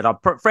 look, I said, I'll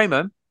frame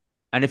them.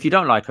 And if you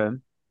don't like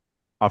them,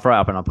 I'll throw it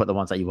up and I'll put the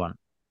ones that you want.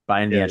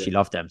 But in the end, she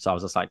loved them. So I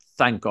was just like,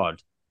 thank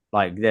God.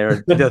 Like,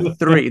 they're the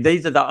 3.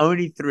 These are the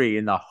only 3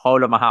 in the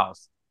whole of my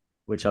house,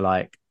 which are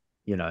like,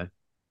 Yeah.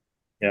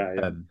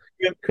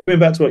 Coming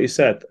back to what you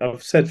said,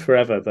 I've said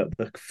forever that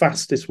the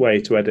fastest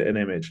way to edit an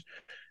image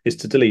is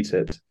to delete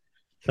it.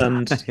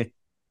 And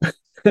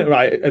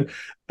right.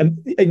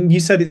 And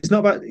you said it's not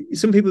about,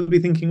 some people would be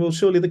thinking, well,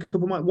 surely the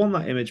couple might want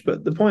that image.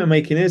 But the point I'm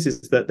making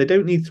is that they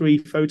don't need 3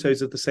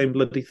 photos of the same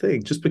bloody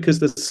thing, just because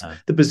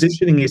the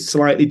positioning is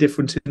slightly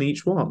different in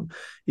each one.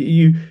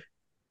 Even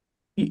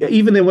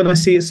when I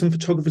see it, some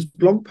photographers'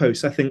 blog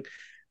posts, I think,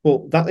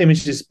 well, that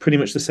image is pretty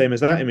much the same as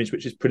that image,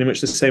 which is pretty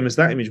much the same as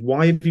that image.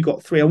 Why have you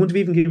got 3? I wouldn't have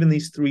even given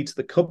these 3 to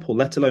the couple,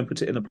 let alone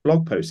put it in a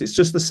blog post. It's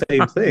just the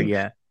same thing.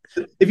 Yeah.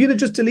 If you'd have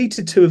just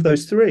deleted 2 of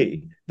those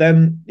 3,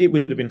 then it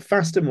would have been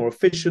faster, more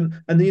efficient.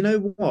 And you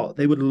know what?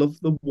 They would love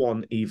the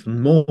one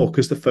even more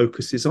because the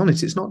focus is on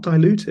it. It's not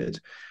diluted.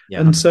 Yeah,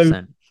 and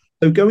 100%.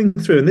 so going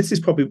through, and this is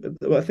probably,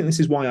 I think this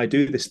is why I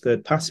do this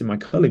third pass in my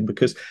culling,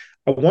 because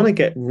I want to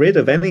get rid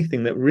of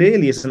anything that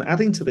really isn't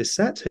adding to this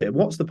set here.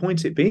 What's the point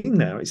of it being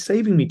there? It's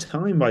saving me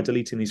time by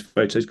deleting these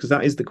photos, because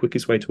that is the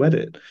quickest way to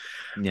edit.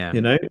 Yeah.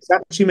 It's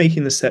actually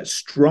making the set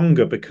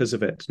stronger because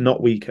of it,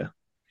 not weaker.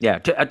 Yeah,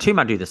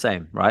 2Man do the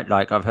same, right?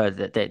 Like I've heard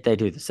that they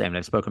do the same.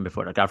 They've spoken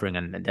before at a gathering,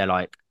 and they're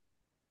like,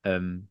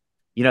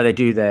 they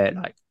do their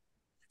like,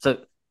 so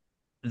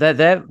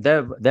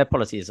their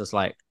policy is just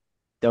like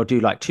they'll do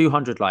like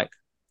 200 like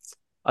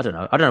I don't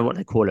know what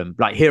they call them,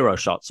 like hero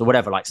shots or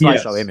whatever, like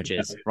slideshow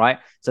images, right?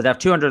 So they have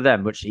 200 of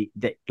them, which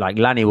like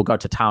Lanny will go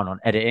to town on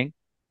editing,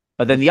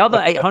 but then the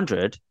other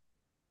 800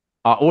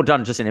 are all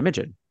done just in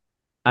imaging,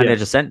 and they're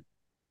just sent,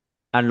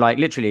 and like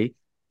literally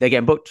they're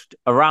getting booked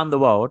around the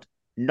world.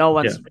 No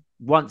one's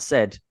once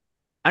said,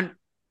 and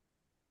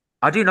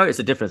I do notice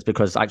a difference,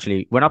 because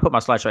actually when I put my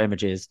slideshow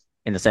images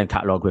in the same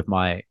catalog with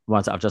my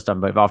ones that I've just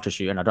done with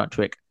aftershoot, and I don't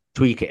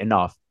tweak it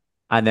enough,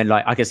 and then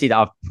like I can see that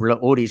I've put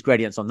all these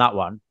gradients on that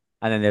one,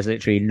 and then there's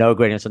literally no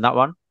gradients on that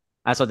one,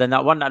 and so then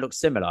that one that looks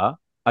similar,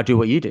 I do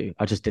what you do,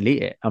 I just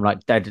delete it. I'm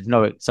like,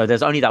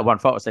 there's only that one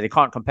photo, so they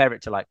can't compare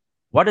it to like,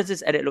 why does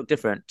this edit look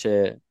different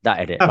to that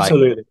edit?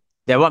 Absolutely. Like,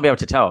 they won't be able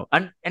to tell,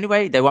 and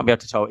anyway, they won't be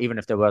able to tell even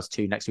if there was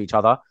 2 next to each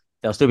other.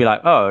 They'll still be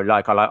like, oh,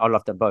 like I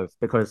love them both,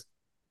 because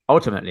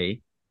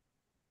ultimately,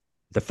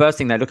 the first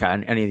thing they look at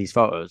in any of these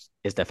photos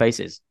is their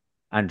faces,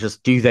 and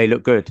just do they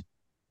look good,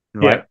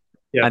 right?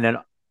 Yeah. And then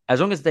as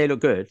long as they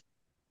look good,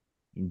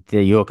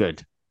 you're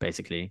good,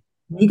 basically.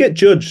 You get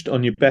judged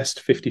on your best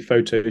 50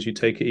 photos you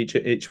take at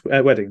each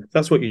wedding.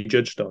 That's what you're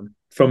judged on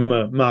from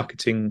a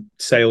marketing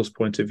sales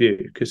point of view,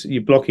 because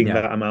you're blocking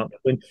that amount.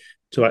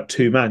 To like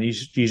 2Man,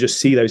 you just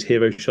see those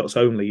hero shots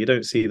only. You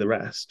don't see the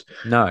rest.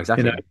 No,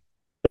 exactly.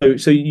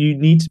 So you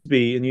need to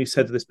be, and you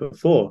said this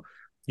before,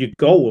 your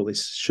goal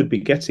should be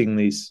getting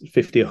these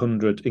 50,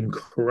 100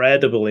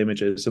 incredible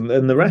images, and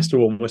the rest are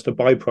almost a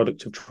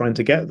byproduct of trying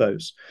to get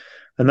those.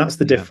 And that's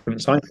the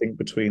difference, I think,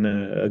 between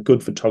a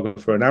good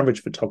photographer and an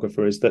average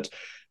photographer, is that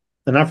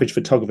an average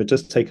photographer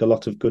does take a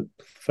lot of good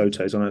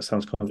photos. I know it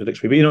sounds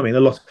contradictory, but you know what I mean? A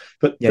lot,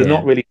 but they're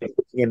not really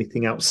putting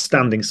anything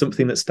outstanding,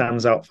 something that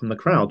stands out from the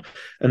crowd.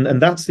 And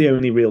that's the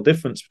only real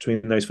difference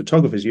between those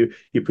photographers.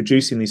 You're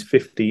producing these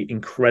 50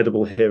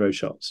 incredible hero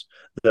shots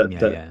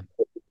that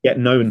get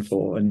known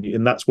for,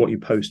 and that's what you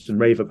post and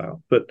rave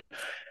about. But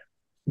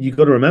you've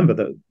got to remember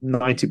that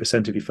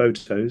 90% of your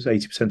photos,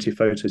 80% of your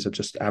photos are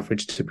just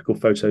average, typical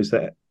photos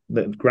that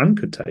Gran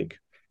could take.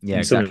 Yeah,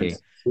 exactly.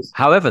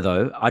 However,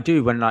 though, I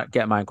do, when I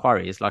get my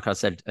inquiries, like I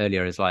said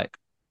earlier, is like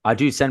I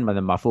do send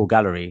them my full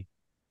gallery.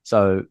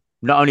 So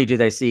not only do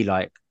they see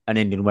like an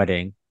Indian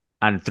wedding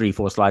and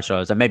 3-4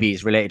 slideshows, and maybe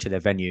it's related to their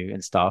venue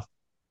and stuff,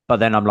 but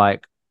then I'm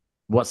like,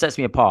 what sets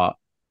me apart?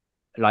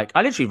 Like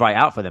I literally write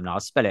out for them now. I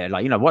spell it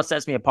like, what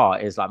sets me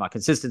apart is like my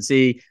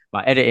consistency,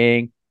 my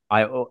editing.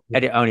 I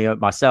edit only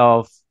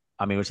myself.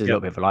 I mean, which is a little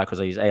bit of a lie because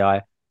I use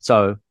AI.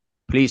 So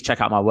please check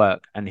out my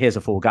work, and here's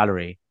a full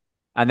gallery.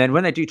 And then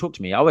when they do talk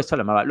to me, I always tell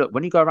them, I'm like, look,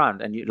 when you go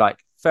around and you like,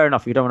 fair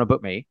enough, you don't want to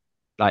book me.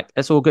 Like,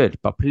 it's all good.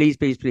 But please,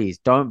 please, please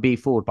don't be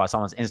fooled by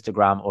someone's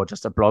Instagram or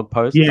just a blog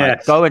post. Like,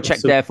 Yes. go and check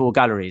their full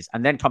galleries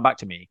and then come back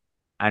to me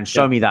and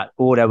show me that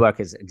all their work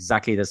is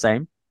exactly the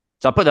same.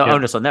 So I put the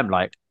onus on them,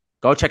 like,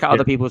 go check out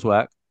other people's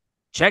work,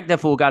 check their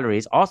full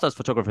galleries, ask those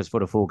photographers for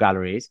the full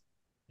galleries.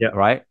 Yeah.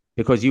 Right.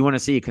 Because you want to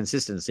see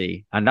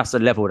consistency. And that's the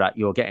level that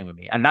you're getting with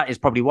me. And that is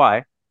probably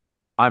why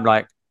I'm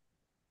like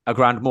a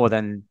grand more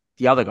than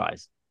the other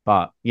guys.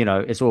 But, you know,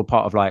 it's all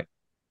part of like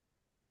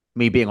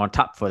me being on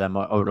tap for them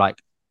or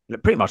like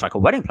pretty much like a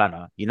wedding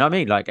planner. You know what I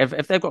mean? Like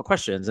if they've got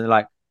questions and they're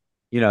like,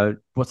 you know,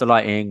 what's the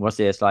lighting? What's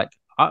this? Like,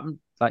 I'm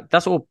like,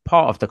 that's all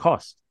part of the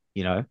cost.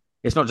 You know,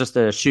 it's not just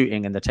the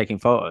shooting and the taking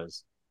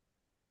photos.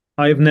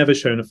 I have never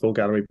shown a full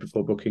gallery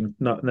before booking.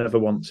 Never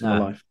once in my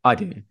life. I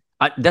do.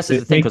 This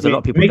is the thing, because a lot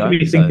of people don't.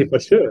 Making me think if I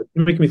should.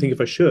 Making me think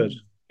if I should.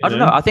 I don't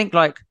know. I think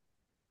like,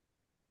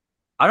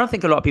 I don't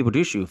think a lot of people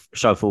do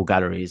show full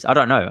galleries. I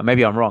don't know.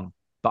 Maybe I'm wrong,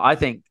 but I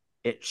think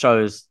it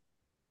shows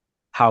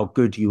how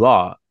good you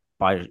are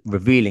by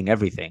revealing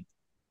everything,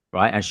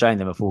 right, and showing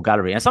them a full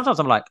gallery. And sometimes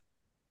I'm like,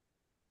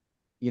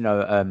 you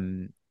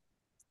know,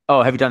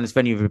 oh, have you done this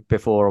venue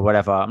before or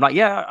whatever? I'm like,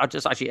 yeah, I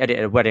just actually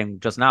edited a wedding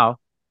just now.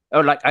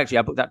 Oh, like actually,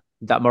 I booked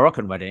that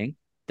Moroccan wedding.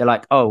 They're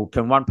like, oh,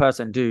 can one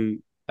person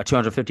do a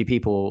 250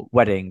 people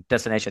wedding,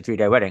 destination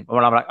 3-day wedding?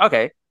 Well, I'm like,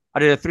 okay. I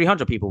did a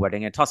 300 people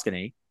wedding in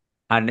Tuscany,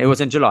 and it was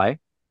in July,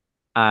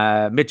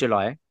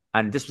 mid-July,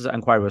 and this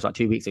inquiry was like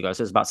 2 weeks ago,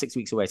 so it's about 6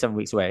 weeks away, 7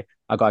 weeks away.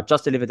 I go, I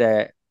just delivered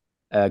their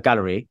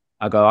gallery.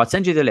 I go, I'll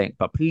send you the link,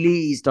 but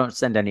please don't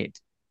send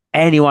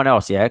anyone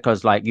else, yeah,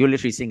 because like you're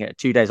literally seeing it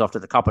 2 days after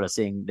the couple are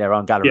seeing their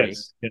own gallery.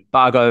 Yes, yeah. But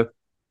I go,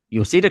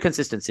 you'll see the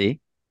consistency.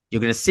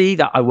 You're going to see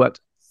that I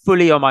worked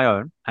fully on my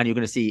own, and you're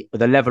going to see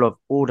the level of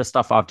all the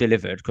stuff I've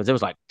delivered, because there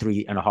was like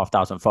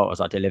 3,500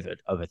 photos I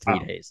delivered over 3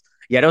 days.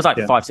 Yeah, there was like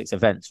 5-6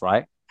 events,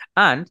 right?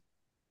 And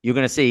you're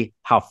going to see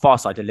how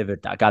fast I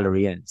delivered that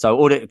gallery in.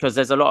 So because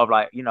there's a lot of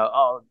like, you know,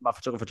 oh, my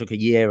photographer took a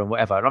year and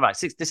whatever. And I'm like,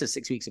 this is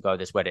 6 weeks ago,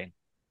 this wedding.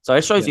 So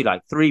it shows you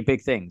like 3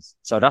 big things.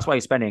 So that's why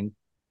you're spending,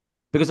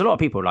 because a lot of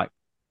people like,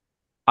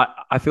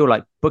 I feel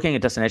like booking a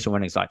destination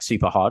wedding is like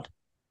super hard,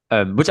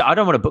 which I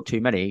don't want to book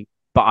too many,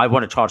 but I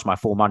want to charge my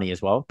full money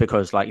as well,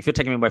 because like if you're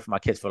taking me away from my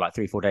kids for like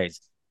 3-4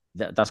 days,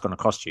 that's going to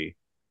cost you.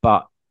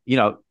 But you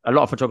know, a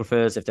lot of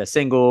photographers, if they're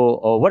single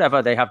or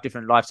whatever, they have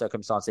different life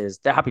circumstances.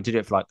 They're happy to do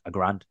it for like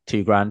 $1,000,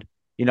 $2,000.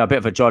 You know, a bit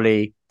of a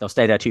jolly. They'll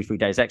stay there 2-3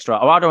 days extra.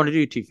 Oh, I don't want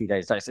to do 2-3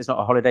 days. It's not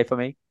a holiday for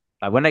me.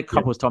 Like when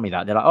couples tell me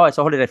that, they're like, "Oh, it's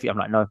a holiday for you." I'm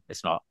like, "No,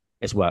 it's not.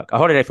 It's work. A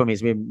holiday for me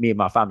is me and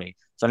my family.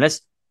 So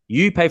unless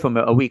you pay for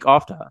me a week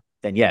after,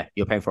 then yeah,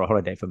 you're paying for a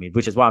holiday for me,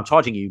 which is why I'm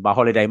charging you my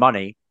holiday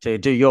money to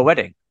do your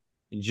wedding."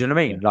 Do you know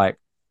what I mean? Like,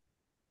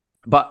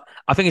 but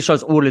I think it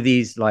shows all of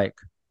these like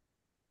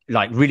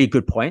really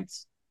good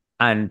points.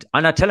 And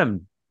I tell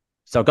them,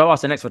 so go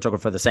ask the next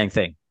photographer the same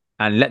thing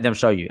and let them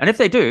show you. And if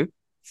they do,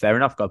 fair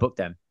enough, go book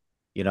them,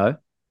 you know.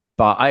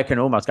 But I can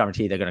almost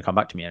guarantee they're going to come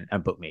back to me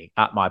and book me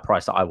at my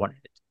price that I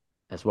wanted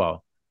as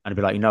well. And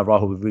be like, you know,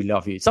 Rahul, we really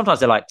love you. Sometimes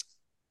they're like,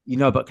 you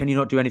know, but can you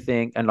not do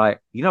anything? And like,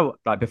 you know,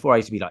 like before I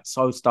used to be like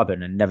so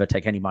stubborn and never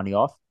take any money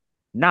off.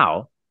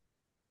 Now,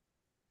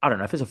 I don't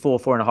know if it's a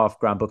 4.5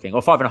 grand booking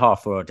or 5.5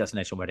 for a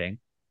destination wedding.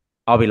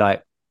 I'll be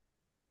like,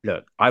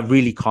 look, I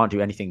really can't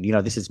do anything. You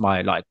know, this is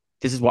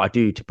what I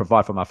do to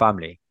provide for my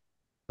family.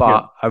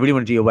 But I really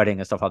want to do your wedding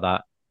and stuff like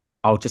that.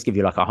 I'll just give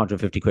you like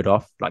 150 quid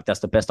off. Like that's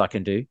the best I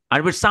can do.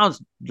 And which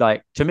sounds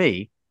like, to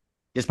me,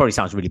 this probably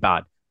sounds really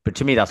bad, but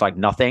to me, that's like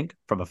nothing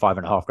from a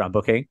 5.5 grand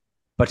booking.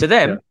 But to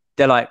them,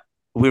 they're like,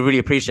 we really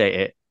appreciate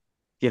it.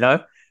 You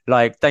know,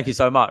 like, thank you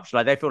so much.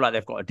 Like they feel like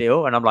they've got a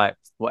deal. And I'm like,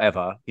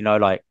 whatever, you know,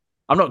 like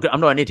I'm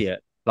not an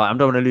idiot. Like I'm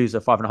not going to lose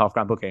a 5.5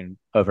 grand booking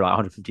over like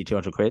 150,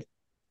 200 quid.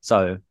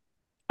 So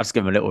I just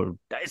give them a little,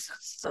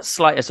 it's the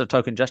slightest of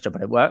token gesture,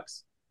 but it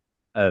works.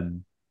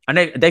 And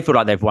they feel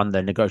like they've won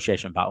the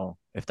negotiation battle,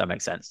 if that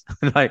makes sense.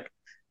 Like,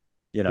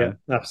 you know,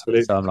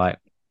 absolutely. So I'm like,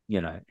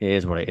 you know, it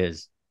is what it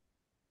is.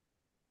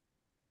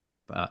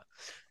 But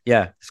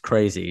yeah, it's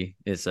crazy.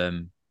 It's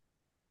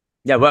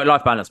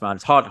work-life balance, man.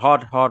 It's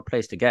hard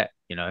place to get,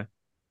 you know.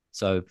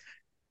 So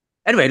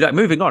anyway, like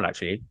moving on,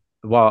 actually,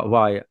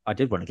 why I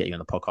did want to get you on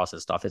the podcast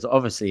and stuff is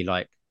obviously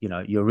like, you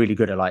know, you're really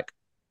good at like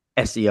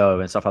SEO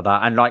and stuff like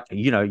that. And like,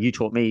 you know, you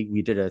taught me,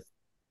 we did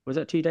was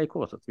it a 2-day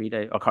course or 3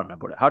 day? I can't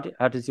remember. How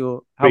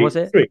was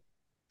it?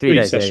 3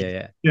 days.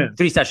 Yeah.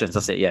 3 sessions.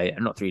 That's it. Yeah.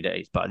 Not 3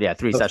 days, but yeah,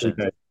 3 sessions.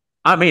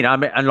 I mean,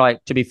 and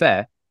like, to be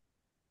fair,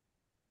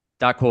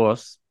 that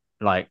course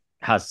like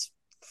has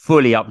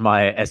fully upped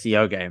my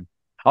SEO game.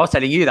 I was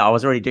telling you that I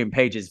was already doing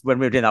pages when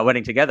we were doing that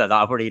wedding together,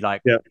 that I've already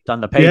like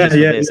done the pages for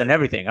this and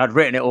everything. I'd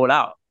written it all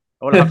out.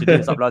 All I have to do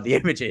is upload the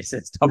images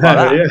and stuff like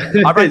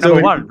that. I ranked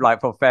number 1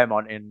 like for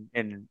Fairmont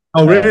in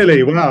Oh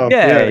really? Wow.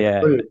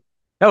 Yeah.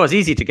 That was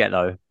easy to get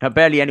though.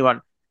 Barely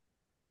anyone,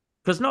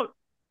 because not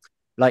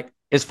like,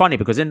 it's funny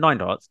because in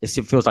 9dots it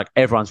feels like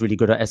everyone's really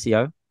good at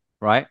SEO,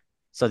 right?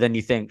 So then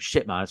you think,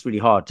 shit, man, it's really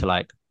hard to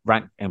like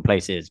rank in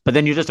places. But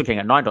then you're just looking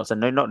at nine dots,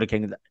 and they're not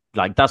looking at,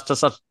 like, that's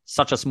just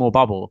such a small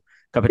bubble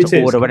compared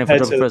to all the wedding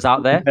photographers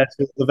out there. Compared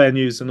to the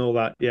venues and all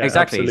that. Yeah,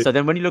 exactly. Absolutely. So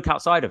then when you look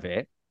outside of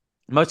it,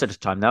 most of the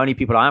time, the only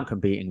people I am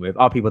competing with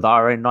are people that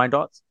are in nine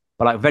dots.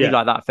 But like venue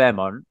like that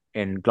Fairmont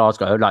in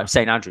Glasgow, like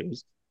St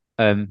Andrews,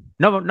 no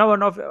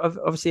one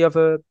obviously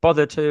ever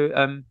bothered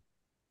to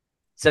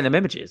send them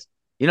images.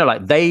 You know,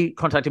 like they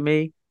contacted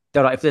me.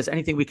 They're like, if there's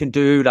anything we can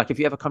do, like if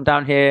you ever come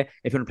down here,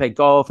 if you want to play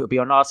golf, it'll be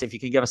on us. If you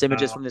can give us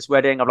images from this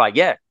wedding, I'm like,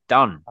 yeah,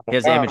 done.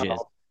 Here's the images.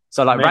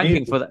 So like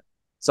ranking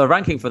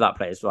for that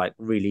place is like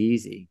really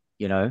easy,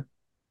 you know.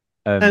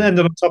 And then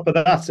on top of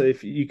that,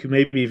 if you can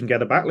maybe even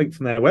get a backlink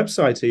from their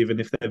website, even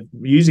if they're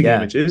using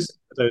images,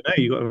 I don't know,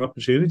 you've got an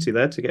opportunity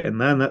there to get in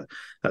there, and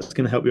that's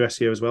going to help your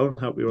SEO as well and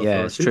help your authority.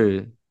 Yeah, it's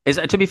true.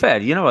 To be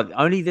fair, you know what?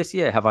 Only this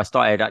year have I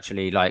started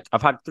actually, like,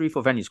 I've had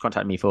 3-4 venues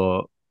contact me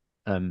for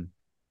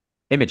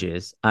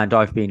images, and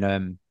I've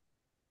been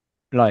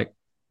like,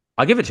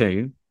 I give it to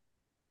you,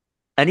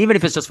 and even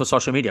if it's just for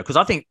social media, because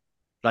I think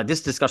like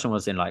this discussion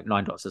was in like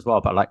nine dots as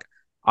well, but like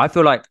I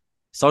feel like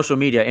social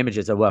media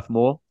images are worth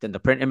more than the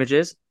print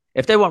images.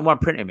 If they want one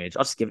print image,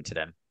 I'll just give it to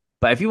them.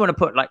 But if you want to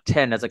put like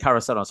 10 as a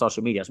carousel on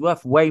social media, it's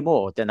worth way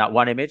more than that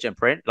one image in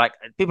print. Like,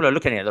 people are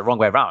looking at it the wrong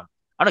way around.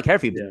 I don't care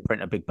if you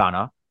print a big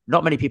banner.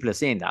 Not many people are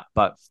seeing that,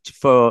 but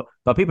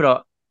people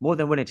are more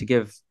than willing to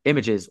give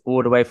images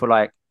all the way for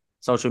like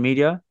social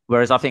media.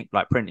 Whereas I think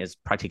like print is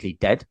practically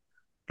dead.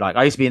 Like,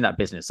 I used to be in that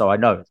business, so I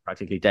know it's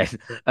practically dead.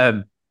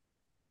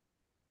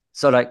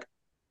 So like,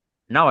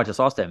 now I just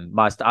asked them,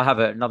 I have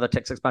another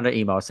text expander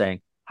email saying,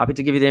 happy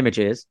to give you the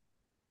images,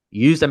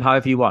 use them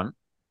however you want,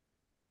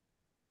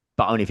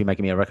 but only if you're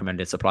making me a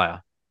recommended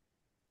supplier.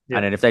 Yeah.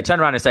 And then if they turn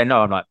around and say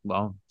no, I'm like,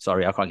 well,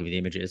 sorry, I can't give you the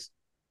images.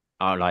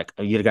 Like,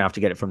 you're going to have to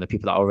get it from the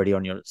people that are already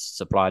on your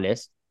supply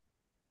list.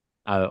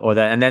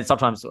 And then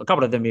sometimes a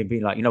couple of them have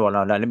been like, you know what,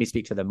 no, let me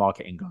speak to the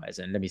marketing guys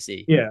and let me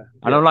see. Yeah.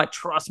 And I'm like,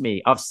 trust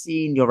me, I've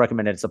seen your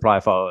recommended supplier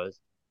photos.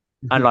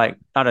 And like,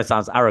 I know it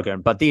sounds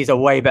arrogant, but these are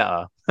way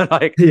better.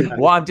 Like,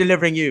 what I'm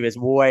delivering you is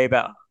way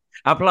better.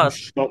 And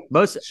plus,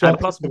 most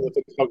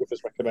the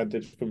photographers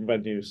recommended from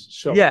venues.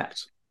 Shocked. Yeah.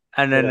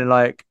 And then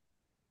like,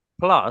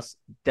 plus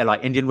they're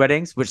like Indian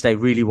weddings, which they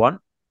really want.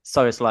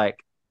 So it's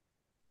like,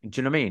 do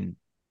you know what I mean?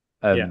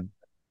 And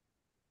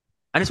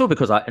it's all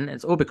because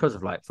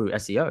of like through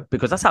SEO,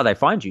 because that's how they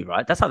find you,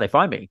 right? That's how they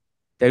find me.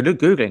 They look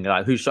Googling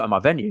like who's shot at my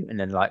venue, and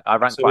then like I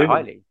rank quite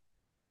highly.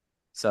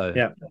 So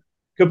yeah,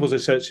 couples are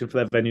searching for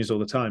their venues all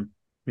the time,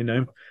 you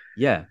know.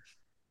 Yeah,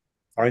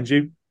 find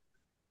you,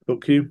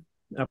 book you,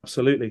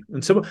 absolutely.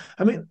 And someone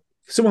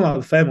like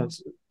the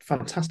Fairmont's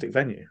fantastic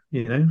venue,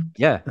 you know.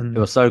 Yeah, and it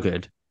was so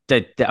good.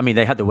 They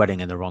had the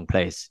wedding in the wrong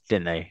place,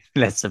 didn't they?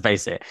 Let's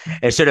face it.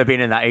 It should have been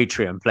in that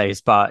atrium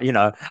place, but you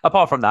know,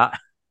 apart from that,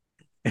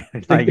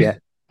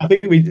 I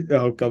think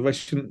I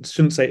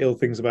shouldn't say ill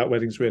things about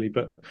weddings really,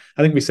 but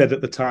I think we said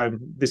at the time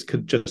this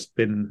could just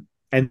been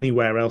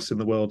anywhere else in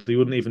the world. You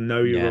wouldn't even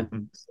know you're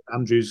on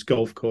Andrews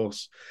golf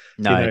course.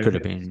 No, it could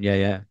have been.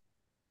 Yeah.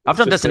 I've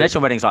done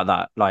destination weddings like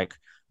that, like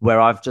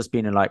where I've just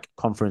been in like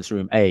conference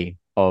room A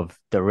of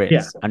the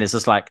Ritz, and it's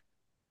just like,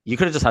 you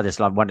could have just had this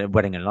like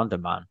wedding in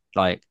London, man.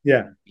 Like,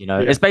 you know,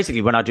 it's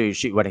basically when I do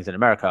shoot weddings in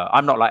America,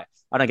 I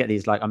don't get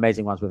these like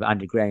amazing ones with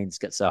Andy Grains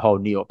gets a whole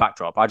New York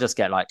backdrop. I just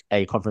get like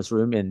a conference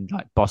room in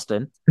like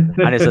Boston,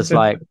 and it's just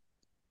like,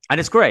 and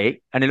it's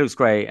great and it looks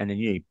great, and then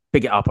you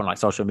big it up on like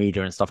social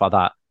media and stuff like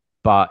that.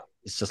 But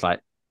it's just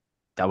like,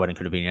 that wedding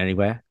could have been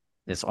anywhere.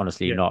 It's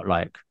honestly not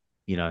like,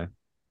 you know,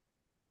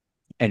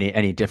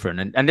 any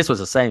different. And this was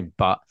the same,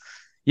 but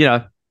you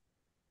know,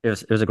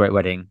 it was a great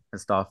wedding and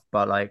stuff.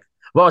 But like,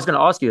 what I was going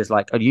to ask you is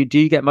like, do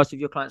you get most of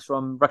your clients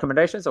from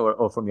recommendations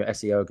or from your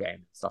SEO game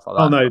and stuff like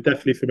that? Oh no,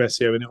 definitely from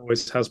SEO, and it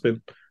always has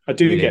been. I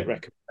do get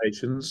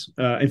recommendations.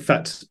 In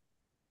fact,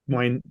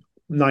 my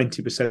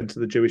 90%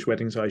 of the Jewish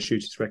weddings I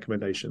shoot is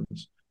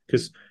recommendations,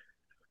 because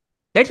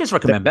they just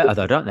recommend better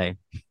though, don't they?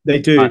 They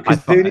do,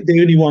 because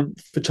they only want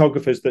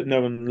photographers that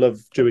know and love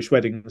Jewish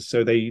weddings.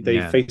 So they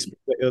Facebook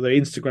or they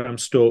Instagram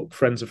stalk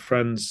friends of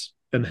friends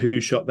and who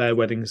shot their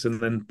weddings, and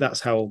then that's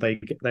how they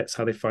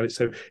find it.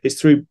 So it's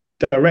through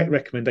direct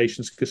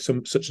recommendations, because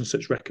some such and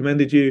such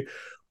recommended you,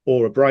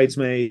 or a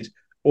bridesmaid,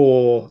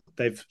 or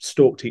they've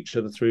stalked each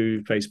other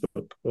through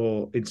Facebook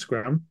or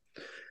Instagram.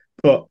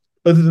 But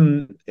other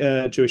than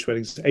Jewish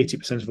weddings,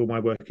 80% of all my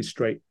work is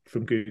straight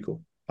from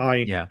Google.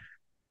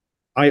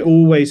 I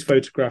always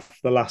photograph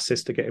the last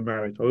sister getting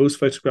married. I always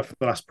photograph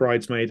the last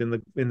bridesmaid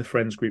in the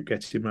friends group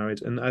getting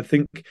married, and I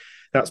think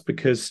that's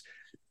because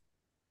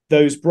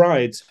those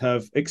brides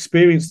have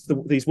experienced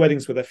these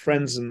weddings with their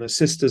friends and their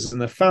sisters and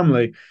their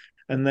family,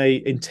 and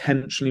they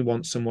intentionally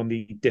want someone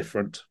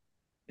different.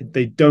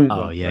 They don't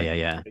want...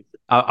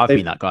 I've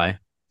been that guy.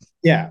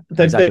 Yeah.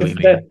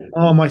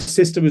 My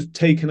sister was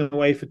taken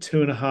away for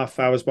 2.5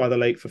 hours by the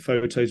lake for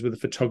photos with a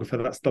photographer.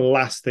 That's the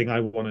last thing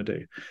I want to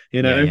do,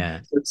 you know? Yeah.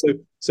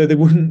 So they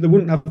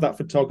wouldn't have that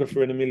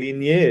photographer in a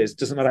million years.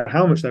 Doesn't matter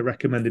how much they're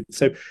recommended.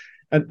 So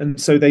and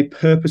so they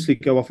purposely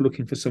go off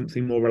looking for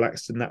something more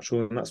relaxed and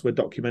natural, and that's where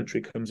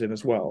documentary comes in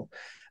as well.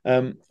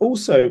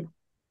 Also,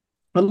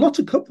 a lot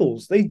of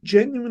couples, they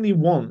genuinely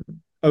want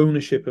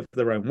ownership of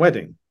their own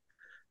wedding.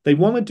 They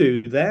want to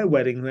do their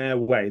wedding their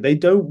way. They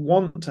don't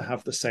want to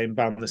have the same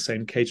band, the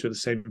same caterer, the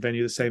same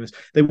venue, the same.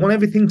 They want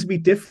everything to be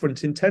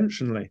different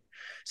intentionally.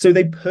 So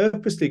they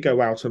purposely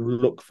go out and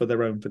look for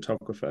their own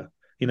photographer.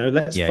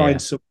 Let's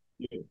find someone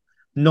new,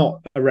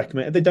 not a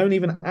recommend. They don't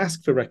even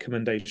ask for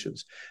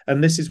recommendations.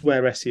 And this is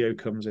where SEO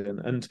comes in.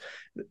 And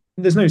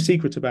there's no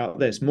secret about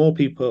this. More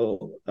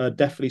people are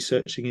definitely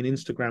searching in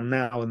Instagram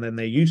now than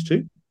they used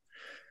to.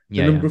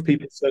 The number of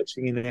people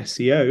searching in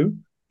SEO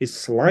is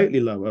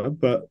slightly lower,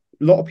 but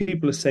a lot of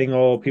people are saying,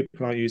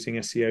 people aren't using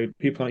SEO,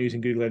 people aren't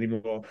using Google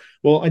anymore.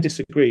 Well, I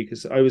disagree,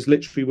 because I was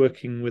literally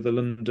working with a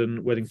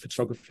London wedding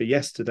photographer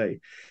yesterday,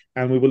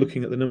 and we were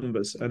looking at the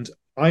numbers. And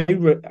I,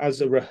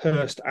 as a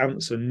rehearsed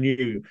answer,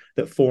 knew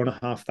that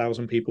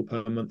 4,500 people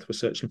per month were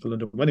searching for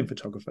London wedding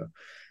photographer.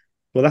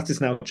 Well, that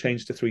has now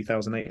changed to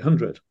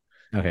 3,800.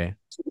 Okay.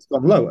 So it's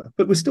gone lower,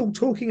 but we're still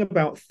talking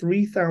about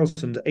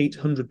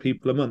 3,800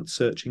 people a month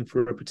searching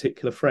for a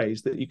particular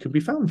phrase that you can be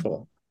found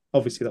for.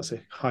 Obviously, that's a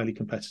highly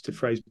competitive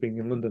phrase being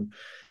in London.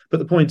 But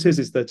the point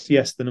is that,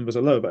 yes, the numbers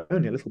are low, but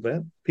only a little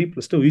bit. People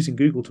are still using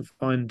Google to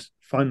find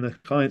the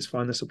clients,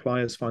 find the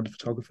suppliers, find the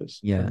photographers.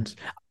 Yeah.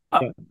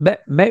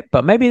 But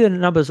maybe the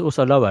numbers are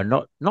also lower,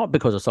 not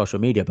because of social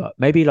media, but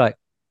maybe like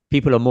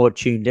people are more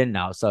tuned in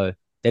now. So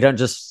they don't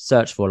just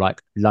search for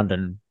like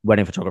London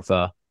wedding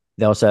photographer.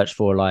 They'll search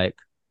for like,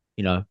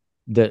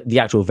 the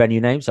actual venue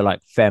name. So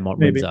like Fairmont,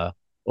 Windsor,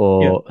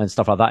 and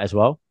stuff like that as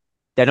well.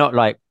 They're not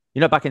like,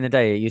 back in the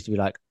day, it used to be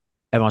like,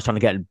 everyone's trying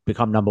to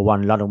become number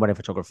one London wedding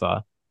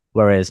photographer.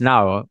 Whereas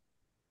now,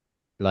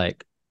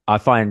 like, I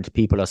find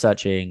people are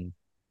searching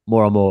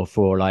more and more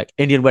for like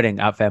Indian wedding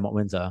at Fairmont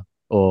Windsor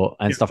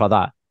and stuff like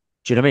that.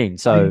 Do you know what I mean?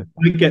 So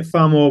I get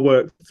far more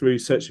work through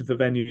searching for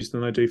venues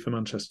than I do for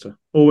Manchester.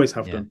 Always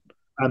have done.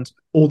 And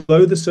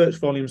although the search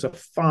volumes are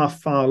far,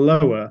 far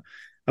lower,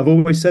 I've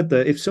always said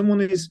that if someone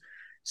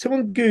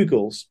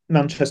Googles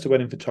Manchester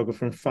wedding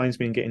photographer and finds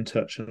me and get in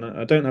touch, and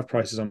I don't have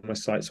prices on my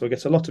site, so I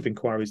get a lot of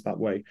inquiries that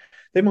way.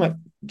 They might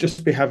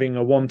just be having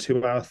a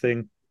 1-2 hour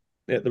thing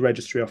at the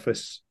registry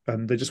office,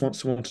 and they just want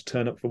someone to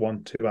turn up for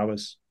 1-2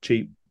 hours,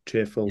 cheap,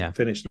 cheerful,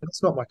 finished.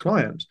 That's not my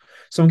client.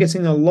 So I'm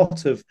getting a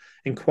lot of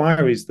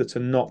inquiries that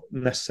are not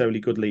necessarily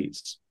good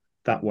leads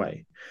that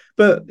way.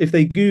 But if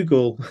they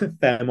Google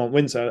Fairmont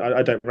Windsor,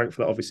 I don't rank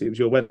for that, obviously it was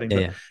your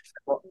wedding,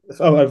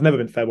 I've never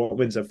been Fairmont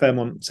Windsor,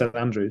 Fairmont St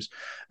Andrews,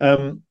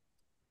 then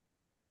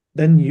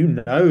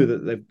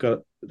that they're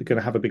going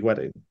to have a big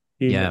wedding.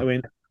 I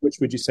mean, which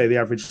would you say the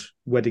average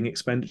wedding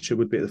expenditure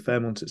would be at the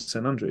Fairmont at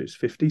St Andrews?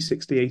 50,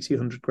 60, 80,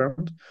 100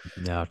 grand?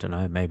 Yeah, I don't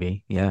know,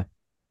 maybe. I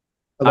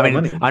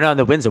mean, I know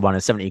the Windsor one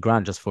is 70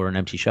 grand just for an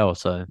empty shell.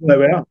 So there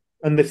we are.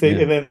 And if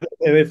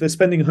they're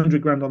spending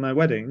 100 grand on their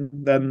wedding,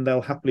 then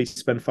they'll happily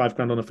spend 5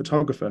 grand on a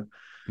photographer.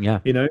 Yeah.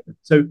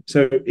 So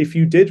if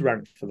you did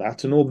rank for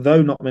that, and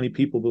although not many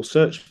people will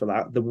search for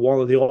that, the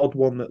odd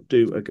one that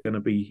do are going to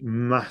be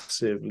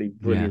massively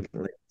brilliant.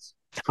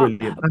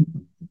 Brilliant.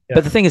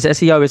 But the thing is,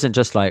 SEO isn't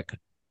just like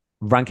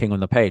ranking on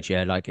the page.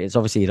 Like it's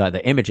obviously like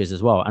the images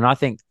as well. And I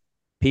think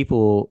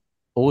people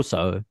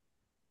also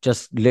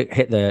just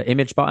hit the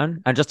image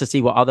button and just to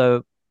see what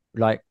other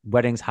like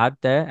weddings had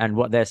there and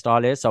what their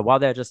style is. So while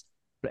they're just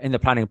in the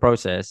planning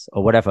process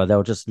or whatever,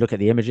 they'll just look at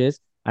the images.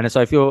 And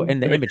so if you're in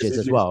the images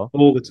as well,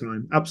 all the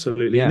time,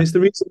 absolutely. And it's the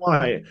reason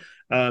why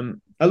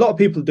a lot of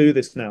people do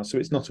this now, so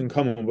it's not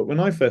uncommon. But when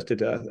I first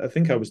did it, I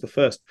think I was the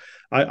first.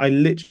 I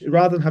literally,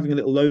 rather than having a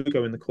little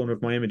logo in the corner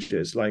of my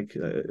images, like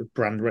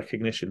brand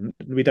recognition,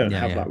 we don't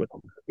have that with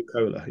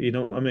Coca-Cola. You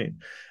know what I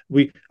mean?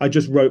 I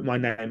just wrote my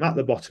name at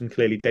the bottom,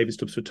 clearly David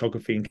Stubbs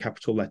Photography in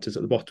capital letters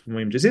at the bottom of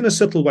my images, in a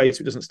subtle way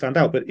so it doesn't stand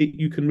out, but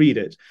you can read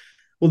it.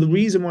 Well, the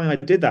reason why I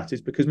did that is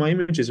because my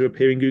images are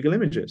appearing in Google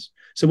Images.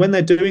 So when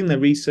they're doing their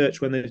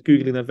research, when they're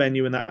Googling their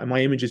venue and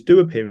my images do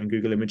appear in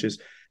Google Images,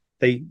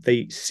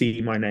 they see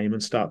my name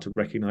and start to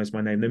recognize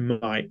my name. They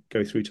might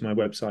go through to my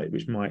website,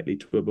 which might lead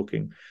to a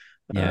booking.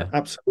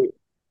 Absolutely.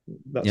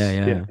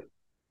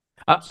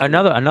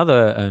 Another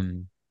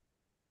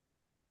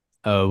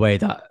way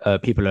that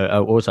people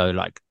are also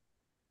like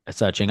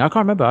searching. I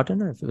can't remember. I don't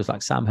know if it was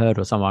like Sam Hurd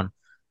or someone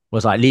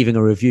was like leaving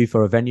a review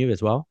for a venue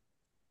as well.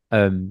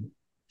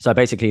 So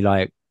basically,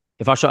 like,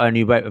 if I shot a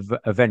new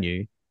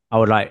venue, I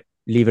would like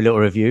leave a little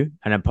review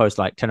and then post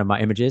like 10 of my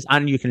images.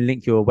 And you can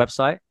link your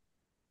website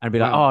and be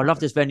like, oh, I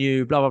love this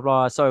venue, blah, blah,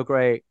 blah. So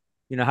great.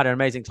 Had an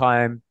amazing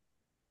time.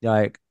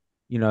 Like,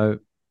 the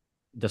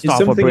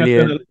staff were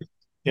brilliant.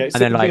 It's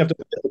and then like, I've done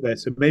a little bit,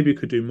 so maybe you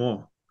could do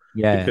more.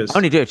 Yeah. I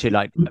only do it to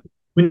like.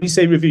 When you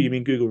say review, you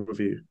mean Google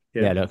review.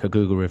 Yeah, like a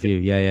Google review.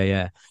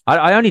 Yeah.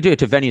 I only do it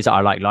to venues that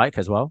I like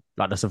as well,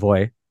 like the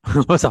Savoy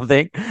or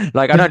something.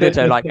 Like I don't do it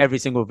to like every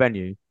single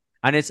venue.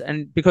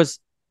 And because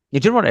you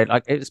didn't want it,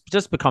 like it's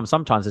just become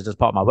sometimes it's just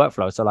part of my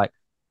workflow. So like,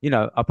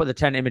 I put the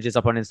 10 images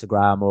up on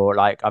Instagram or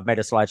like I've made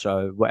a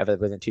slideshow, whatever,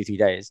 within 2-3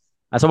 days.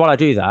 And so while I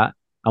do that,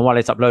 and while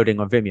it's uploading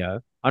on Vimeo,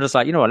 I'm just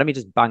like, you know what, let me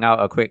just bang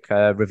out a quick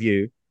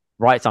review,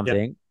 write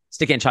something,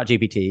 stick it in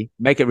ChatGPT,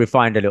 make it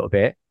refined a little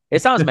bit.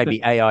 It sounds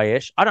maybe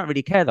AI-ish. I don't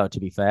really care though, to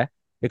be fair,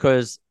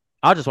 because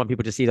I just want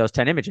people to see those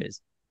 10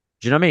 images.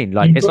 Do you know what I mean?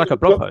 Like, it's like a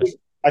blog post.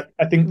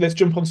 I think let's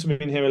jump on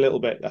something here a little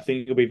bit. I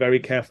think you'll be very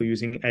careful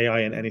using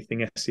AI in anything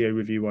SEO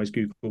review-wise,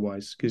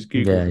 Google-wise, because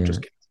Google have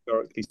just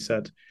categorically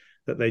said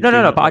that they no,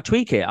 but I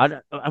tweak it.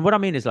 And what I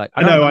mean is, like,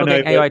 I'm not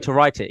getting AI to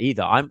write it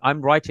either.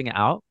 I'm writing it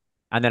out,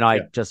 and then I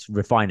just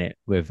refine it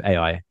with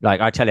AI.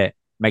 Like, I tell it,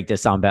 make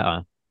this sound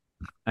better,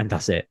 and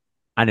that's it.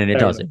 And then it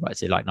does it,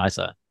 writes it like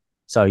nicer.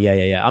 So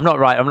yeah. I'm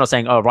not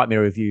saying, oh, write me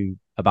a review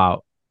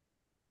about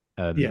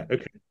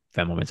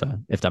thermometer,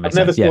 if that makes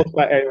sense. I've never thought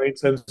about AI in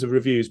terms of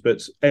reviews,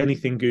 but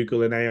anything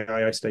Google and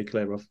AI I stay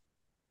clear of.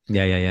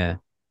 Yeah.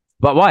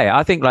 But why?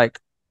 I think, like,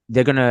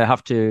 they're gonna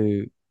have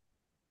to.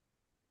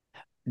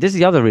 This is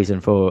the other reason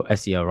for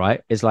SEO,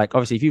 right? Is like,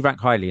 obviously, if you rank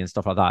highly and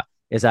stuff like that,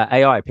 is that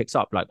AI picks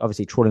up, like,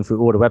 obviously trawling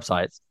through all the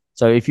websites.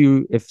 So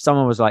if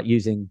someone was like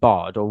using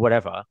Bard or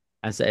whatever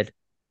and said,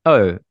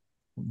 oh,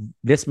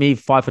 list me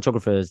 5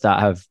 photographers that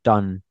have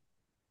done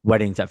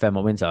weddings at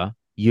Fairmont Winter,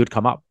 you'd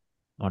come up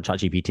on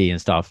ChatGPT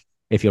and stuff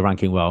if you're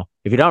ranking well.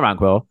 If you don't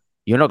rank well,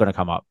 you're not going to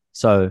come up.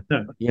 So,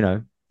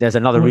 there's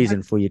another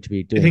reason for you to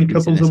be doing. Do you think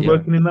couples are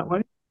working in that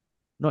way?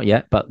 Not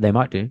yet, but they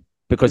might do,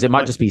 because it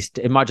might just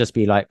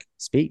be like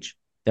speech.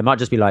 They might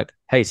just be like,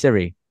 hey,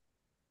 Siri.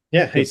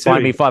 Yeah, hey, Siri.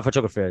 Find me 5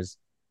 photographers.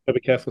 I'll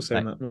be careful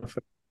saying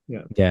that.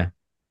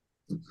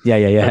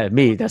 Yeah.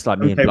 Me, that's like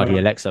me and bloody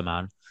Alexa,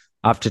 man.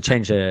 I have to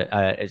change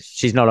her.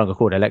 She's no longer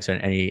called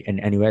Alexa in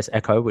anywhere. It's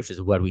Echo, which is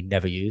a word we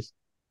never use.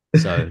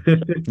 So,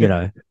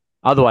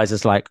 otherwise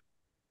it's like,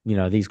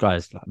 these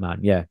guys, like, man,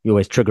 you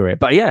always trigger it.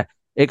 But yeah,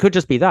 it could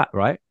just be that,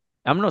 right?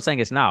 I'm not saying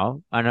it's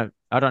now. I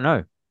don't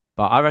know.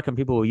 But I reckon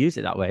people will use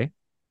it that way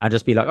and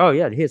just be like, oh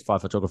yeah, here's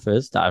 5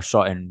 photographers that I've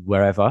shot in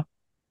wherever.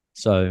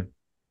 So,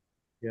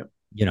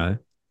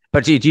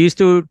 But do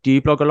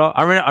you blog a lot?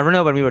 I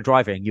remember when we were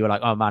driving, you were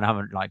like, oh man, I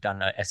haven't like done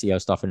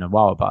SEO stuff in a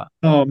while. But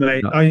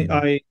mate,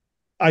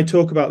 I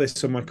talk about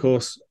this on my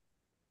course,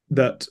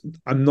 that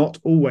I'm not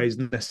always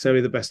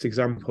necessarily the best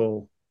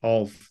example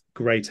of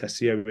great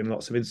SEO in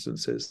lots of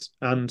instances,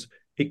 and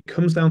it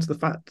comes down to the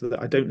fact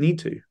that I don't need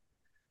to.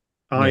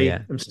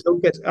 I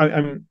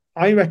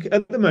reckon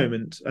at the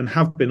moment, and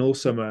have been all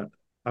summer,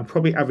 I'm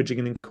probably averaging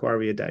an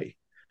inquiry a day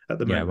at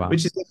the moment,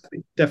 which is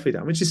definitely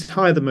down, which is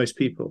higher than most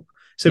people.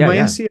 So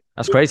SEO,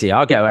 that's crazy.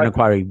 I'll get an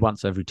inquiry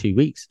once every 2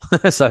 weeks.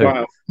 So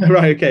wow.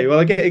 Right, okay. Well,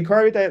 I get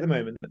inquiry a day at the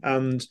moment,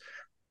 and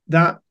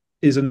that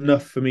is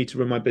enough for me to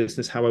run my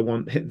business how I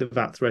want. Hit the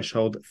VAT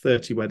threshold at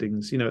 30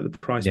 weddings. The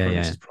price point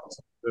is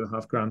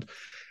 $2,500.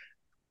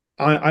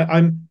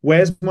 I'm.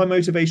 Where's my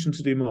motivation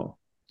to do more?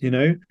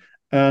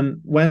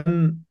 And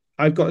when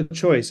I've got a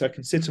choice, I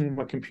can sit on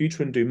my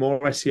computer and do more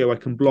SEO. I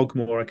can blog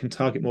more. I can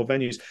target more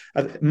venues.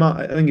 I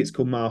think it's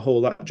called Mar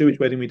Hall. That Jewish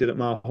wedding we did at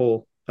Mar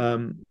Hall,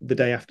 the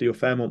day after your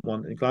Fairmont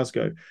one in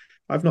Glasgow.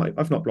 I've not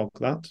blogged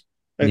that.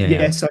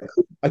 Yes,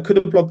 I could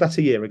have blogged that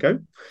a year ago.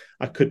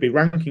 I could be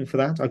ranking for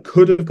that. I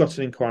could have got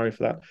an inquiry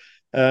for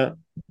that,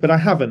 but I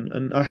haven't,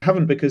 and I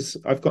haven't because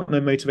I've got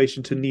no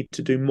motivation to need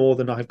to do more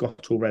than I've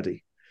got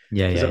already.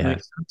 Does that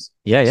make sense?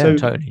 So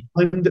totally.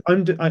 My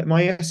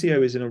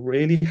SEO is in a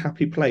really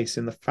happy place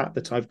in the fact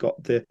that I've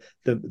got the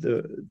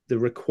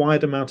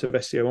required amount of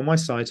SEO on my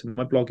site and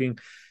my blogging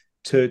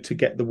to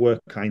get the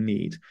work I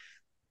need.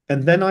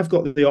 And then I've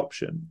got the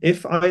option.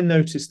 If I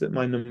notice that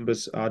my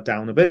numbers are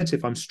down a bit,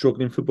 if I'm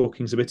struggling for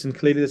bookings a bit, and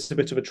clearly there's a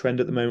bit of a trend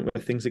at the moment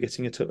where things are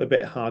getting a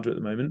bit harder at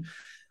the moment,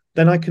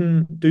 then I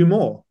can do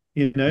more,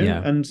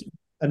 And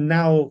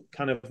now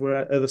kind of we're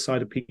at the other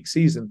side of peak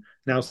season.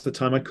 Now's the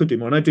time I could do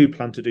more. And I do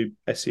plan to do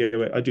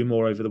SEO. I do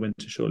more over the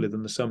winter, surely,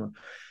 than the summer.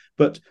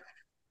 But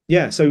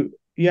so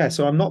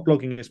I'm not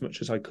blogging as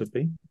much as I could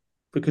be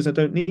because I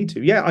don't need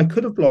to. Yeah, I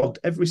could have blogged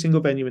every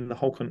single venue in the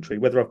whole country,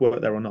 whether I've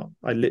worked there or not.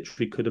 I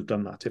literally could have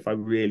done that if I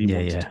really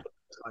wanted to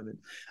put time in.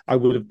 I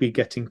would be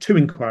getting 2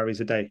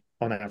 inquiries a day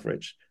on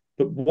average.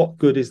 But what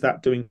good is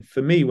that doing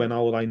for me when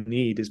all I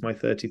need is my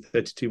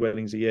 32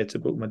 weddings a year to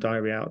book my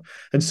diary out?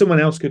 And someone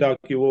else could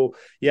argue, well,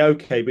 yeah,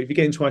 okay, but if you're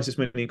getting twice as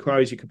many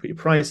inquiries, you can put your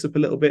price up a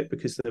little bit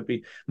because there'll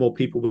be more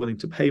people willing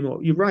to pay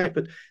more. You're right,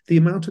 but the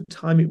amount of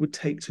time it would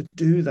take to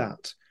do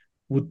that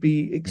would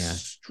be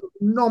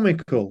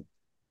astronomical.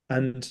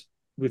 And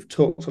we've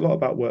talked a lot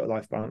about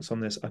work-life balance on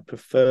this. I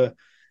prefer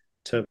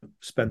to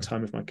spend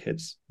time with my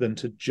kids than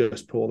to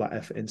just pour that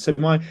effort in. So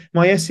my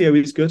SEO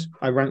is good.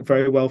 I rank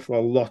very well for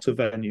a lot of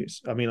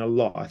venues. I mean, a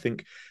lot. I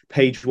think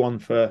page 1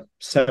 for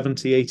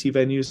 70, 80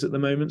 venues at the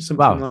moment,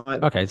 something like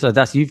that. Okay, so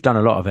you've done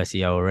a lot of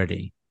SEO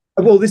already.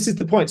 Well, this is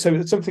the point. So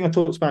it's something I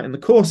talked about in the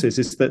courses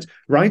is that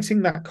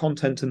writing that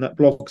content and that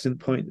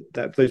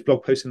those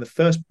blog posts in the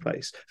first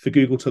place for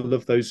Google to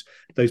love those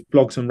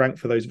blogs and rank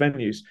for those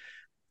venues,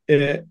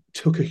 it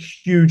took a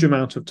huge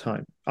amount of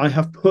time. I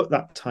have put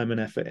that time and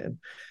effort in.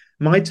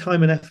 My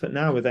time and effort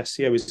now with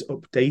SEO is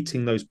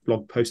updating those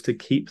blog posts to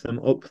keep them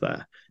up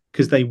there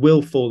because they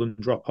will fall and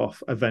drop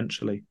off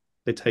eventually.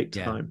 They take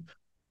time.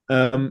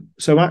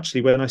 So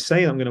actually, when I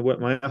say I'm going to work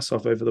my ass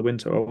off over the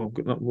winter, or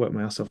not work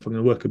my ass off, I'm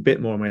going to work a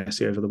bit more on my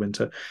SEO over the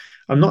winter.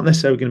 I'm not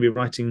necessarily going to be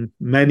writing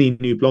many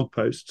new blog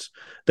posts.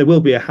 There will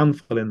be a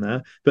handful in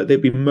there, but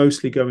they'd be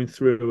mostly going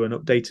through and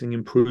updating,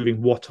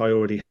 improving what I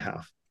already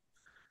have.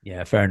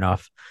 Yeah, fair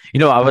enough.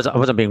 I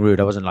wasn't being rude.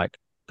 I wasn't like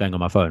going on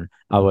my phone.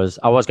 I was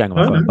going on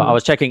my Oh, phone, but I no.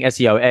 was checking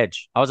SEO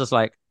Edge. I was just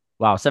like,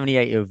 wow,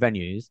 78 of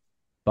venues,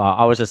 but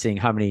I was just seeing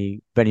how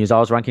many venues I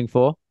was ranking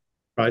for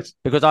Right.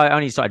 because I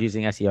only started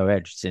using SEO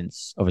Edge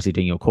since obviously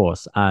doing your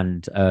course,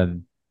 and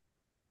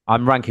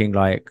I'm ranking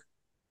like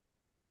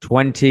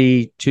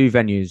 22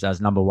 venues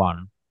as number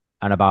one,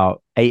 and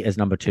about 8 as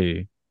number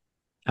two,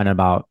 and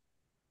about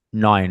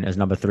 9 as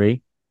number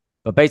three.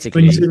 But When you say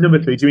basically,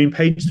 number three, do you mean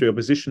page three or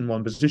position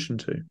one, position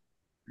two?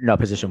 no,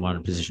 position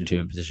one, position two,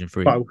 and position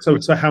three. Right.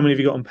 So how many have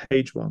you got on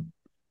page one?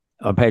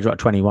 On page what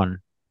 21.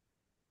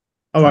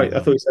 Oh, right. I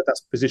 21. thought you said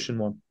that's position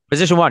one.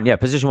 Position one, yeah,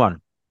 position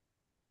one.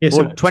 Yeah.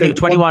 Well, So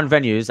 21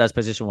 venues as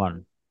position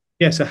one.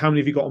 yeah. So how many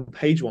have you got on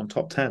page one?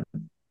 Top 10.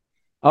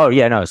 Oh,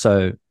 yeah, no.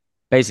 So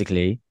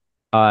basically,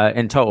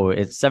 in total,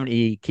 it's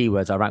 70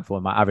 keywords I rank for,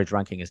 and my average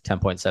ranking is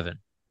 10.7.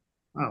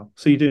 Wow.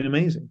 So you're doing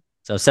amazing.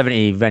 So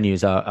 70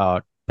 venues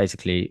are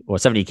basically, or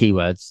 70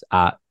 keywords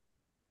at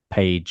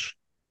page,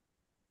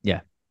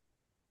 yeah,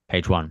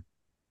 page one.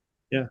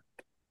 Yeah.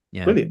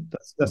 Yeah. Brilliant.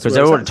 That's Because where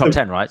they're it's all in at. top So,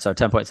 10, right? So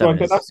 10.7 well,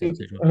 but is that's page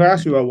I one.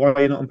 asked you, well, why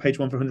are you not on page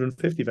one for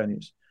 150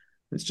 venues?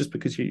 It's just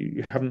because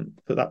you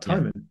haven't put that Yeah.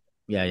 time in.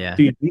 Yeah, yeah.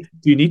 Do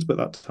you need to put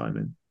that time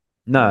in?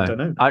 I No, don't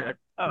know.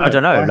 I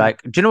don't know. Why?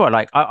 Like, do you know what?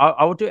 Like,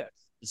 I will do it.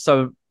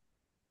 So,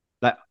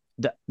 like,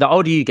 the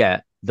older you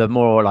get, the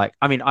more like,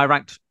 I mean, I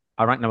ranked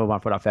number one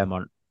for that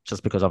Fairmont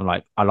just because I'm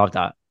like, I love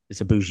that. It's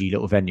a bougie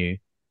little venue,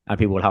 and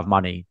people will have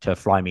money to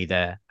fly me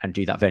there and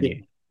do that Yeah.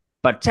 venue.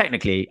 But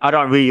technically, I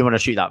don't really want to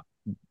shoot that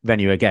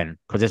venue again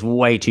because it's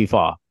way too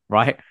far,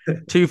 right?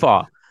 Too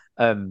far.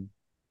 Um,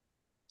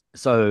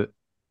 so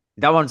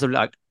that one's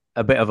like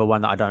a bit of a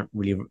one that I don't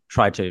really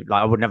try to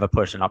like. I would never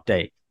push an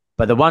update.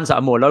 But the ones that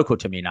are more local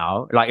to me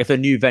now, like if a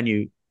new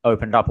venue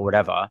opened up or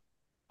whatever,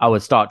 I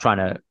would start trying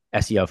to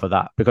SEO for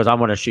that because I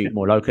want to shoot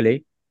more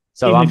locally.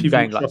 So Even if I'm you've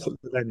going not like shot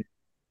at the venue.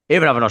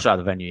 even if I'm not sure of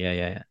the venue, yeah,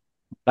 yeah, yeah.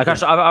 Like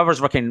Yeah. I was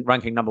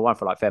ranking number one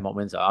for like Fairmont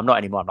Windsor. I'm not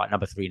anymore. I'm like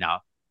number three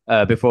now.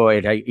 Before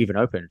it even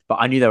opened, but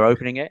I knew they were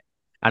opening it,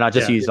 and I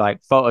just Yeah. used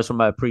like photos from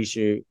a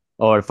pre-shoot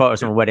or photos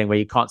from a wedding where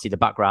you can't see the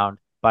background.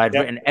 But I'd Yeah.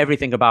 written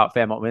everything about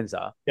Fairmont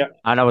Windsor, Yeah.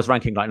 and I was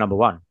ranking like number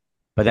one.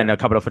 But then Yeah. a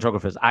couple of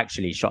photographers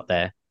actually shot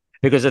there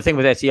because the thing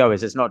with SEO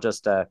is it's not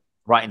just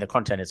writing the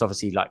content; it's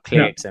obviously like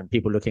Yeah. clicks and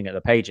people looking at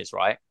the pages,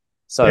 right? Yeah,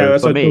 So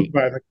as for I talked me,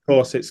 about, of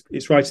course,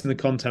 it's writing the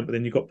content, but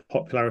then you've got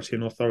popularity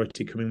and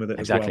authority coming with it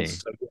as well. exactly,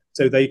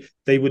 So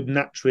they would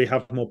naturally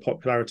have more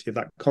popularity of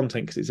that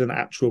content because it's an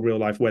actual real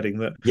life wedding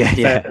that, yeah,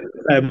 yeah.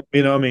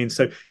 you know what I mean.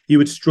 So you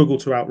would struggle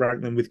to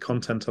outrank them with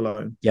content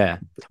alone. Yeah,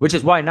 which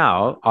is why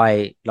now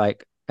I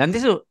like, and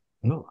this is,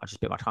 oh, I just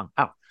bit my tongue.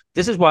 Ow.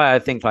 This is why I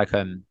think like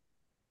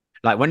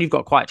when you've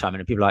got quiet time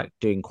and people like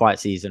doing quiet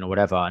season or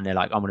whatever, and they're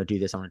like, I'm going to do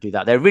this, I'm going to do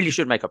that. They really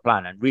should make a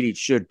plan and really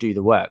should do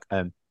the work.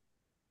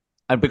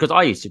 And because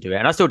I used to do it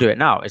and I still do it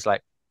now, it's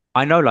like,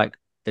 I know like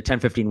the 10,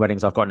 15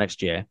 weddings I've got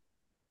next year.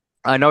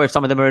 I know if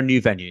some of them are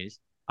new venues.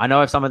 I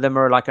know if some of them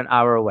are like an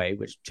hour away,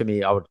 which to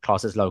me I would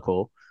class as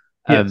local.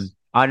 Yes.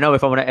 I know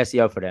if I want to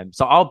SEO for them.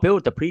 So I'll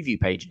build the preview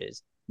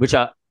pages, which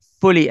are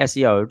fully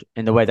SEO'd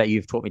in the way that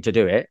you've taught me to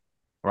do it.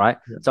 Right.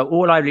 Yeah. So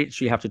all I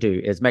literally have to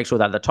do is make sure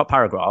that the top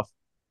paragraph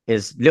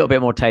is a little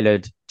bit more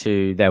tailored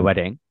to their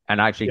wedding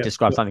and actually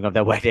describe something of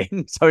their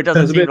wedding. So it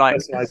doesn't seem like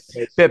a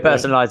bit of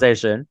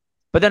personalization.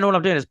 But then all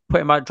I'm doing is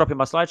dropping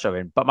my slideshow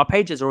in. But my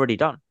page is already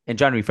done in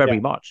January,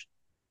 February, March.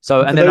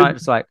 So, and then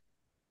it's like,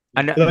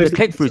 and the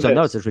click throughs on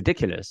those is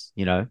ridiculous,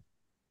 you know?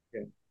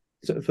 Yeah.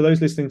 So for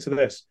those listening to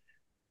this,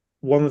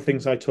 one of the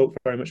things I talk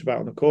very much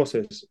about on the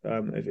courses,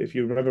 if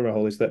you remember,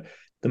 Rahul, is that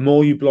the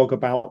more you blog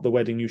about the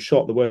wedding you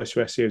shot, the worse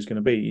your SEO is going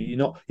to be. You're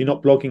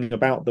not blogging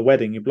about the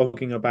wedding. You're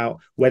blogging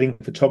about wedding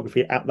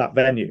photography at that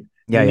venue.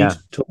 Yeah, you yeah. need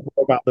to talk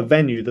more about the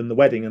venue than the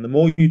wedding. And the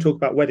more you talk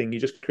about wedding,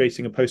 you're just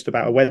creating a post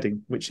about a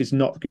wedding, which is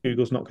not,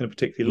 Google's not going to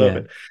particularly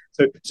love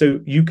it.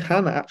 So you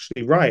can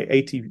actually write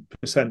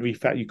 80%. In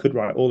fact, you could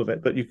write all of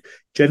it, but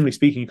generally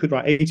speaking, you could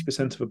write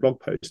 80% of a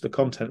blog post, the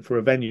content for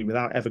a venue,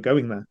 without ever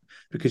going there,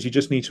 because you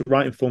just need to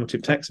write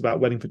informative text about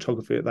wedding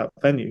photography at that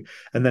venue,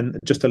 and then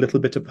just a little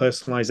bit of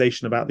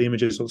personalization about the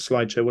images or the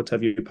slideshow,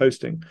 whatever you're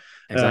posting.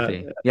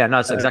 Exactly. Yeah, no,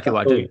 that's exactly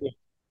what I do.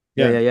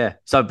 Yeah.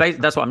 So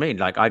that's what I mean.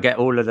 Like I get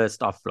all of the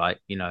stuff, like,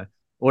 you know,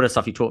 all the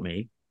stuff you taught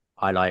me,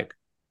 I like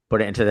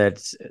put it into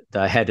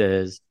the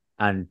headers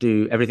and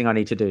do everything I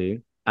need to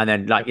do. And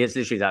then like, it's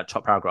literally that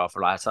top paragraph.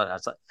 Like,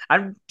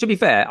 and to be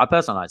fair, I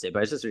personalize it,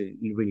 but it's just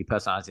really, really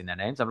personalizing their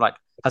names. I'm like,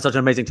 had such an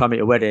amazing time at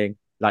your wedding,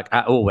 like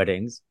at all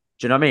weddings.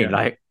 Do you know what I mean?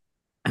 Like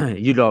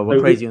you lot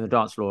were crazy on the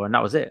dance floor and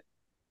that was it.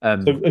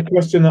 So a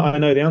question that I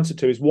know the answer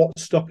to is,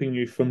 what's stopping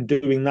you from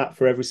doing that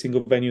for every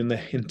single venue in the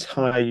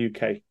entire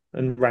UK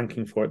and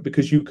ranking for it?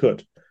 Because you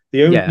could.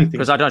 The only thing,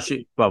 because I don't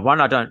shoot. Well,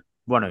 one, I don't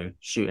want to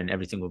shoot in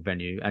every single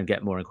venue and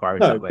get more inquiries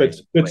No, that way.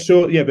 but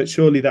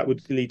surely that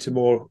would lead to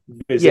more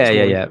visits.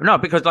 Yeah. No,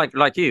 because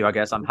like you, I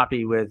guess I'm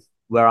happy with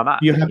where I'm at.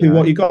 You're happy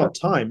what you got.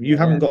 Time. You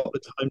haven't Yeah. got the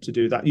time to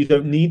do that. You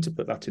don't need to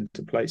put that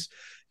into place.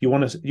 You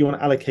want to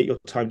allocate your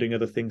time doing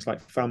other things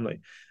like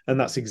family, and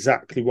that's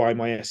exactly why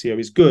my SEO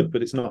is good,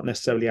 but it's not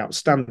necessarily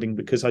outstanding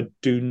because I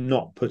do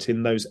not put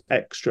in those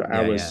extra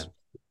hours.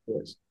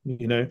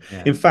 You know,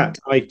 in fact,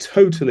 I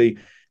totally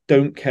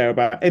don't care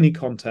about any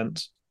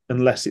content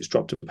unless it's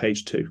dropped to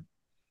page 2. And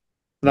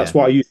that's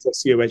what I use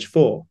SEO Edge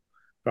for,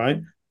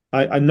 right?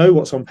 I know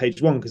what's on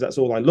page 1 because that's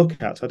all I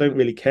look at. I don't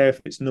really care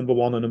if it's number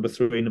 1 or number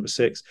 3, number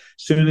 6.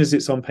 As soon as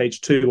it's on page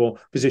 2 or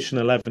position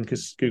 11,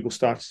 because Google's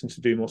starting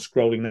to do more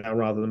scrolling now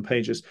rather than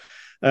pages,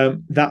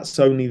 that's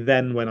only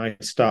then when I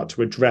start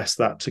to address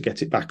that to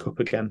get it back up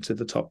again to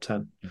the top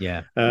 10.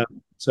 Yeah.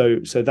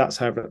 So that's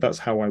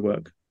how I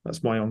work.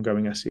 That's my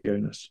ongoing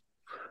SEO-ness.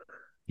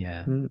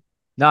 Yeah.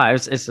 No,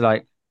 it's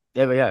like,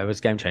 it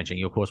was game changing.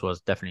 Your course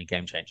was definitely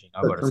game changing.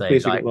 I've got to say,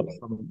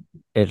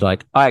 it's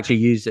like I actually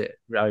use it.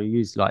 I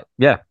use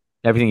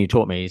everything you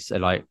taught me. So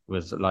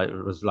was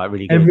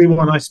really good.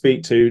 Everyone I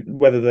speak to,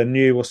 whether they're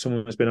new or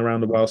someone who's been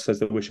around a while, says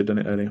they wish I'd done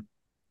it earlier.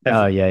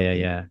 Oh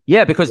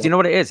yeah. Because you know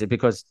what it is?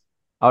 Because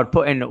I would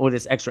put in all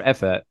this extra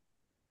effort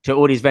to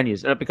all these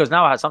venues. Because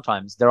now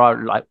sometimes there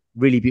are like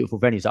really beautiful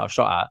venues that I've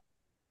shot at,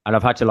 and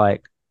I've had to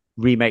like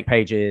remake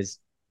pages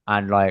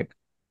and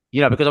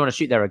because I want to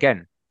shoot there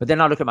again. But then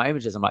I look at my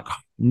images, I'm like, I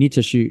need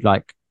to shoot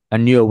like a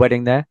newer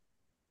wedding there.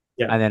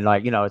 Yeah. And then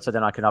so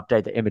then I can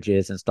update the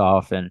images and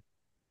stuff. And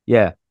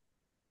yeah,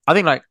 I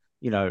think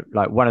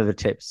one of the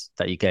tips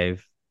that you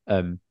gave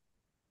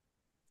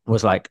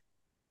was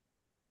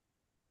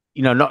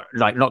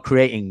not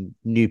creating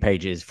new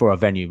pages for a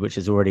venue, which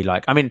is already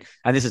and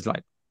this is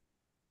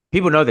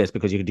people know this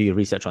because you can do your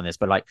research on this,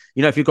 but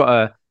if you've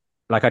got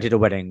I did a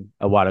wedding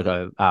a while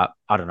ago at,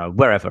 I don't know,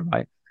 wherever,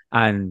 right?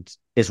 And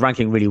it's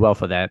ranking really well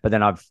for there. But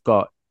then I've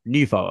got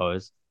new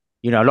photos.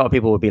 A lot of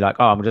people would be like,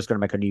 oh, I'm just going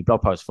to make a new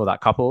blog post for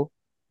that couple.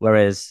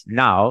 Whereas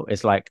now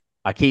it's I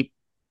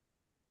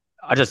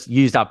just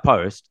use that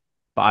post,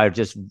 but I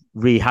just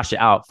rehash it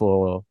out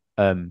for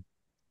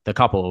the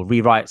couple,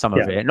 rewrite some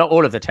of it, not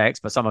all of the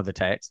text, but some of the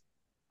text.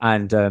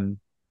 And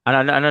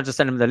I just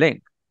send them the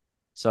link.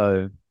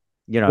 So,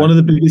 one of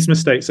the biggest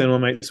mistakes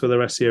anyone makes with their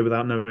SEO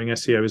without knowing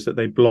SEO is that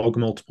they blog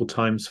multiple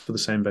times for the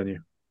same venue.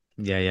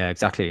 Yeah,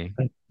 exactly.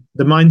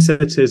 The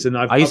mindset is, and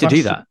I used to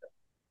do that.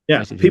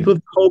 Yeah, people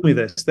have told me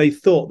this. They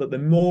thought that the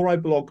more I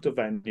blogged a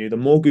venue, the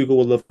more Google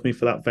will love me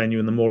for that venue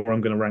and the more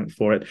I'm going to rank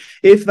for it.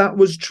 If that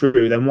was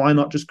true, then why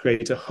not just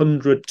create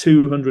 100,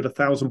 200,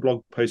 1,000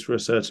 blog posts for a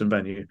certain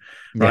venue,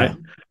 right?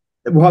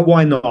 Yeah.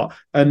 Why not?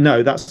 And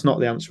no, that's not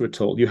the answer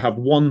at all. You have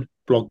one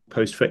blog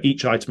post for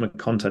each item of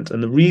content.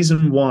 And the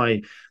reason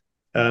why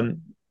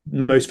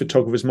most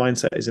photographers'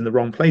 mindset is in the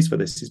wrong place for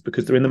this is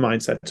because they're in the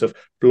mindset of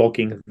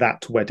blogging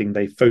that wedding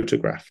they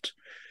photographed.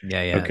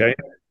 Yeah. Okay.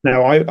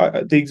 Now, one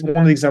of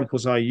the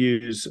examples I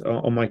use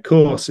on my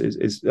course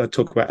is I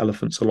talk about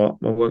elephants a lot.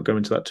 I won't go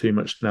into that too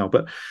much now,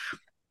 but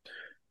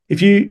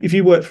if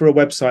you worked for a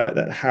website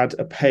that had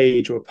a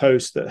page or a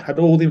post that had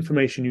all the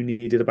information you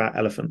needed about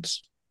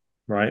elephants,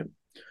 right?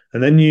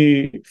 And then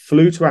you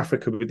flew to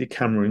Africa with your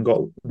camera and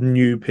got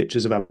new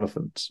pictures of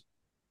elephants,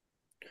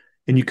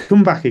 and you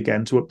come back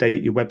again to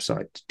update your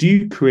website, do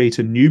you create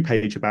a new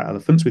page about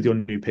elephants with your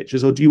new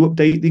pictures, or do you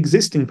update the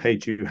existing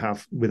page you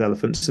have with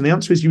elephants? And the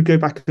answer is you go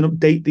back and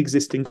update the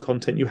existing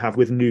content you have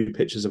with new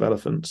pictures of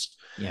elephants.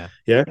 Yeah.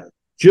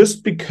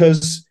 Just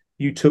because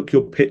you took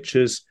your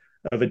pictures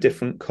of a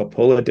different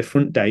couple, a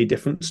different day,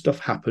 different stuff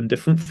happened,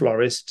 different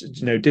florist,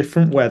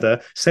 different weather,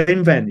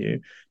 same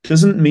venue,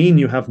 doesn't mean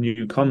you have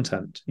new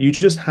content. You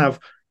just have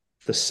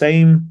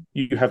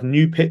you have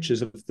new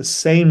pictures of the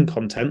same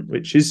content,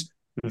 which is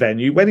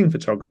venue wedding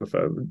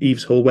photographer,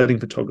 Eve's Hall wedding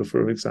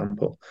photographer, for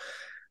example.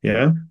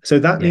 Yeah. So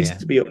that needs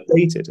to be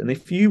updated. And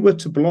if you were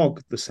to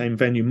blog the same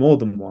venue more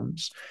than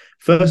once,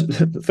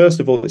 first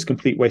of all, it's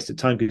complete waste of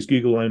time because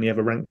Google will only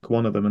ever rank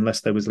one of them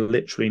unless there was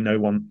literally no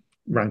one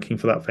ranking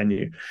for that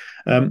venue.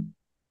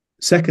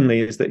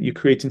 Secondly, is that you're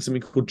creating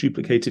something called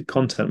duplicated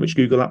content, which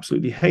Google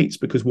absolutely hates,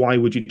 because why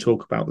would you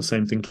talk about the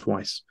same thing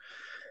twice?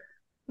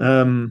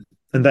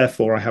 And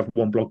therefore, I have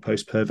one blog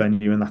post per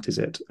venue, and that is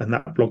it. And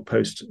that blog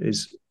post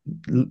is,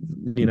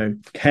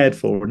 cared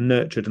for and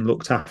nurtured and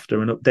looked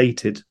after and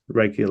updated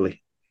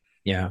regularly.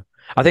 Yeah.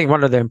 I think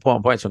one of the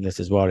important points from this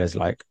as well is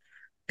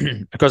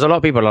because a lot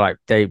of people are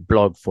they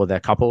blog for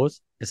their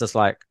couples. It's just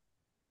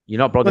you're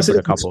not blogging for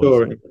the couples.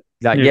 Story.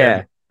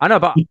 I know,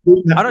 but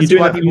I don't see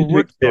why people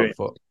would blog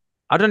for.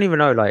 I don't even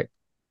know,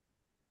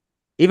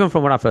 even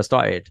from when I first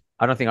started,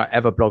 I don't think I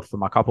ever blogged for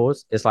my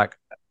couples. It's I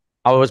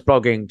was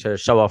blogging to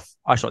show off,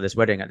 I shot this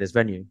wedding at this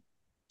venue. Do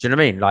you know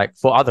what I mean?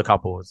 For other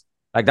couples.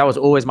 That was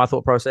always my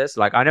thought process.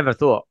 I never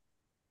thought,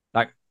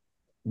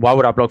 why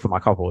would I blog for my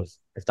couples,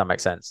 if that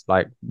makes sense?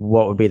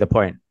 What would be the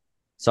point?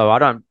 So I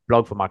don't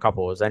blog for my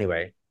couples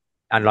anyway.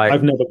 And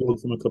I've never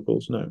blogged for my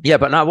couples, no. Yeah,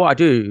 but now what I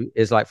do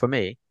is for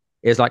me,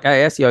 is hey,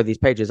 SEO these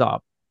pages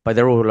up. but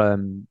they're all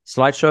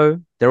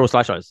slideshow. They're all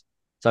slideshows.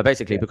 So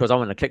basically, because I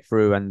want to click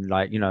through and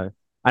like, and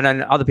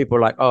then other people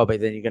are like, oh, but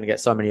then you're going to get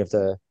so many of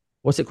the,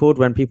 what's it called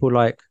when people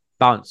like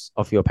bounce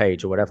off your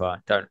page or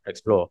whatever, don't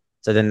explore.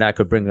 So then that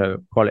could bring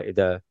the quality,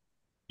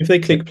 if they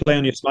click play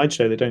on your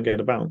slideshow, they don't get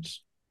a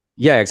bounce.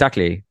 Yeah,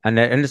 exactly. And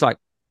it's like,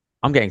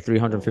 I'm getting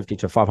 350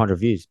 to 500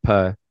 views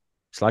per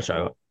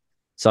slideshow.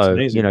 So,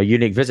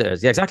 unique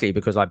visitors. Yeah, exactly.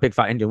 Because like big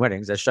fat Indian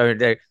weddings, they're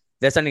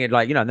sending it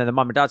like, and then the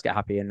mum and dads get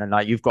happy. And then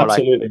like, you've got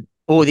like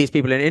all these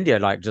people in India,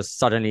 like just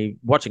suddenly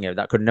watching it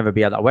that could never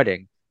be at that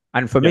wedding.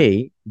 And for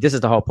me, this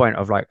is the whole point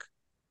of like,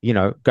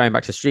 going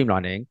back to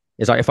streamlining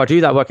is like, if I do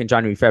that work in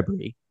January,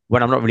 February,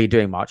 when I'm not really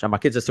doing much and my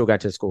kids are still going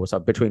to school. So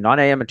between 9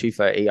 a.m. and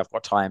 2:30, I've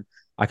got time.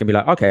 I can be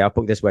like, okay, I've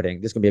booked this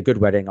wedding. This can be a good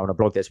wedding. I want to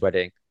blog this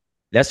wedding.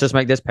 Let's just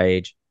make this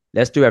page.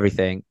 Let's do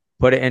everything,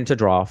 put it into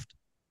draft.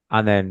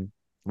 And then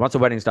once the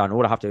wedding's done,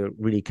 all I have to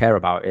really care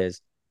about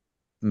is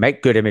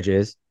make good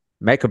images,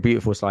 make a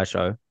beautiful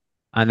slideshow,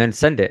 and then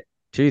send it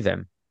to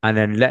them. And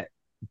then let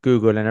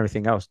Google and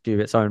everything else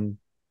run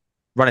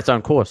its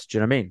own course. Do you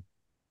know what I mean?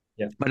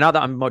 Yeah. But now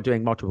that I'm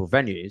doing multiple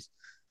venues,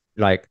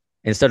 like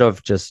instead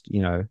of just,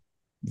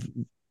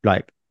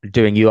 like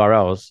doing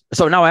URLs.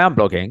 So now I am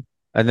blogging.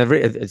 And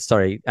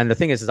the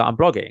thing is that I'm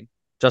blogging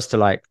just to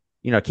like,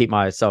 keep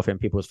myself in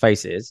people's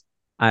faces.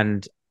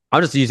 And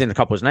I'm just using the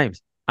couple's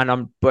names and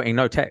I'm putting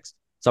no text.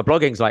 So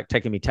blogging's like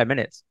taking me 10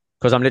 minutes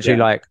because I'm literally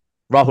like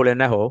Rahul and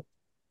Nehal,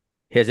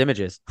 here's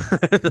images.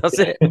 That's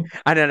it.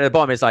 And then at the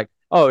bottom it's like,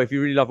 oh, if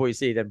you really love what you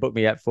see, then book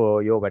me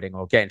for your wedding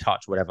or get in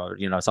touch, whatever,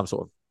 some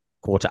sort of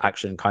call to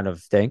action kind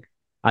of thing.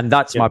 And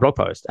that's my blog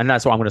post. And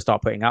that's what I'm going to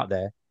start putting out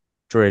there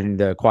during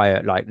the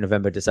quiet, like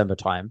November, December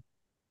time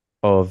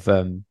of,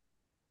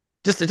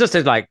 just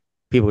as like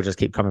people just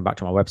keep coming back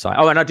to my website.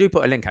 Oh, and I do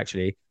put a link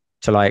actually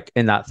to like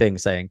in that thing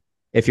saying,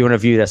 if you want to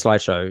view their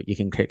slideshow, you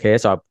can click here.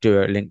 So I'll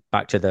do a link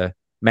back to the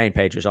main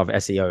page, which I've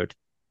SEO'd.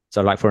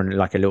 So like for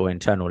like a little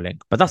internal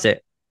link, but that's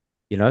it.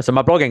 So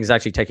my blogging is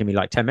actually taking me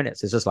like 10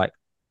 minutes. It's just like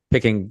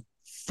picking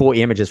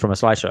 40 images from a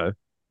slideshow,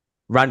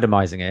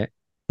 randomizing it,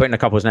 putting a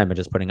couple's name and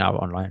just putting it out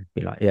online.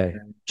 Be like,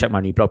 check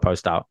my new blog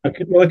post out. I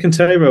can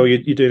tell you, Ro,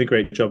 you're doing a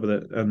great job with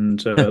it.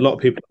 And a lot of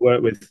people I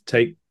work with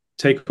take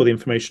all the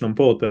information on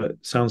board, but it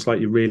sounds like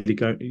you're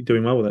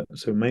doing well with it.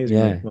 So amazing.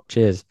 Yeah,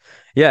 cheers.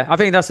 Yeah, I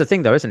think that's the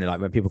thing though, isn't it? Like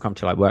when people come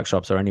to like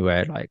workshops or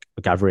anywhere, like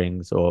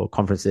gatherings or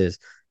conferences,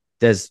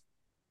 there's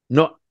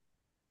not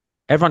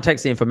everyone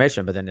takes the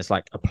information, but then it's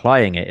like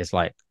applying it is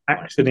like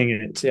actioning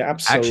it. Yeah,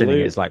 absolutely. Actioning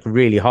it is like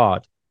really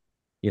hard,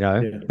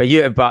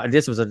 but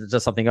this was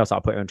just something else I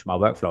put into my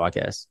workflow, I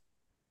guess.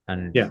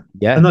 And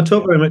and I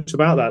talk very much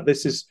about that.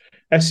 This is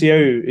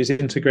SEO is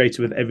integrated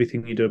with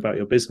everything you do about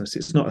your business.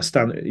 It's not a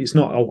standard. It's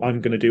not, oh,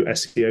 I'm going to do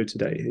SEO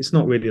today. It's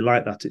not really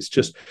like that. It's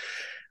just,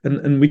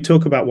 and we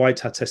talk about white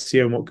hat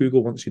SEO and what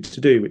Google wants you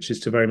to do, which is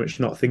to very much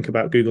not think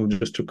about Google and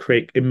just to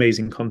create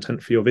amazing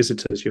content for your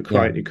visitors, your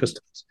client, your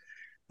customers.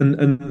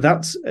 And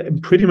that's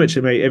pretty much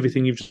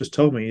everything you've just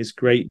told me is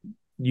great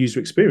user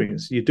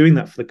experience. You're doing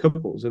that for the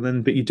couples,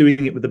 but you're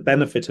doing it with the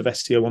benefit of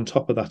SEO on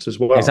top of that as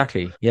well.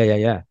 Exactly.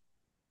 Yeah.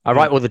 I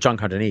write all the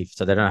junk underneath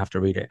so they don't have to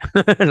read it.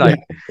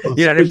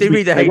 If they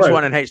read the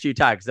H1 and H2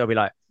 tags, they'll be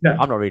like,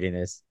 I'm not reading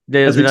this.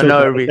 There's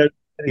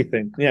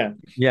anything.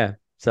 Yeah.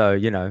 So,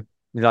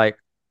 like,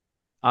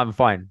 I'm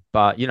fine.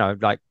 But,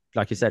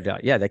 like you said,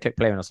 they click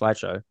play on a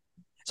slideshow.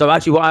 So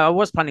actually what I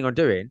was planning on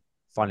doing,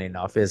 funnily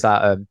enough, is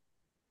that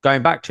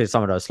going back to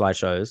some of those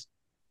slideshows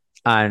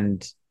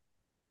and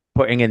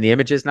putting in the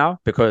images now,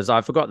 because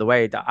I forgot the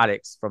way that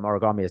Alex from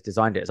Origami has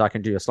designed it is I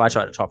can do a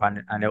slideshow at the top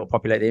and it will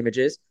populate the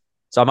images.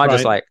 So I might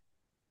just like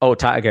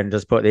tag and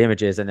just put the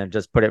images and then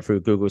just put it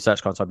through Google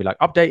Search Console. I'll be like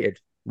updated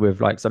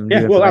with like some new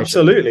information.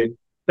 Absolutely.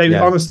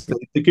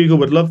 Honestly, the Google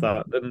would love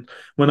that. And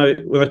when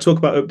I talk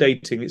about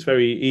updating, it's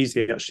very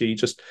easy actually.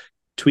 Just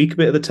tweak a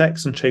bit of the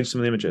text and change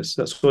some of the images.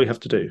 That's all you have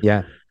to do.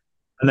 Yeah.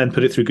 And then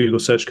put it through Google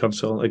Search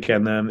Console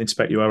again.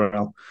 Inspect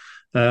URL.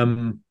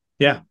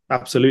 Yeah,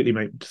 absolutely,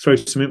 mate. Throw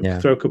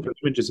a couple of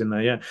images in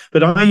there,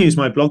 But I use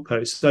my blog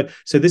posts.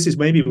 So this is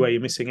maybe where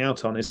you're missing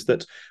out on is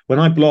that when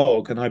I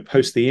blog and I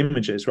post the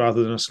images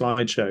rather than a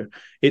slideshow,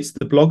 it's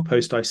the blog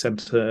post I send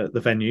to the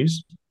venues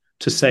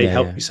to say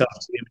help yourself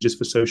to the images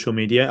for social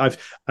media.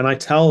 I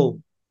tell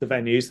the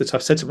venues that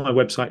I've set up my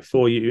website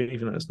for you,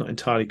 even though it's not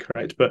entirely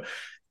correct, but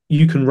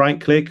you can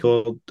right click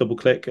or double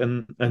click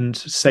and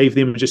save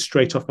the images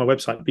straight off my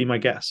website. Be my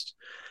guest.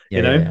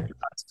 I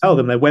tell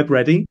them they're web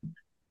ready.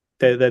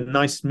 They're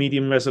nice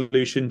medium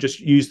resolution. Just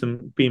use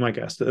them. Be my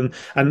guest. And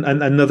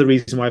another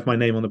reason why I have my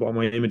name on the bottom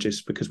of my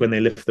images because when they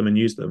lift them and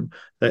use them,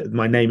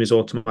 my name is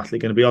automatically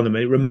going to be on them.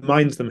 It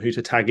reminds them who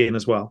to tag in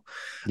as well.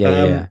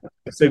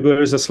 So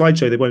whereas a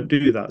slideshow, they won't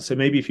do that. So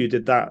maybe if you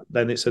did that,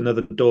 then it's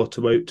another door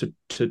to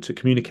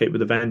communicate with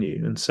the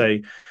venue and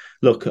say,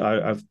 look,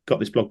 I've got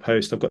this blog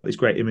post. I've got these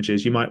great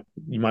images. You might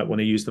want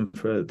to use them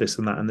for this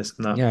and that and this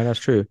and that. Yeah, that's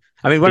true.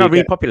 I mean, when I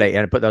repopulate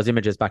and put those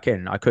images back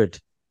in, I could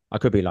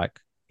be like,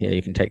 yeah,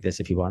 you can take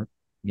this if you want.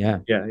 Yeah.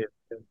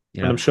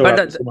 You And know, I'm sure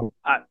but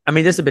I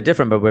mean, this is a bit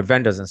different, but with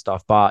vendors and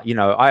stuff. But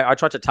I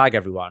try to tag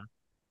everyone,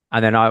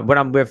 and then when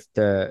I'm with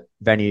the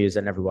venues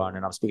and everyone,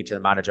 and I'm speaking to the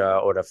manager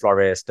or the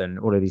florist and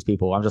all of these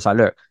people, I'm just like,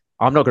 look,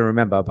 I'm not going to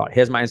remember, but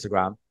here's my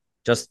Instagram.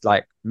 Just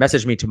like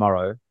message me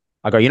tomorrow.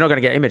 I go, you're not going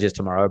to get images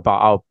tomorrow, but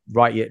I'll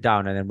write it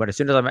down, and then as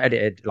soon as I'm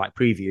edited like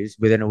previews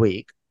within a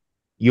week,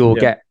 you'll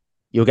get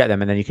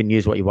them, and then you can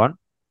use what you want.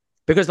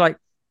 Because like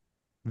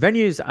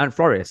venues and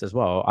florists as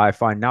well, I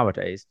find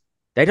nowadays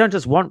they don't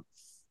just want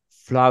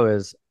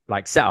flowers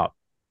like setup.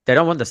 They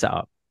don't want the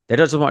setup. They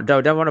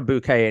don't want a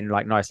bouquet in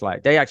like nice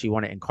light. They actually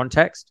want it in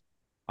context.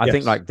 I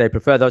think like they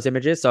prefer those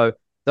images. So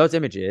those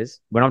images,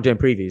 when I'm doing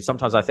previews,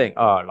 sometimes I think,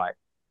 oh, like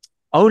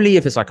only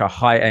if it's like a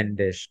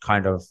high-endish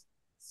kind of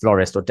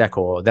florist or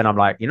decor, then I'm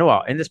like, you know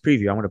what? In this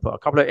preview, I'm going to put a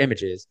couple of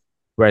images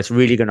where it's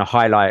really going to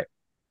highlight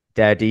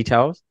their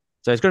details.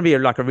 So it's going to be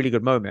like a really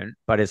good moment,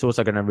 but it's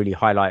also going to really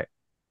highlight.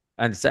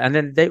 And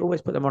then they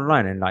always put them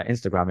online and like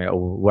Instagram it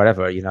or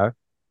whatever,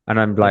 And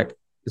I'm like,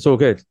 it's all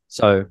good.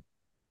 So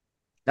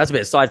that's a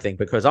bit of a side thing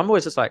because I'm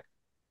always just like,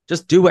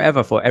 just do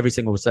whatever for every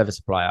single service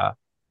supplier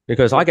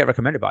because I get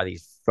recommended by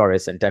these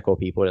florists and decor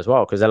people as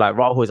well because they're like,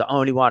 Rahul is the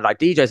only one, like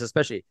DJs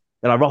especially.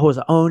 They're like, Rahul is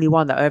the only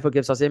one that ever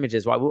gives us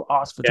images. Right? We'll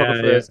ask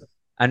photographers. Yeah.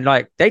 And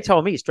like, they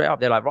tell me straight up,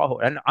 they're like, Rahul.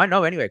 And I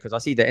know anyway because I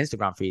see their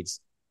Instagram feeds.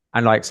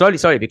 And like,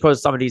 slowly,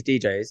 because some of these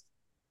DJs,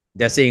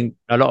 they're seeing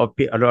a lot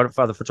of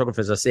other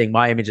photographers are seeing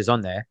my images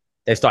on there.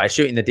 They've started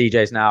shooting the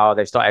DJs now.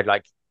 They've started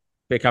like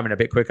becoming a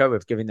bit quicker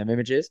with giving them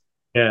images.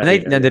 Yeah.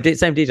 And then the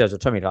same DJs will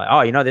tell me like,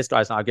 oh, this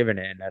guy's not giving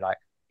it. And they're like,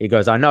 he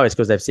goes, I know it's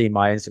because they've seen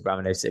my Instagram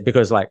and they've seen,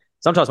 because like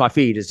sometimes my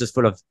feed is just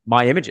full of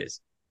my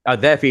images.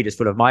 Their feed is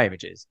full of my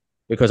images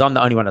because I'm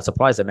the only one that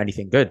supplies them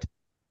anything good,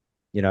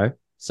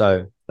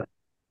 So,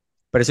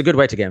 but it's a good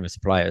way to get in with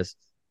suppliers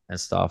and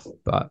stuff.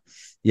 But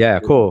yeah,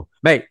 cool,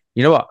 mate.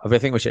 You know what? I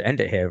think we should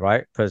end it here,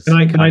 right? Because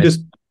can I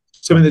just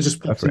something that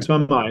just popped into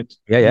my mind?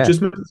 Yeah.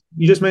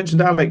 You just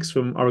mentioned Alex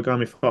from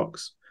Origami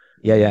Fox.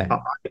 Yeah.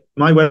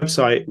 My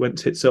website went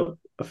tits up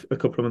a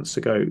couple of months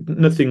ago.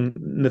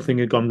 Nothing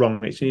had gone wrong.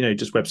 It's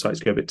just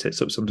websites go a bit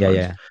tits up sometimes.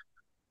 Yeah.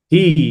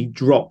 He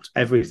dropped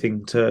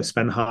everything to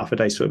spend half a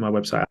day sorting my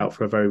website out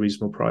for a very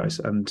reasonable price,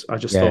 and I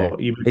just thought,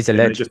 he's a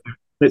legend.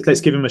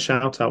 Let's give him a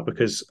shout out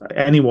because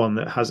anyone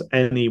that has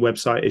any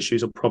website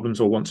issues or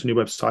problems or wants a new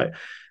website,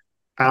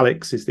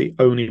 Alex is the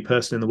only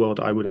person in the world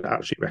I would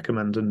actually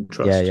recommend and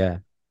trust. Yeah.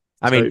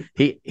 I mean,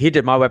 he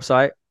did my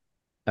website,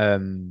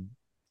 and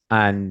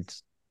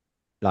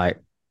like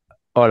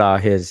Ola,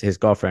 his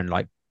girlfriend,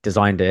 like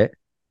designed it.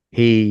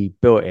 He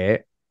built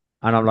it,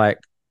 and I'm like,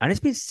 and it's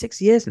been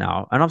 6 years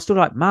now, and I'm still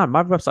like, man,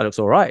 my website looks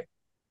all right.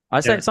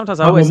 Sometimes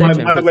I always say to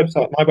him,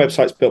 my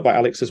website's built by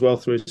Alex as well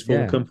through his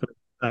former company.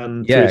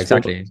 And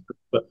exactly.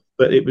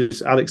 But it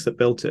was Alex that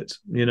built it,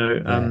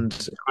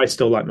 and I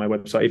still like my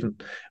website. Even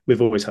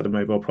we've always had a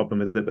mobile problem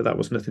with it, but that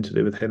was nothing to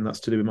do with him.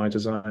 That's to do with my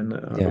design.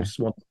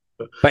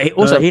 But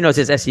he knows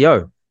his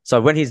SEO.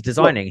 So when he's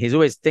designing, he's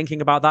always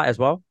thinking about that as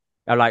well.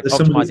 Like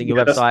optimizing your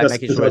website,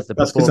 making sure it's the performance.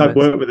 That's because I've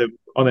worked with him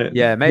on it.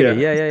 Yeah,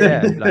 maybe.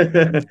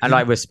 Yeah. And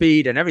like with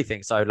speed and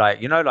everything. So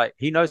like, like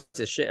he knows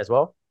his shit as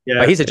well. Yeah.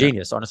 But he's a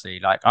genius,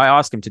 honestly. Like I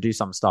ask him to do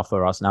some stuff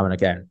for us now and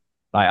again.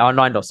 Like our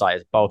 9 site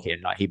is bulky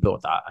and like he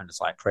built that and it's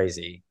like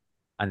crazy.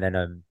 And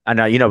then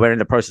we're in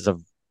the process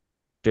of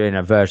doing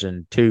a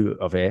version 2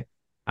 of it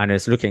and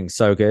it's looking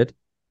so good.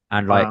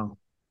 And like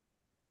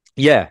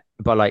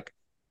but like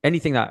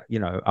anything that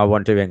I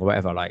want doing or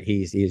whatever, like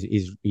he's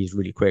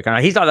really quick.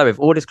 And he's like that with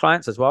all his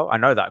clients as well. I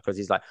know that because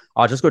he's like,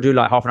 I'll just go do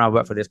like half an hour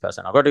work for this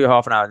person. I'll go do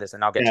half an hour of this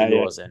and I'll get to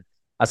yours and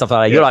stuff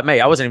like that. You're like,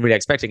 mate, I wasn't really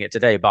expecting it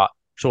today, but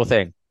sure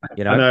thing.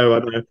 I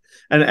know.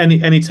 And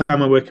any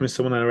time I'm working with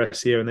someone on our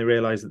SEO and they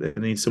realize that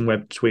they need some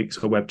web tweaks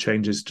or web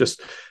changes,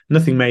 just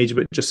nothing major,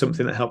 but just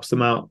something that helps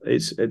them out.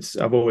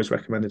 I've always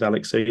recommended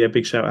Alex. So yeah,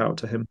 big shout out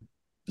to him.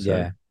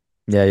 So.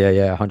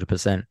 Yeah.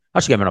 100%. I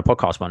should get him on a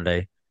podcast one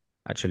day.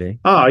 Actually,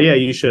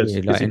 you should.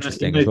 Really, like,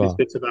 interesting as well.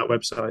 Bits about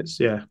websites,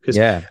 because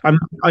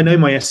I know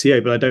my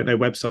SEO, but I don't know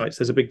websites.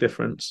 There's a big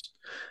difference.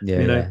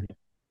 Yeah.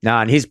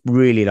 And he's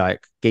really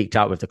like geeked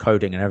out with the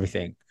coding and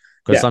everything.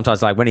 Because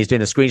sometimes, like when he's doing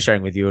the screen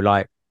sharing with you,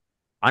 like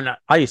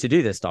I used to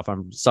do this stuff.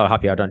 I'm so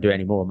happy I don't do it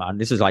anymore, man.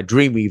 This is like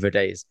Dreamweaver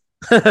days.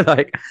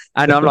 And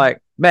I'm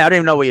like, man, I don't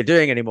even know what you're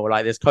doing anymore.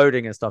 Like this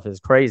coding and stuff is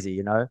crazy,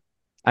 And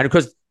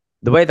because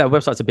the way that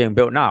websites are being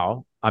built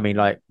now, I mean,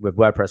 like with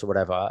WordPress or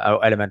whatever,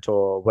 or Elementor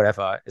or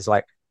whatever, it's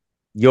like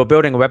you're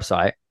building a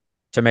website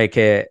to make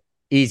it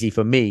easy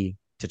for me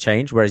to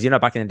change. Whereas,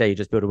 back in the day, you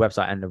just build a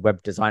website and the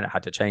web designer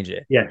had to change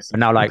it. Yes. And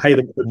now, like, pay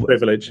them for the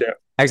privilege. Yeah.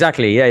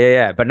 Exactly.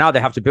 Yeah. But now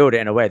they have to build it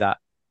in a way that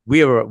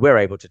we're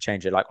able to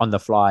change it, like on the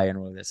fly and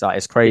all this. Like,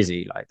 it's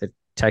crazy. Like the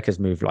tech has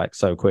moved like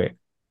so quick.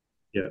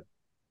 Yeah.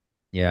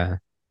 Yeah.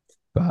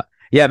 But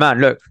yeah, man,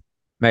 look,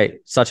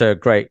 mate, such a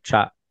great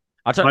chat.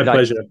 My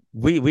pleasure.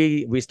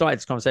 We started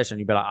this conversation.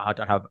 You'd be like, I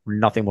don't have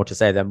nothing more to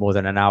say than more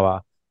than an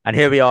hour. And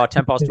here we are,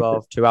 10 past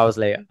 12, 2 hours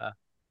later.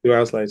 2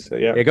 hours later,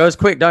 yeah. It goes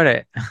quick, don't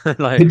it?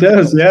 It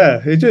does,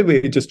 yeah.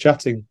 We're just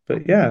chatting.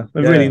 But yeah,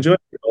 I've really enjoyed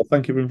it. Well,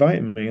 thank you for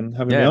inviting me and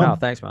having me on. No,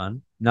 thanks,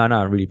 man. No,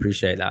 I really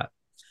appreciate that.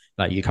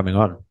 Like you coming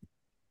on.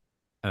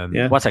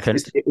 1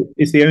 second.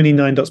 It's the only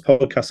Nine Dots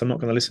podcast I'm not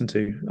going to listen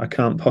to. I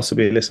can't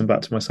possibly listen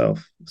back to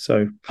myself.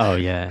 So. Oh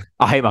yeah,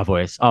 I hate my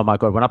voice. Oh my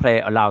god, when I play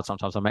it aloud,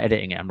 sometimes I'm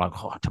editing it. I'm like,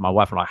 to my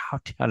wife, I'm like, how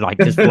do I like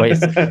this voice?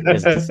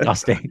 It's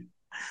disgusting.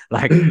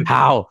 Like,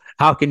 how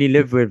can you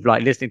live with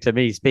like listening to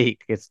me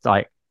speak? It's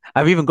like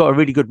I've even got a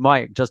really good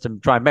mic just to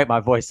try and make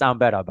my voice sound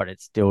better, but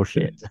it's still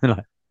shit. Well,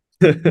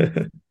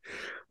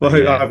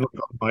 I've not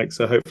got a mic,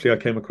 so hopefully I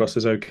came across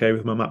as okay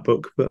with my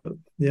MacBook. But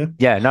yeah.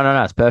 Yeah,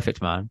 no, it's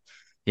perfect, man.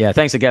 Yeah,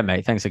 thanks again,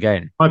 mate. Thanks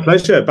again. My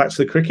pleasure. Back to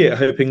the cricket. I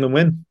hope England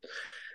win.